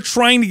when you're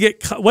trying to get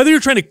cut, whether you're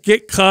trying to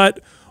get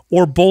cut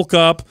or bulk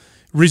up,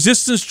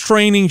 resistance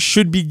training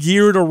should be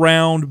geared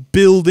around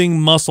building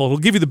muscle. It'll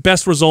give you the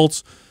best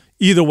results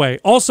either way.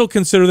 Also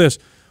consider this.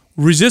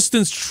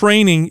 Resistance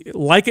training,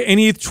 like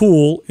any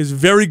tool, is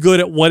very good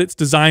at what it's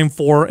designed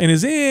for, and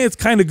it's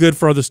kind of good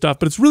for other stuff,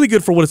 but it's really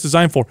good for what it's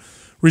designed for.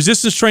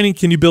 Resistance training,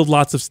 can you build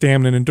lots of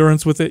stamina and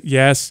endurance with it?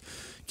 Yes.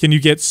 Can you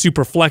get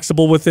super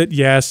flexible with it?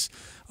 Yes.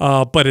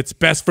 But it's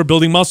best for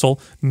building muscle.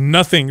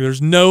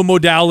 There's no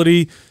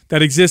modality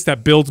that exists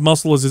that builds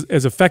muscle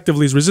as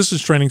effectively as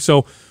resistance training.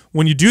 So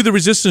when you do the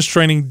resistance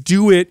training,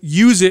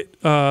 use it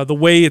the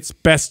way it's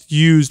best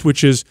used,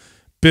 which is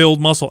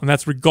build muscle. And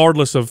that's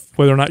regardless of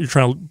whether or not you're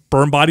trying to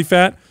burn body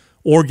fat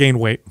or gain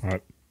weight. All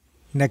right.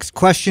 Next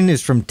question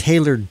is from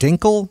Taylor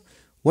Dinkle.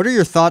 What are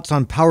your thoughts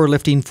on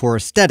powerlifting for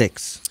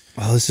aesthetics?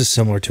 Well, this is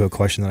similar to a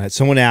question that I had.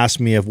 Someone asked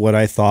me of what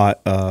I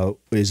thought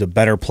is a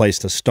better place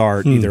to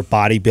start, either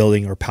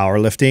bodybuilding or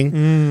powerlifting.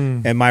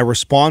 And my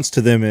response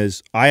to them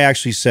is, I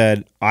actually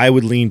said I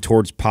would lean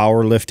towards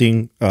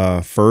powerlifting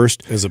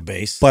first. As a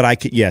base? But I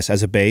could, yes,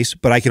 as a base,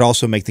 but I could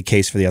also make the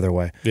case for the other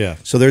way. Yeah.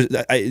 So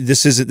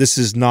this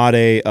is not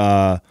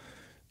a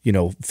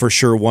for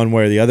sure one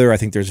way or the other. I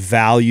think there's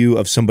value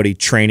of somebody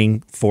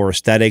training for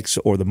aesthetics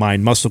or the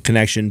mind-muscle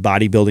connection,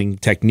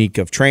 bodybuilding technique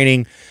of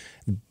training.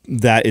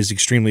 That is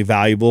extremely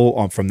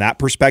valuable from that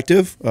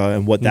perspective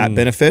and what that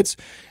benefits.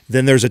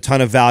 Then there's a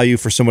ton of value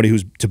for somebody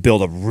who's to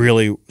build a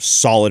really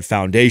solid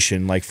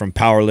foundation, like from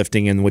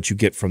powerlifting and what you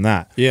get from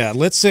that. Yeah,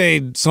 let's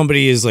say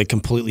somebody is like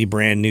completely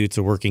brand new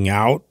to working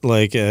out.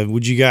 Like,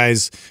 would you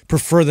guys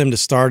prefer them to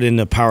start in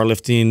a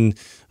powerlifting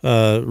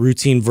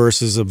routine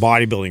versus a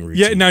bodybuilding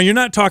routine. Yeah, now you're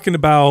not talking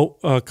about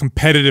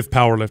competitive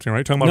powerlifting, right?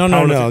 You're talking about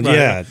powerlifting.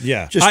 Right?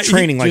 Yeah. Just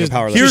training like a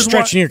powerlifter. Here's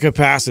stretching your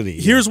capacity.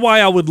 Here's why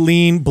I would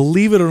lean,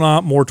 believe it or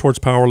not, more towards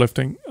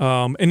powerlifting.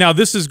 And now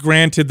this is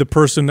granted the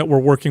person that we're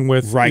working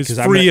with is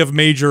free of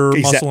major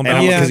muscle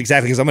imbalance.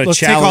 Because I'm going to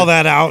challenge. Take all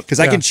that out. Because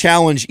I can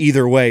challenge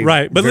either way.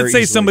 Right, but let's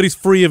say somebody's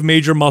free of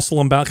major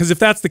muscle imbalance. Because if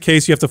that's the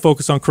case, you have to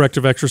focus on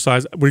corrective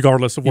exercise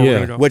regardless of where we're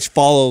going to go. Which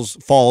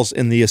falls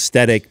in the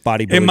aesthetic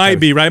bodybuilding. It might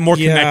be, right? More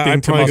connecting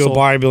I'd to probably muscle. go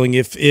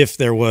bodybuilding if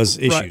there was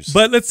issues. Right.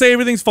 But let's say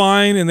everything's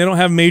fine and they don't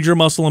have major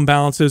muscle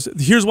imbalances.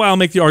 Here's why I'll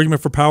make the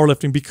argument for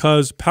powerlifting,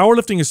 because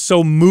powerlifting is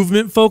so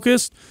movement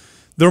focused.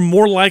 They're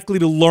more likely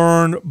to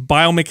learn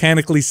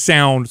biomechanically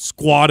sound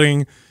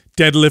squatting,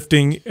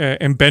 deadlifting,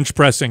 and bench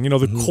pressing. You know,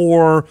 the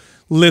core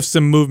lifts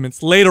and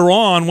movements. Later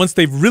on, once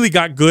they've really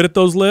got good at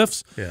those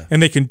lifts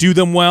and they can do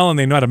them well and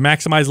they know how to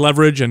maximize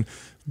leverage and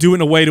do it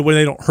in a way to where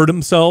they don't hurt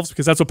themselves,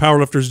 because that's what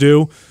powerlifters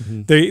do.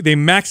 They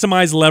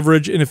maximize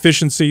leverage and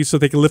efficiency so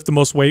they can lift the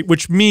most weight,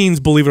 which means,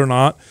 believe it or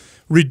not,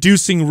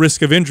 reducing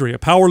risk of injury. A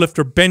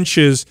powerlifter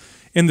benches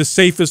in the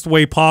safest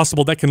way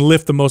possible that can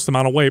lift the most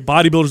amount of weight.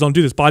 Bodybuilders don't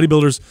do this.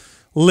 Bodybuilders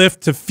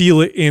lift to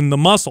feel it in the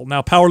muscle.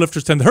 Now,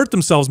 powerlifters tend to hurt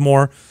themselves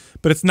more,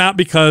 but it's not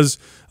because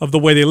of the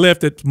way they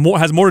lift. It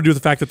has more to do with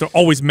the fact that they're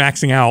always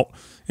maxing out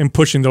and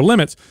pushing their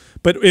limits.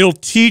 But it'll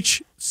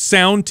teach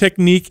sound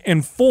technique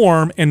and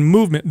form and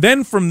movement.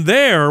 Then from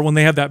there, when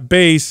they have that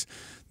base,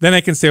 then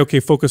I can say, okay,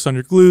 focus on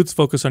your glutes,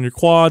 focus on your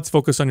quads,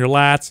 focus on your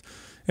lats,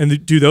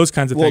 and do those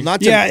kinds of things.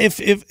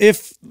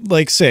 If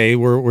like say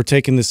we're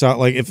taking this out,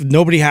 like if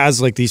nobody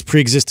has like these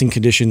pre-existing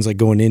conditions like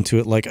going into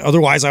it, like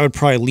otherwise I would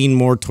probably lean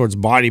more towards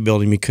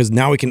bodybuilding, because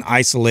now we can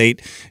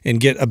isolate and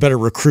get a better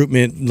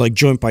recruitment like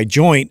joint by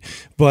joint.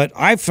 But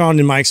I've found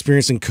in my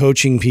experience in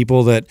coaching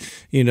people that,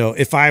 you know,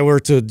 if I were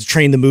to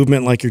train the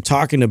movement like you're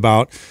talking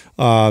about,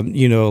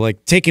 you know,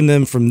 like taking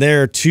them from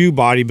there to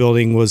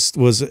bodybuilding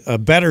was a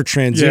better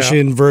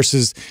transition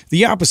versus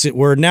the opposite,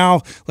 where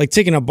now like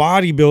taking a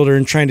bodybuilder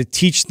and trying to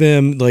teach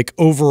them like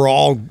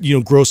overall, you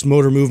know, gross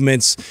motor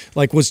movements,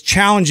 like was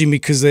challenging,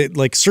 because they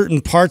like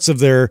certain parts of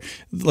their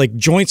like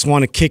joints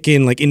want to kick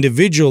in like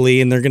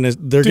individually, and they're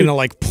gonna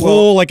like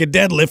pull like a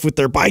deadlift with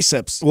their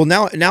biceps. Well,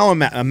 now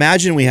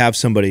imagine we have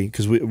somebody,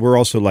 because we're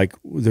also like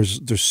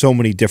there's so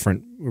many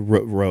different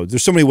roads.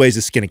 There's so many ways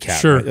to skin a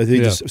cat. Sure.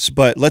 Right?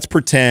 But let's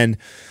pretend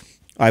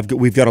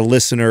we've got a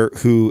listener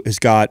who has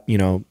got, you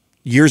know,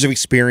 years of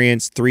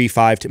experience, 3,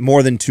 5,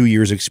 more than 2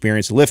 years of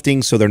experience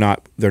lifting. So they're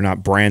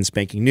not brand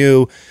spanking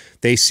new.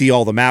 They see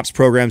all the MAPS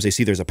programs. They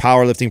see there's a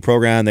powerlifting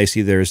program. They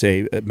see there's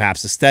a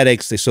MAPS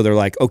aesthetics. So they're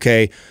like,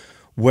 okay,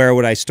 where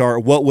would I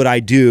start? What would I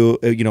do?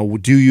 You know,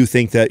 do you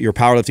think that your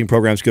powerlifting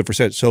program is good for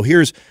set? So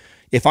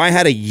if I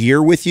had a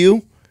year with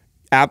you,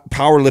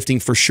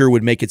 powerlifting for sure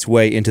would make its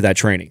way into that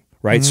training.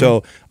 Right.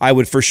 So I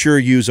would for sure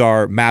use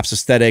our MAPS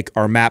aesthetic,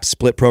 our MAPS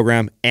split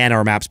program, and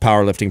our MAPS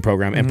powerlifting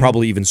program, and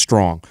probably even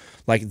strong.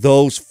 Like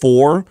those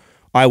 4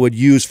 I would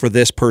use for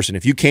this person.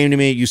 If you came to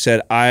me, you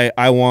said,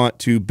 I want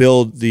to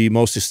build the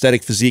most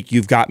aesthetic physique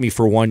you've got me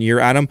for 1 year,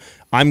 Adam,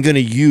 I'm going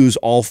to use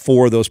all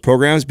 4 of those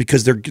programs,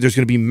 because there's going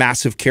to be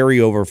massive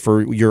carryover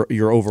for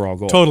your overall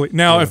goal. Totally.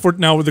 Now,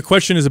 now the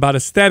question is about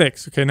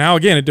aesthetics. Okay. Now,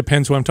 again, it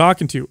depends who I'm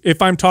talking to.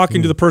 If I'm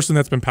talking to the person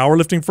that's been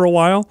powerlifting for a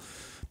while,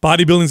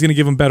 bodybuilding is going to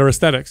give them better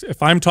aesthetics.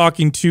 If I'm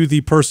talking to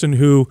the person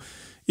who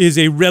is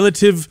a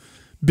relative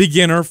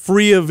beginner,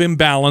 free of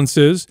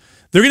imbalances,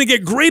 they're going to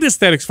get great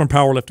aesthetics from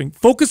powerlifting.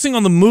 Focusing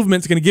on the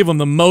movement is going to give them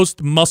the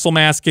most muscle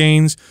mass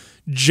gains,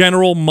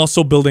 general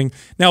muscle building.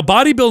 Now,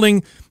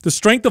 bodybuilding, the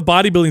strength of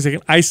bodybuilding is I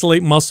can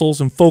isolate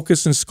muscles and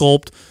focus and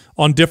sculpt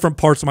on different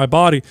parts of my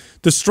body.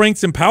 The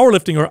strengths in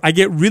powerlifting are I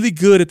get really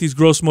good at these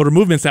gross motor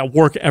movements that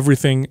work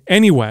everything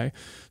anyway.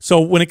 So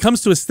when it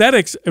comes to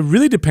aesthetics, it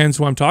really depends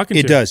who I'm talking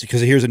to. It does,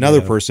 because here's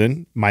another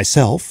person,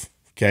 myself.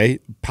 Okay,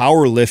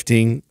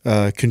 powerlifting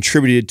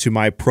contributed to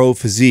my pro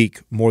physique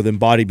more than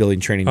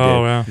bodybuilding training did.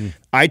 Oh, yeah.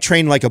 I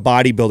trained like a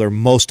bodybuilder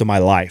most of my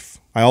life.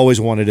 I always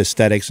wanted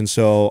aesthetics, and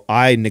so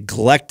I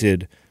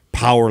neglected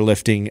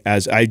powerlifting,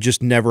 as I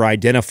just never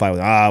identified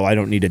with, I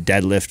don't need to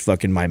deadlift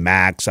fucking my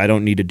max. I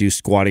don't need to do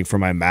squatting for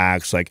my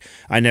max. Like,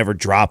 I never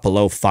drop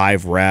below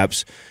 5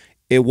 reps.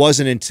 It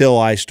wasn't until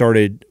I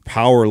started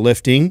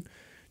powerlifting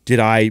did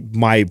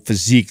my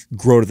physique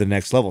grow to the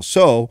next level.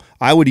 So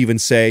I would even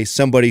say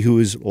somebody who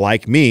is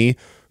like me,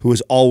 who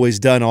has always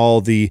done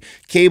all the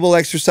cable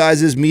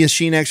exercises,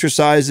 machine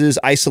exercises,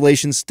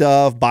 isolation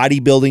stuff,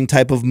 bodybuilding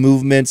type of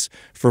movements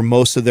for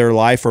most of their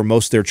life or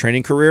most of their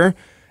training career,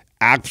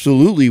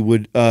 absolutely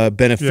would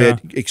benefit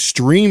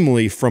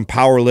extremely from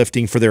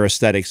powerlifting for their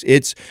aesthetics.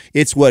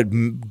 It's what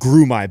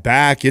grew my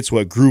back. It's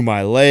what grew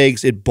my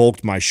legs. It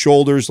bulked my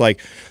shoulders. Like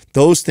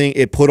those things,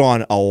 it put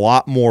on a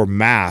lot more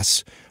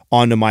mass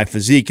onto my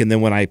physique, and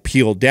then when I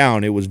peeled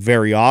down, it was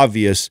very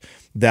obvious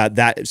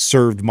that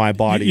served my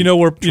body. You know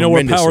where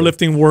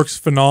powerlifting works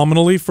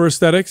phenomenally for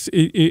aesthetics.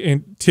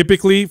 And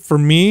typically, for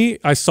me,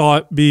 I saw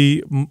it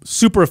be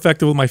super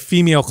effective with my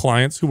female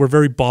clients who were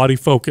very body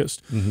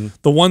focused.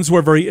 The ones who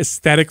are very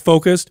aesthetic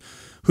focused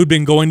who'd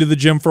been going to the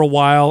gym for a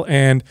while,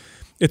 and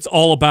it's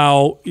all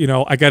about, you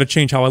know, I got to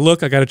change how I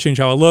look. I got to change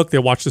how I look. They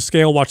watch the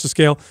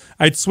scale,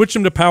 I'd switch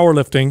them to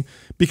powerlifting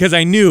because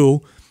I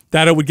knew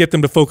that it would get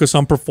them to focus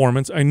on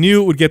performance. I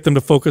knew it would get them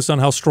to focus on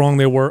how strong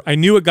they were. I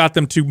knew it got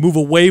them to move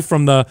away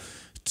from the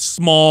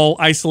small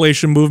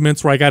isolation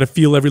movements where I got to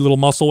feel every little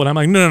muscle. And I'm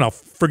like, no,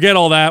 forget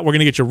all that. We're going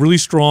to get you really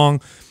strong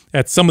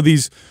at some of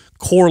these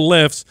core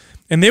lifts.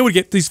 And they would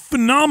get these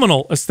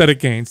phenomenal aesthetic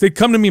gains. They'd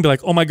come to me and be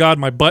like, oh my God,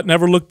 my butt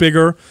never looked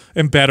bigger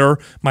and better.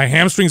 My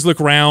hamstrings look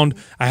round.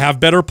 I have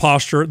better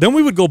posture. Then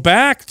we would go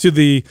back to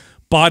the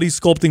body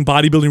sculpting,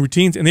 bodybuilding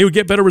routines, and they would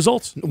get better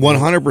results.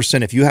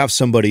 100%. If you have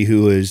somebody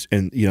who is,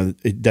 and you know,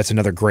 that's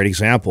another great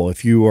example.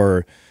 If you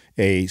are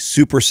a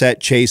superset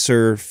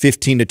chaser,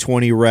 15 to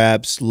 20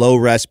 reps, low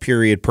rest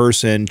period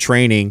person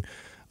training,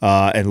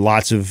 and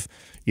lots of,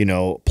 you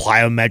know,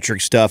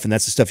 plyometric stuff, and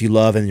that's the stuff you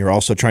love, and you're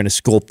also trying to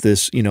sculpt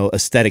this, you know,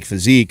 aesthetic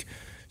physique,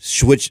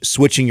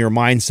 switching your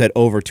mindset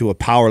over to a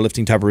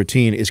powerlifting type of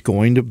routine is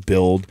going to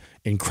build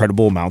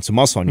incredible amounts of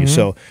muscle on you.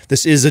 So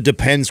this is a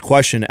depends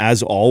question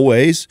as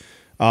always,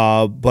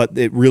 but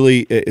it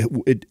really,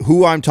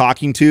 who I'm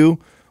talking to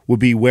would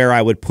be where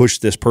I would push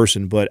this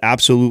person, but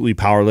absolutely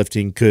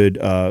powerlifting could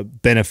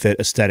benefit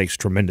aesthetics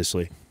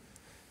tremendously.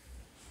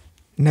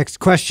 Next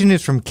question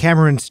is from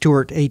Cameron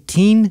Stewart,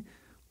 18.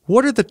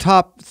 What are the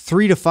top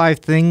 3 to 5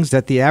 things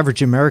that the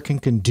average American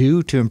can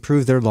do to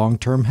improve their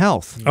long-term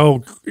health?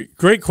 Oh,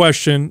 great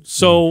question.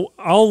 So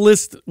I'll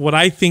list what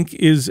I think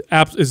is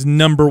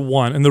number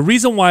one. And the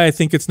reason why I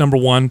think it's number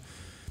one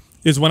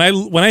is when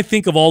I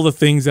think of all the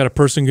things that a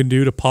person can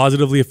do to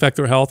positively affect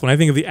their health, when I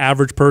think of the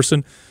average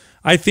person,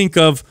 I think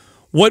of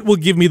what will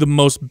give me the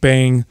most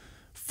bang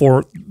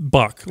for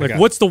buck. Like,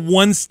 what's the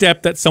one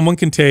step that someone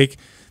can take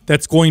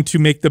that's going to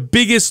make the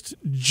biggest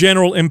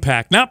general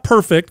impact? Not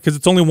perfect, because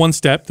it's only one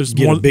step. There's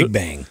Get more a big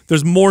bang.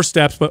 There's more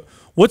steps, but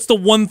what's the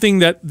one thing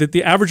that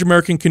the average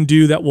American can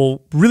do that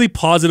will really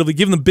positively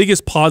give them the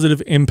biggest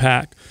positive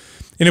impact?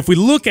 And if we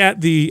look at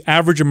the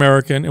average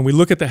American and we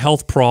look at the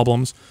health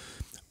problems,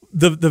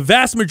 the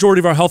vast majority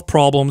of our health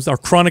problems, our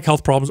chronic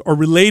health problems, are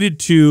related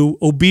to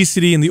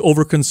obesity and the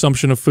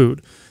overconsumption of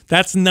food.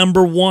 That's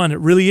number one. It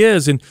really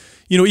is. And,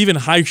 you know, even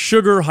high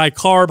sugar, high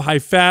carb, high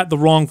fat, the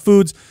wrong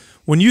foods,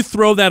 when you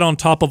throw that on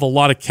top of a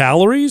lot of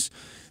calories,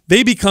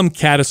 they become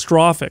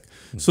catastrophic.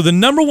 So the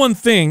number one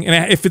thing,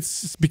 and if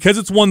it's because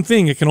it's one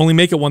thing, it can only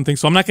make it one thing.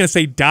 So I'm not going to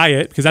say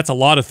diet, because that's a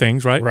lot of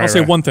things, right? I'll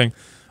say one thing.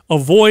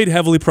 Avoid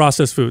heavily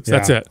processed foods.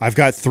 That's it. I've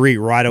got 3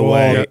 right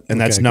away,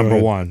 and that's number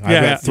one.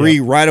 I've got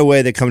 3 right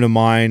away that come to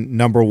mind.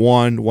 Number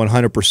one,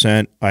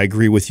 100%. I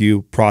agree with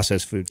you.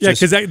 Processed foods. Yeah,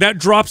 because that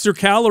drops your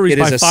calories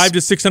by 500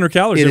 to 600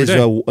 calories every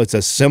day.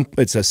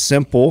 It's a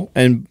simple,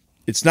 and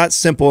it's not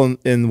simple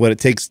in what it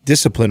takes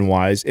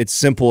discipline-wise. It's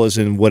simple as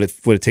in what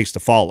it takes to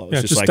follow.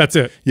 It's just like, that's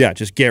it. Yeah,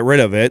 just get rid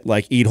of it.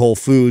 Like, eat whole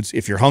foods.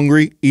 If you're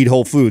hungry, eat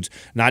whole foods.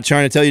 Not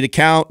trying to tell you to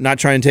count, not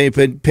trying to tell you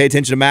to pay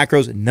attention to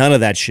macros, none of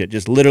that shit.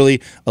 Just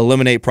literally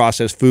eliminate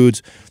processed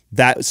foods.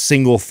 That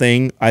single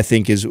thing, I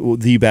think, is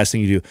the best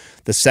thing you do.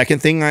 The second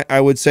thing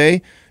I would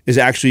say is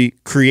actually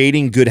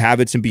creating good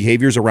habits and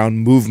behaviors around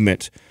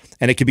movement.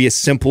 And it could be as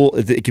simple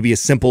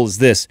as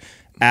this.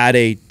 Add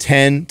a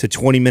 10 to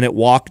 20-minute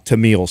walk to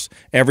meals.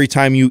 Every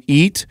time you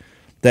eat,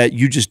 that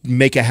you just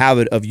make a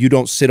habit of you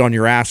don't sit on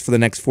your ass for the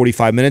next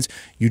 45 minutes.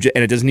 And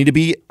it doesn't need to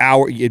be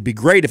hour. It'd be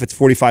great if it's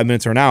 45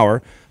 minutes or an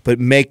hour,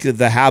 but make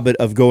the habit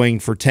of going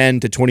for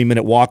 10 to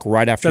 20-minute walk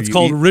right after you eat. That's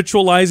called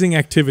ritualizing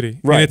activity.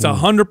 Right.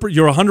 And it's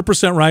you're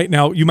 100% right.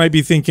 Now, you might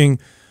be thinking,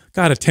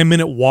 God, a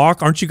 10-minute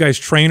walk? Aren't you guys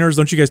trainers?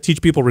 Don't you guys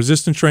teach people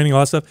resistance training,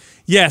 all that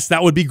stuff? Yes,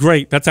 that would be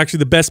great. That's actually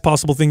the best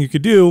possible thing you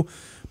could do.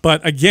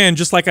 But again,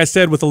 just like I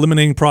said with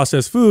eliminating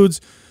processed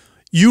foods,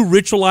 you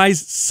ritualize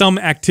some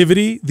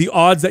activity, the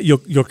odds that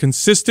you're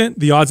consistent,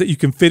 the odds that you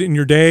can fit in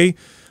your day,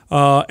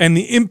 and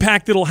the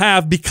impact it'll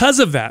have because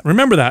of that.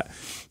 Remember that.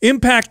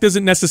 Impact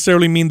doesn't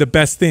necessarily mean the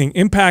best thing.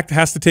 Impact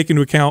has to take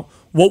into account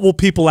what will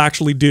people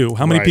actually do?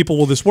 How many people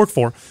will this work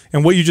for?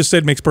 And what you just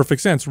said makes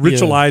perfect sense.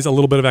 Ritualize a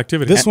little bit of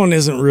activity. This one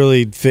isn't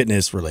really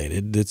fitness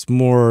related. It's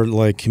more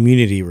like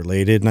community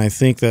related. And I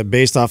think that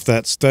based off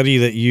that study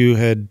that you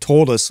had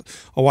told us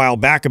a while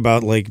back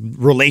about like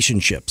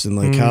relationships and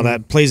like how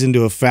that plays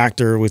into a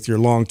factor with your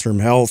long-term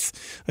health.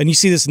 And you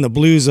see this in the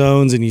blue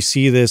zones, and you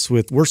see this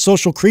we're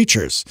social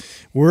creatures.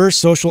 We're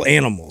social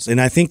animals.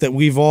 And I think that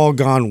we've all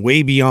gone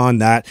way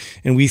beyond that.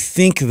 And we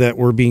think that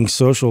we're being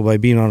social by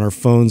being on our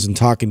phones and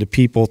talking to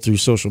people through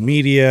social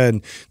media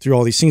and through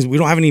all these things. We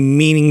don't have any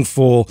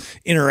meaningful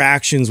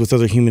interactions with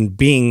other human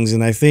beings.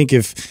 And I think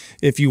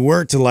if you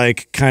were to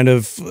like kind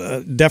of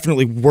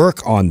definitely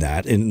work on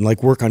that and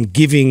like work on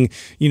giving,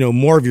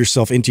 more of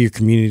yourself into your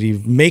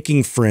community,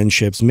 making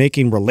friendships,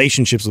 making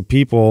relationships with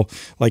people,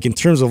 like in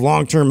terms of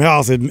long-term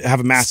health, it'd have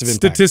a massive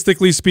impact.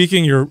 Statistically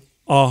speaking, you're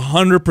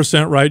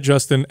 100% right,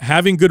 Justin.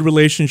 Having good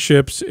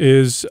relationships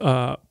is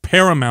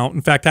paramount.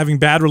 In fact, having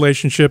bad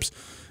relationships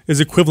is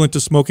equivalent to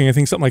smoking, I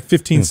think, something like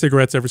 15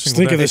 cigarettes every Just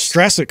single think day. of the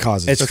stress it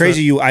causes. It's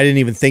crazy. I didn't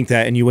even think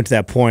that, and you went to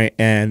that point.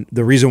 And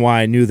the reason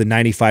why I knew the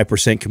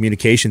 95%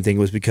 communication thing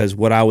was because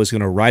what I was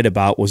going to write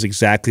about was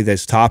exactly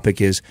this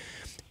topic: is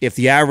if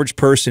the average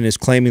person is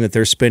claiming that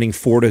they're spending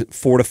 4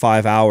 to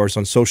 5 hours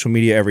on social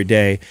media every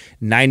day,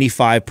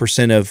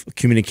 95% of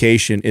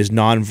communication is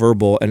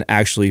nonverbal and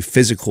actually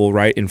physical,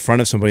 right in front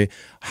of somebody.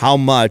 How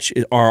much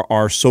are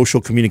our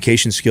social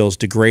communication skills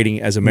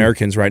degrading as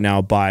Americans right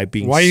now by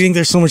being? Why do you think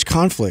there's so much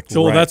conflict?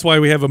 So that's why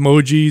we have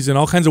emojis and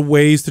all kinds of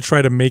ways to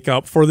try to make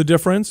up for the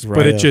difference.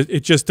 But it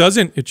just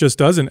doesn't. It just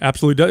doesn't.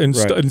 Absolutely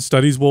doesn't. And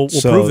studies will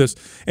prove this.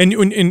 And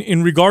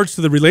in regards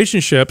to the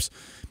relationships,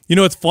 you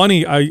know, it's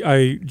funny.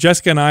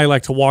 Jessica and I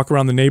like to walk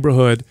around the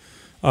neighborhood,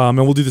 and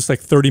we'll do this like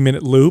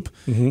 30-minute loop.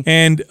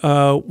 And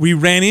we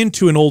ran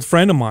into an old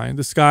friend of mine,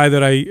 this guy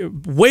that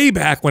way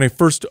back when I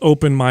first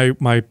opened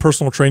my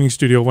personal training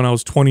studio when I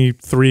was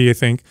 23, I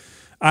think.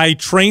 I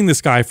trained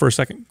this guy for a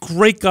second.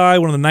 Great guy,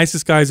 one of the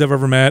nicest guys I've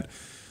ever met.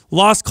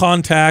 Lost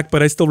contact,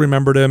 but I still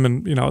remembered him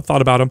and, you know,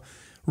 thought about him.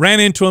 Ran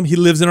into him. He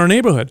lives in our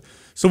neighborhood.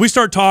 So we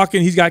start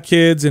talking. He's got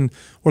kids, and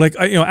we're like,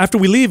 you know, after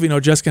we leave, you know,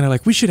 Jessica and I are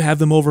like, we should have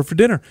them over for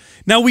dinner.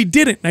 Now we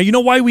didn't. Now you know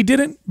why we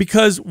didn't?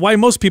 Because why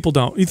most people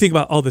don't. You think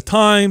about all the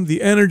time,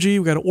 the energy,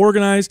 we got to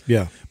organize.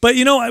 Yeah. But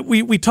you know,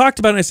 we talked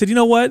about it. And I said, you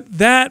know what?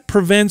 That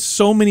prevents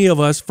so many of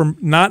us from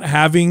not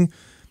having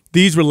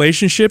these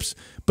relationships.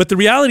 But the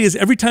reality is,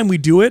 every time we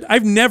do it,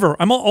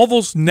 I'm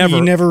almost never.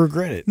 You never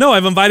regret it. No,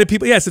 I've invited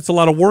people. Yes, it's a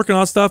lot of work and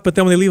all that stuff. But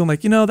then when they leave, I'm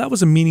like, you know, that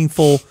was a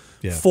meaningful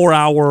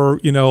 4-hour,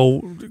 you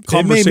know,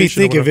 conversation. It made me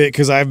think of it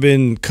because I've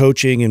been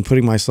coaching and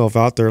putting myself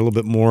out there a little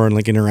bit more and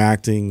like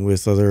interacting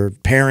with other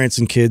parents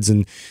and kids.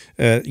 And,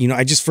 you know,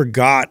 I just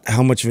forgot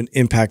how much of an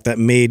impact that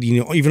made,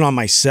 you know, even on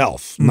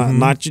myself,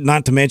 not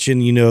to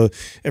mention, you know,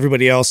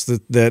 everybody else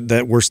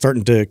that we're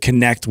starting to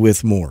connect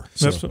with more.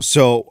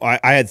 So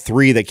I had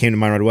 3 that came to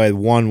mind right away.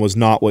 One was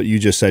not what you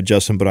just said,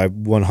 Justin, but I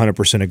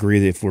 100% agree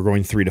that if we're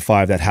going 3 to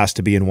 5, that has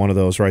to be in one of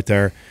those right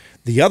there.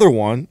 The other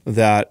one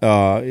that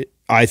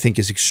I think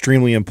is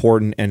extremely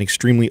important and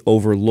extremely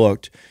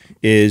overlooked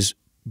is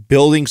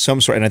building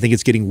some sort, and I think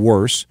it's getting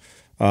worse,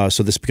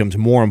 so this becomes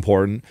more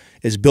important,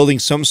 is building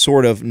some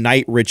sort of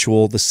night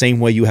ritual the same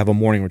way you have a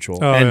morning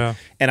ritual. And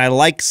I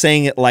like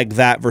saying it like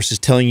that versus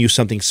telling you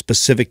something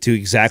specific to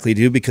exactly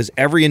do, because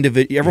everyone's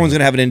going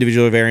to have an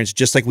individual variance,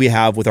 just like we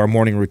have with our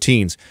morning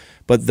routines.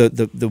 But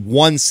the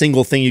one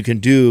single thing you can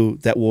do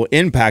that will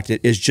impact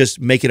it is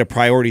just make it a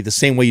priority the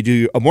same way you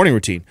do a morning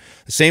routine.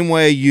 The same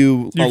way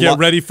you get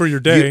ready for your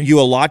day. You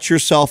allot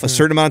yourself a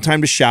certain amount of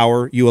time to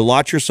shower. You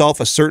allot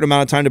yourself a certain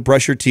amount of time to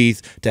brush your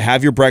teeth, to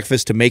have your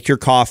breakfast, to make your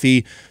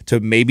coffee,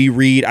 to maybe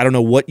read. I don't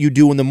know what you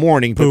do in the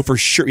morning, but for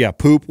sure,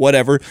 poop,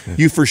 whatever.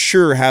 You for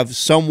sure have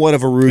somewhat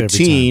of a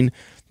routine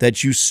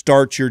that you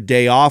start your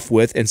day off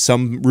with, and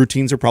some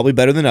routines are probably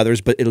better than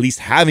others, but at least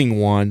having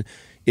one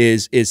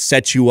is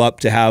sets you up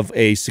to have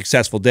a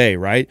successful day,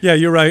 right? Yeah,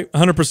 you're right,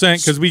 100%,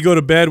 because we go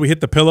to bed, we hit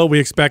the pillow, we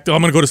expect,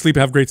 I'm going to go to sleep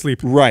and have great sleep.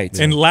 Right.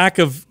 And lack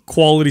of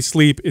quality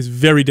sleep is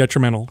very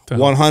detrimental to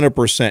health.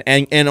 100%.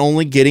 And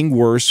only getting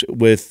worse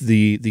with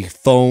the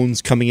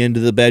phones coming into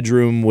the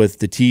bedroom, with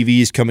the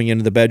TVs coming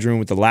into the bedroom,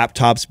 with the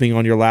laptops being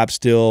on your lap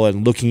still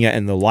and looking at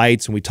and the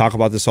lights, and we talk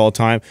about this all the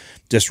time,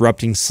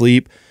 disrupting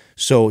sleep.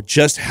 So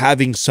just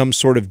having some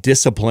sort of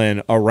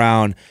discipline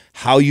around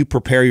how you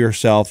prepare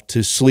yourself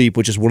to sleep,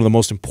 which is one of the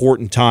most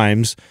important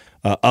times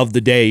of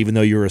the day, even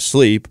though you're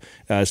asleep,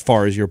 as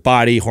far as your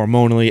body,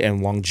 hormonally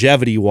and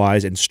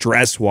longevity-wise and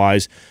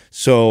stress-wise.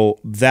 So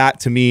that,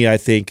 to me, I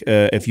think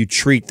if you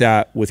treat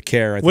that with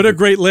care. What a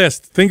great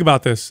list. Think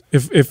about this.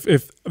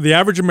 If the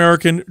average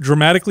American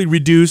dramatically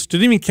reduced,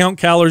 didn't even count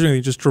calories or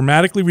anything, just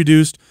dramatically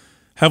reduced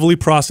heavily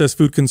processed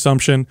food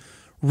consumption,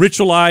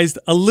 ritualized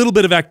a little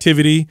bit of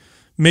activity,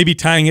 maybe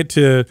tying it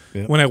to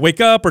when I wake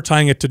up or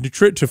tying it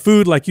to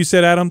food, like you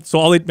said, Adam.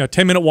 So I'll eat a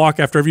 10-minute walk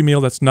after every meal.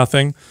 That's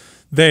nothing.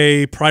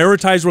 They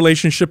prioritize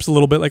relationships a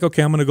little bit. Like,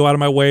 okay, I'm going to go out of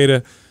my way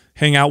to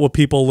hang out with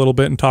people a little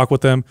bit and talk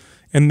with them.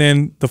 And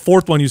then the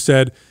fourth one you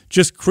said,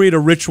 just create a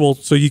ritual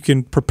so you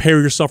can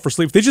prepare yourself for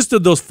sleep. If they just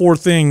did those 4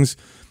 things,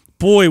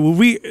 boy,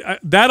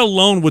 that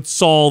alone would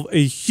solve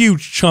a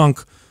huge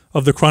chunk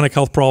of the chronic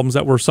health problems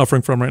that we're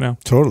suffering from right now.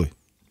 Totally.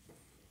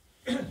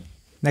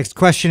 Next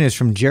question is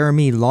from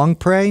Jeremy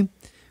Longpre.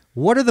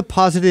 What are the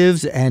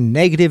positives and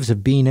negatives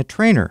of being a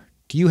trainer?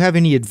 Do you have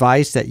any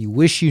advice that you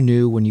wish you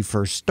knew when you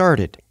first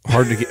started?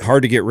 Hard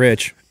to get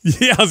rich.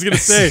 Yeah, I was gonna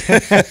say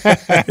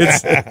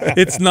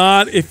it's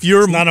not it's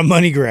not a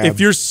money grab. If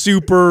you're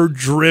super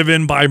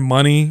driven by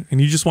money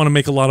and you just want to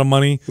make a lot of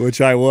money,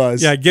 which I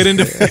was. Yeah, get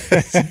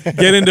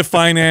into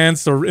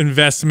finance or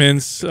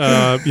investments.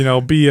 You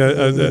know,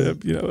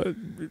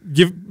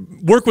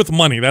 work with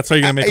money. That's how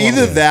you're gonna make a lot of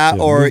Either money. that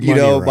or, move you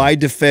money know, around. my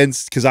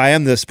defense, because I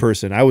am this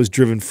person. I was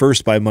driven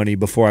first by money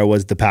before I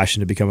was the passion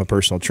to become a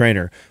personal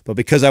trainer. But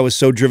because I was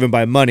so driven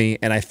by money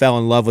and I fell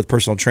in love with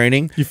personal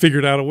training, You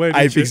figured out a way.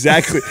 I didn't you?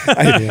 exactly.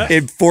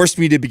 It forced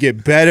me to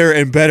get better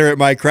and better at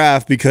my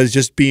craft, because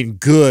just being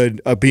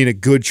good, being a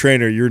good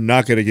trainer, you're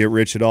not going to get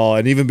rich at all,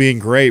 and even being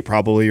great,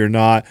 probably you're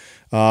not.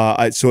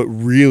 So it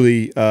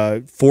really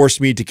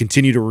forced me to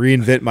continue to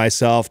reinvent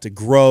myself, to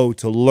grow,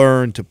 to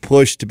learn, to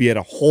push, to be at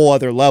a whole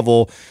other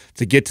level,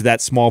 to get to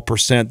that small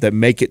percent that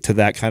make it to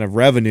that kind of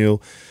revenue.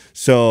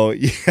 So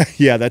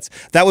yeah,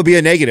 that would be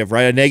a negative,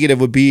 right? A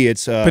negative would be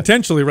it's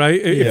Potentially, right?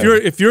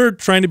 If you're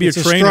trying to be It's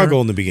a a trainer,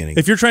 struggle in the beginning.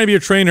 If you're trying to be a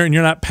trainer and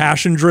you're not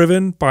passion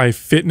driven by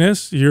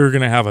fitness, you're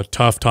gonna have a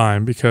tough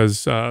time,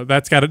 because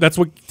that's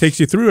what takes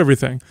you through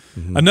everything.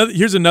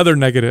 Here's another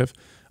negative.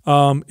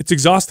 It's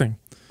exhausting.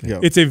 Yeah.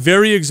 It's a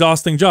very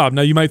exhausting job.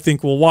 Now you might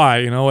think, well, why?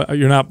 You know,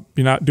 you're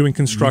not doing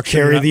construction.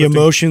 Carry you're not the lifting.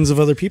 emotions of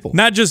other people.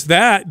 Not just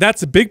that.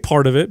 That's a big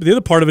part of it. But the other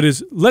part of it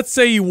is, let's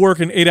say you work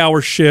an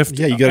 8-hour shift.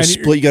 yeah, you got to and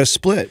split. You got to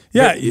split.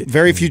 Yeah.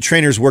 Very few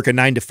trainers work a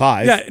 9 to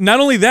 5. Yeah,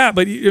 not only that,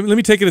 but let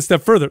me take it a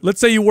step further.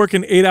 Let's say you work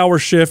an 8-hour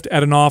shift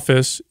at an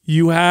office.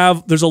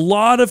 There's a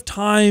lot of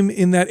time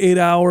in that 8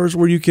 hours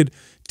where you could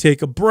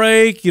take a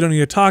break. You don't need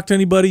to talk to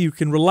anybody. You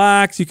can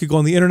relax. You could go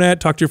on the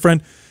internet, talk to your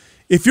friend.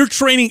 If you're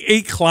training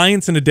 8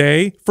 clients in a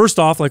day, first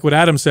off, like what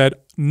Adam said,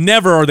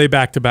 never are they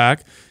back to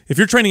back. If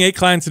you're training 8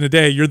 clients in a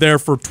day, you're there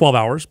for 12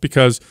 hours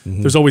because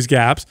there's always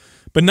gaps.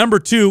 But number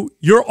 2,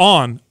 you're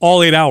on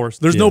all 8 hours.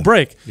 There's no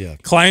break. Yeah.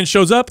 Client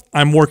shows up,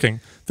 I'm working.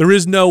 There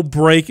is no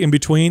break in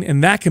between,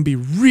 and that can be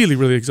really,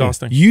 really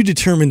exhausting. You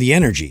determine the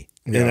energy.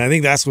 And I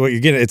think that's what you're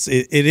getting.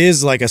 It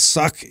is like a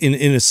suck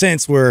in a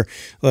sense where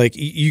like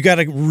you got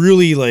to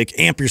really like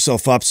amp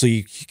yourself up so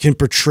you can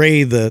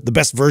portray the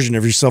best version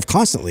of yourself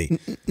constantly.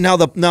 Now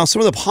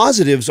some of the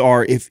positives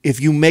are if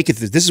you make it.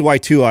 This is why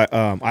too.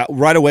 I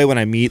right away when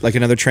I meet like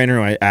another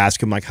trainer, I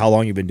ask him like how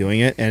long you've been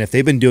doing it, and if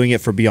they've been doing it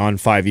for beyond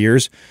 5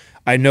 years,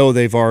 I know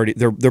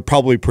they're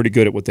probably pretty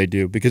good at what they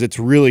do, because it's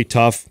really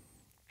tough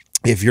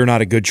if you're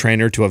not a good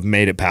trainer to have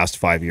made it past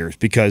 5 years,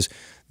 because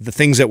the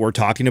things that we're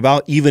talking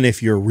about, even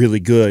if you're really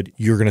good,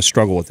 you're going to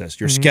struggle with this.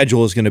 Your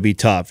schedule is going to be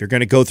tough. You're going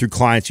to go through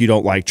clients you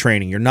don't like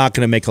training. You're not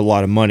going to make a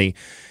lot of money.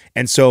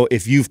 And so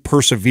if you've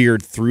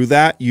persevered through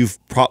that, you're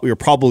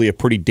probably a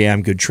pretty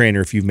damn good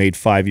trainer if you've made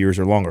 5 years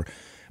or longer.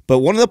 But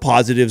one of the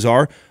positives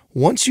are,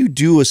 once you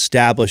do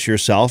establish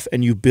yourself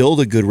and you build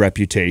a good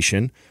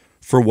reputation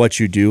for what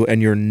you do, and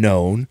you're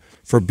known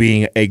for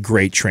being a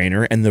great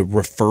trainer, and the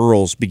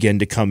referrals begin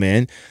to come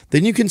in,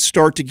 then you can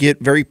start to get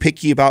very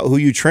picky about who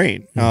you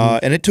train.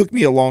 And it took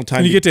me a long time.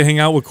 And you get to hang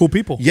out with cool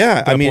people.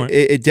 Yeah, I mean, point.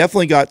 it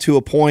definitely got to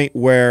a point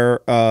where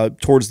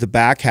towards the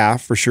back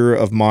half, for sure,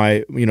 of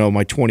my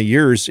 20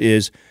 years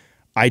is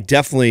I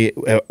definitely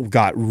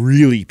got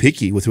really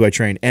picky with who I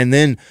trained. And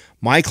then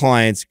my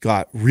clients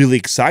got really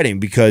exciting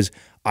because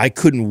I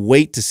couldn't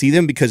wait to see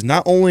them, because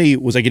not only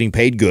was I getting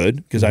paid good,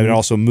 because I had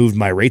also moved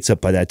my rates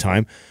up by that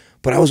time,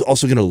 but I was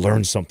also going to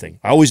learn something.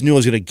 I always knew I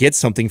was going to get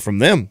something from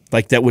them,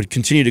 like that would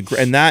continue to grow.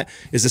 And that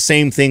is the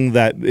same thing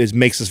that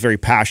makes us very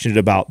passionate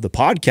about the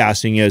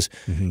podcasting is,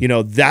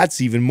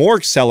 that's even more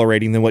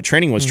accelerating than what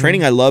training was.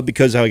 Training I love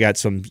because I got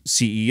some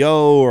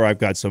CEO, or I've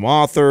got some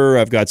author,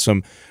 I've got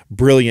some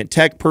brilliant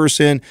tech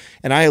person,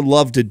 and I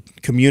love to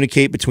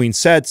communicate between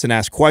sets and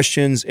ask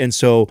questions. And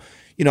so,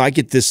 I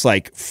get this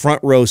like front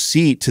row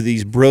seat to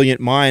these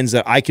brilliant minds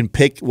that I can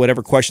pick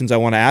whatever questions I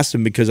want to ask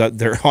them, because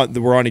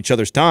we're on each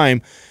other's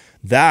time.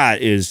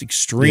 That is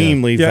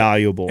extremely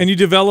valuable. And you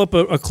develop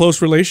a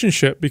close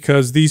relationship,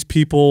 because these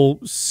people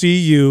see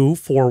you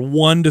for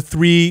 1 to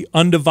 3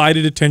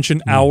 undivided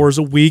attention hours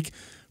a week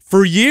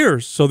for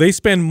years. So they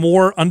spend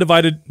more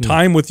undivided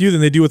time with you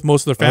than they do with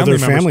most of their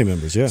family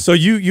members. Yeah. So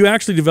you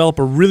actually develop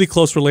a really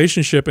close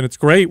relationship, and it's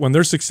great when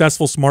they're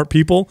successful, smart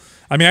people.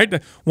 I mean,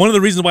 one of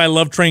the reasons why I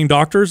love training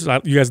doctors,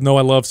 you guys know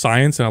I love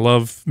science and I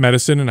love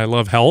medicine and I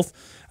love health.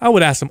 I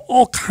would ask them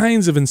all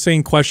kinds of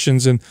insane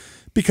questions, and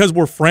because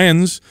we're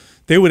friends,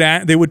 they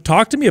would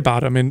talk to me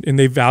about them, and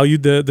they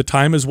valued the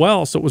time as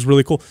well. So it was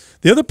really cool.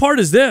 The other part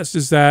is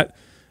that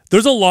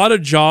there's a lot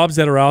of jobs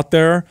that are out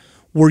there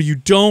where you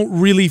don't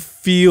really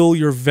feel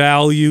your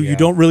value. You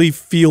don't really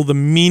feel the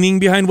meaning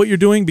behind what you're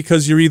doing,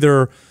 because you're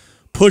either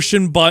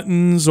pushing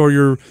buttons or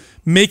you're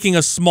making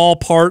a small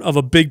part of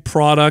a big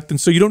product. And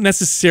so you don't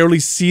necessarily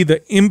see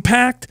the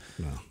impact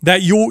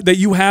that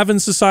you have in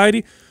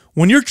society.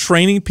 When you're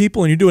training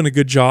people and you're doing a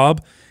good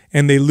job,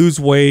 and they lose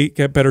weight,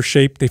 get better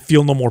shape, they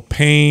feel no more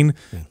pain,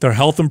 their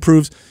health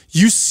improves,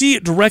 you see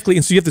it directly,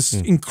 and so you have this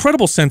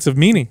incredible sense of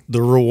meaning.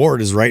 The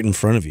reward is right in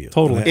front of you.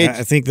 Totally.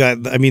 I think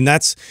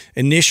that's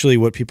initially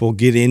what people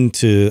get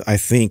into, I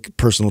think,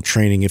 personal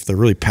training. If they're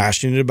really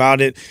passionate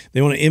about it,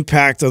 they want to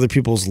impact other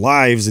people's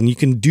lives, and you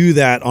can do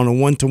that on a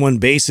one-to-one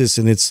basis,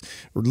 and it's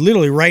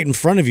literally right in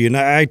front of you. And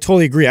I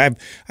totally agree. I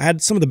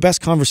had some of the best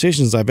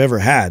conversations I've ever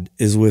had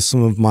is with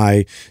some of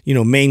my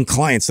main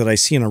clients that I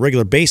see on a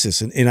regular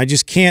basis, and I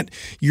just can't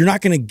you're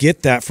not going to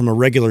get that from a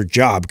regular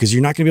job, because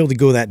you're not going to be able to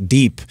go that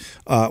deep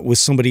with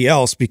somebody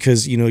else,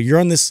 because, you know, you're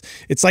on this,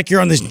 it's like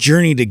you're on this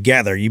journey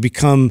together. You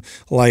become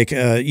like,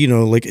 you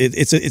know, like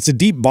it's a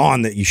deep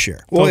bond that you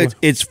share. Well,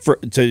 it's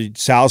to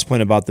Sal's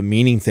point about the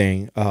meaning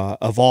thing,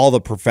 of all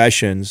the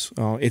professions,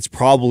 it's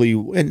probably,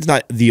 and it's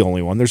not the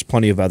only one. There's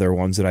plenty of other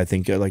ones that I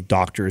think like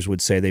doctors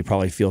would say they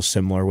probably feel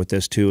similar with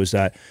this too, is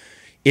that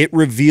it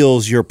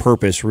reveals your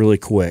purpose really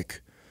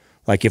quick.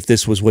 Like if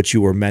this was what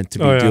you were meant to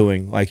be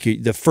doing, like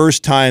the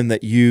first time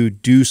that you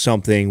do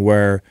something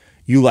where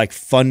you like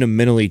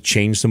fundamentally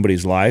change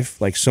somebody's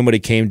life, like somebody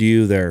came to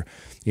you, they're,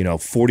 you know,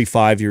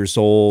 45 years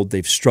old,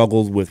 they've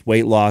struggled with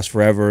weight loss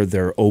forever,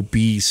 they're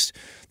obese,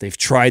 they've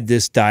tried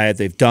this diet,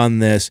 they've done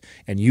this,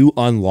 and you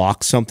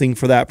unlock something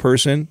for that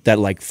person that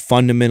like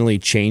fundamentally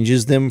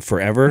changes them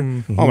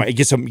forever. Oh my, it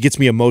gets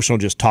me emotional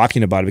just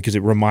talking about it, because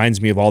it reminds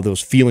me of all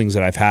those feelings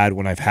that I've had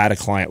when I've had a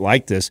client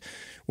like this.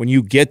 When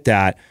you get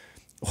that,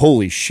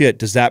 holy shit,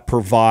 does that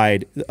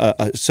provide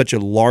such a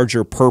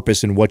larger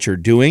purpose in what you're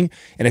doing?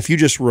 And if you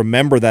just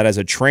remember that as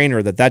a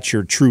trainer, that that's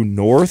your true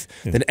north,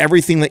 then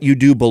everything that you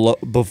do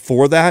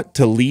before that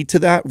to lead to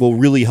that will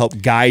really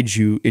help guide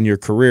you in your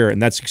career. And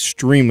that's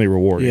extremely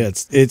rewarding. Yeah,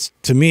 it's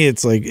to me,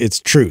 it's like, it's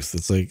truth.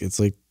 It's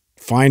like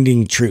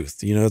finding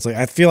truth. You know, it's like,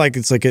 I feel like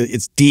it's like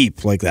it's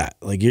deep like that.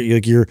 Like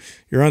you're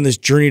on this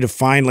journey to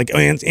find like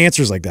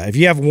answers like that. If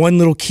you have one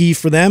little key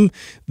for them,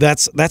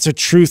 that's a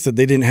truth that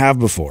they didn't have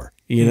before.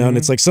 You know, and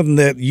it's like something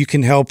that you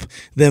can help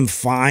them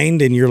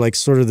find, and you're like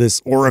sort of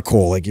this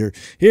oracle, like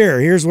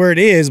here's where it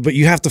is, but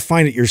you have to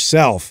find it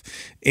yourself.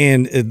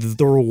 And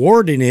the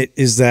reward in it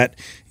is that,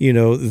 you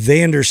know,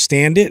 they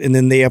understand it and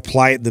then they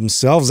apply it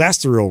themselves. That's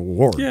the real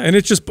reward. Yeah, and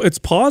it's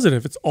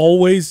positive. It's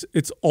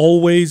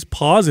always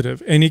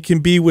positive. And it can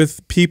be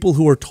with people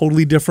who are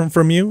totally different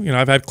from you. You know,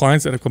 I've had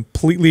clients that have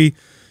completely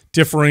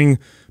differing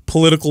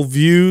political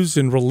views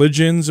and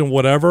religions and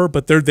whatever,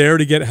 but they're there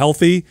to get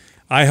healthy.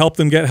 I help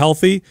them get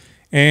healthy.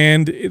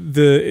 And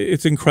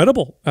it's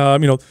incredible. You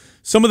know,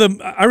 some of them,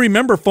 I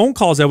remember phone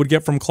calls I would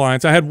get from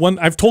clients. I had one,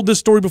 I've told this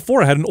story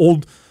before. I had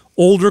an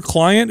older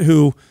client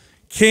who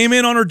came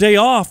in on her day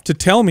off to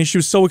tell me, she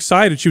was so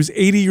excited. She was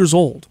 80 years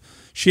old.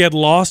 She had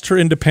lost her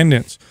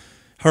independence.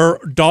 Her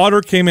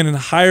daughter came in and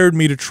hired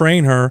me to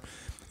train her.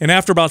 And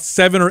after about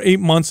 7 or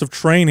 8 months of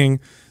training,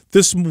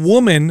 this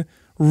woman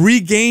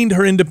regained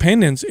her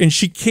independence, and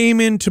she came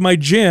into my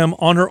gym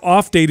on her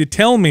off day to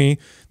tell me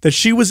that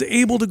she was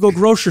able to go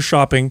grocery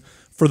shopping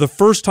for the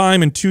first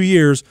time in 2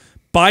 years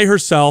by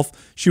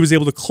herself. She was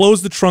able to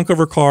close the trunk of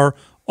her car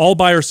all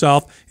by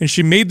herself, and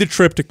she made the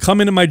trip to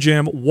come into my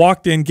gym,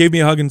 walked in, gave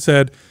me a hug, and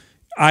said,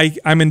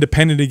 I'm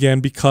independent again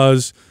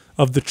because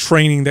of the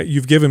training that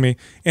you've given me.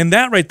 And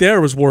that right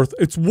there was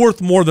it's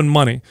worth more than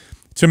money.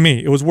 To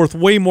me, it was worth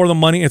way more than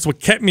money. It's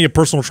what kept me a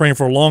personal trainer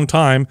for a long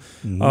time.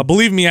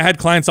 Believe me, I had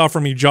clients offer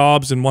me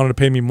jobs and wanted to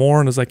pay me more,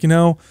 and I was like, you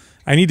know,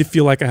 I need to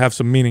feel like I have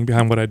some meaning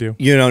behind what I do.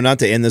 You know, not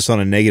to end this on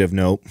a negative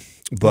note,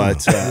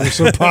 but we're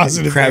so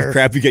positive.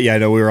 crap. You get. Yeah, I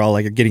know we were all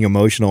like getting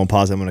emotional and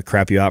positive. I'm going to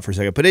crap you out for a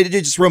second, but it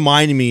just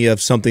reminded me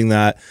of something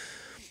that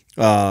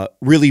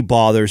really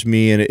bothers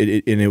me, and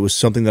it was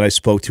something that I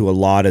spoke to a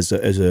lot as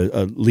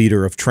a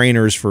leader of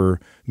trainers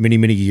for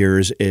many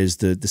years. Is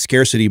the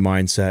scarcity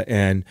mindset.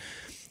 And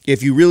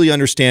if you really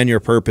understand your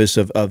purpose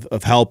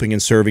of helping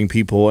and serving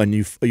people, and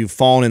you've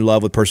fallen in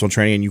love with personal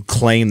training, and you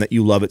claim that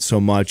you love it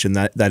so much, and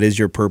that is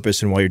your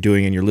purpose, and while you're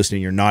doing it and you're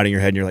listening, you're nodding your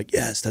head and you're like,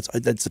 yes, that's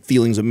the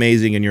feeling's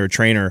amazing, and you're a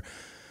trainer.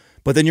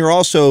 But then you're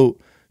also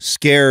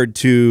scared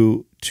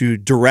to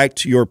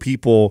direct your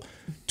people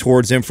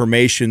towards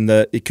information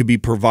that it could be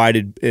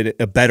provided in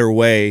a better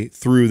way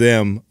through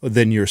them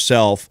than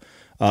yourself,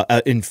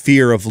 in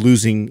fear of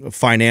losing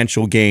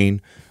financial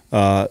gain.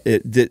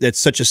 It's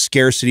such a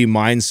scarcity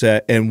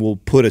mindset, and will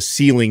put a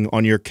ceiling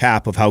on your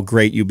cap of how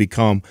great you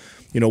become.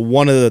 You know,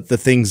 one of the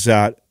things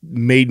that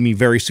made me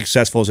very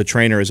successful as a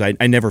trainer is I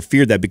never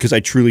feared that, because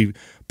I truly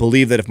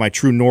believe that if my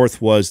true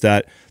north was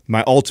that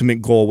my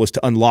ultimate goal was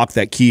to unlock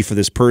that key for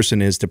this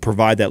person, is to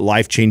provide that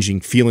life-changing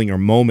feeling or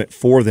moment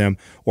for them,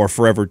 or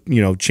forever,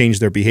 you know, change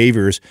their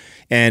behaviors.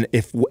 And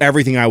if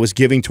everything I was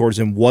giving towards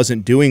them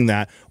wasn't doing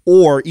that,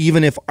 or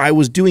even if I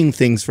was doing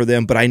things for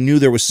them, but I knew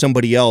there was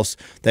somebody else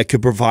that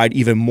could provide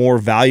even more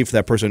value for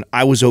that person,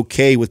 I was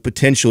okay with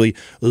potentially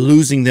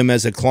losing them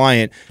as a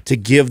client to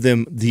give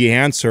them the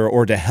answer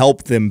or to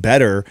help them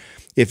better.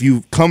 If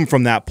you come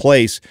from that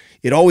place,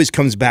 it always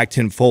comes back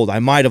tenfold. I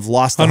might have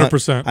lost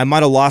 100%. I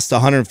might have lost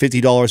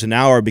 $150 an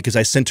hour because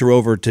I sent her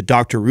over to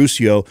Dr.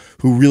 Ruscio,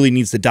 who really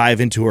needs to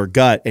dive into her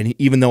gut. And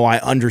even though I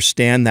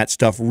understand that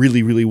stuff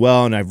really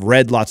well, and I've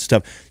read lots of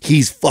stuff,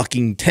 he's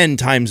fucking 10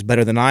 times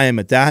better than I am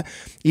at that.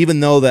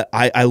 Even though that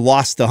I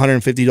lost the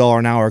 $150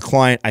 an hour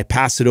client, I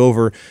pass it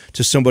over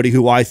to somebody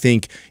who I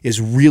think is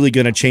really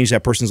going to change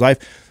that person's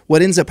life.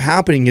 What ends up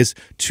happening is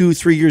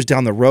 2-3 years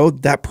down the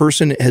road, that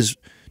person has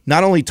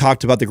not only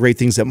talked about the great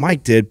things that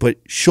Mike did, but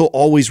she'll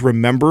always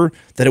remember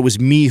that it was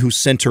me who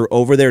sent her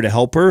over there to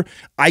help her.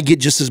 I get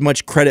just as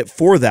much credit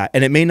for that.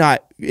 And it may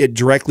not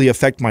directly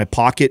affect my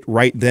pocket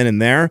right then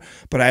and there,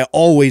 but I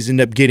always end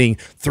up getting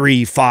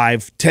 3,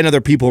 5, 10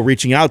 other people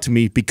reaching out to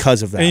me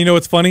because of that. And you know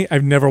what's funny?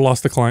 I've never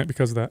lost a client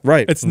because of that.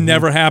 Right. It's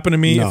never happened to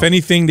me. No. If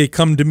anything, they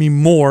come to me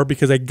more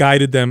because I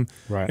guided them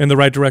in the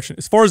right direction.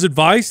 As far as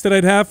advice that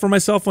I'd have for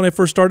myself when I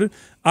first started,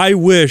 I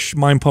wish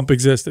Mind Pump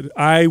existed.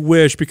 I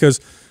wish,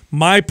 because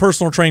my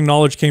personal training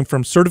knowledge came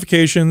from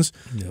certifications,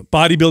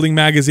 bodybuilding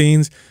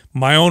magazines,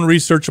 my own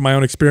research and my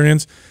own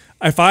experience.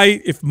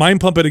 If Mind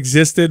Pump had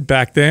existed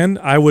back then,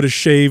 I would have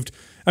shaved.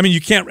 I mean,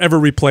 you can't ever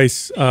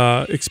replace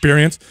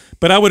experience,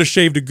 but I would have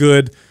shaved a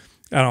good,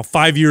 I don't know,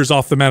 5 years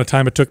off the amount of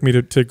time it took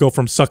me to go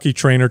from sucky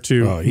trainer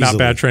to not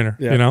bad trainer.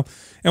 You know.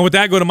 And with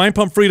that, go to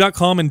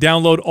mindpumpfree.com and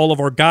download all of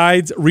our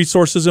guides,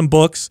 resources, and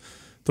books.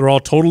 They're all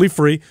totally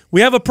free.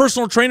 We have a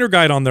personal trainer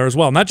guide on there as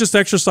well, not just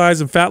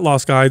exercise and fat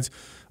loss guides.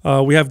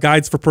 We have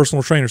guides for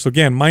personal trainers. So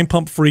again,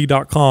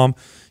 mindpumpfree.com.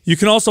 You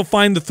can also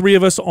find the three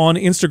of us on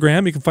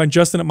Instagram. You can find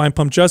Justin at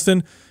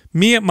mindpumpjustin,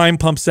 me at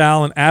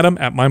mindpumpsal, and Adam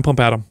at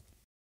mindpumpadam.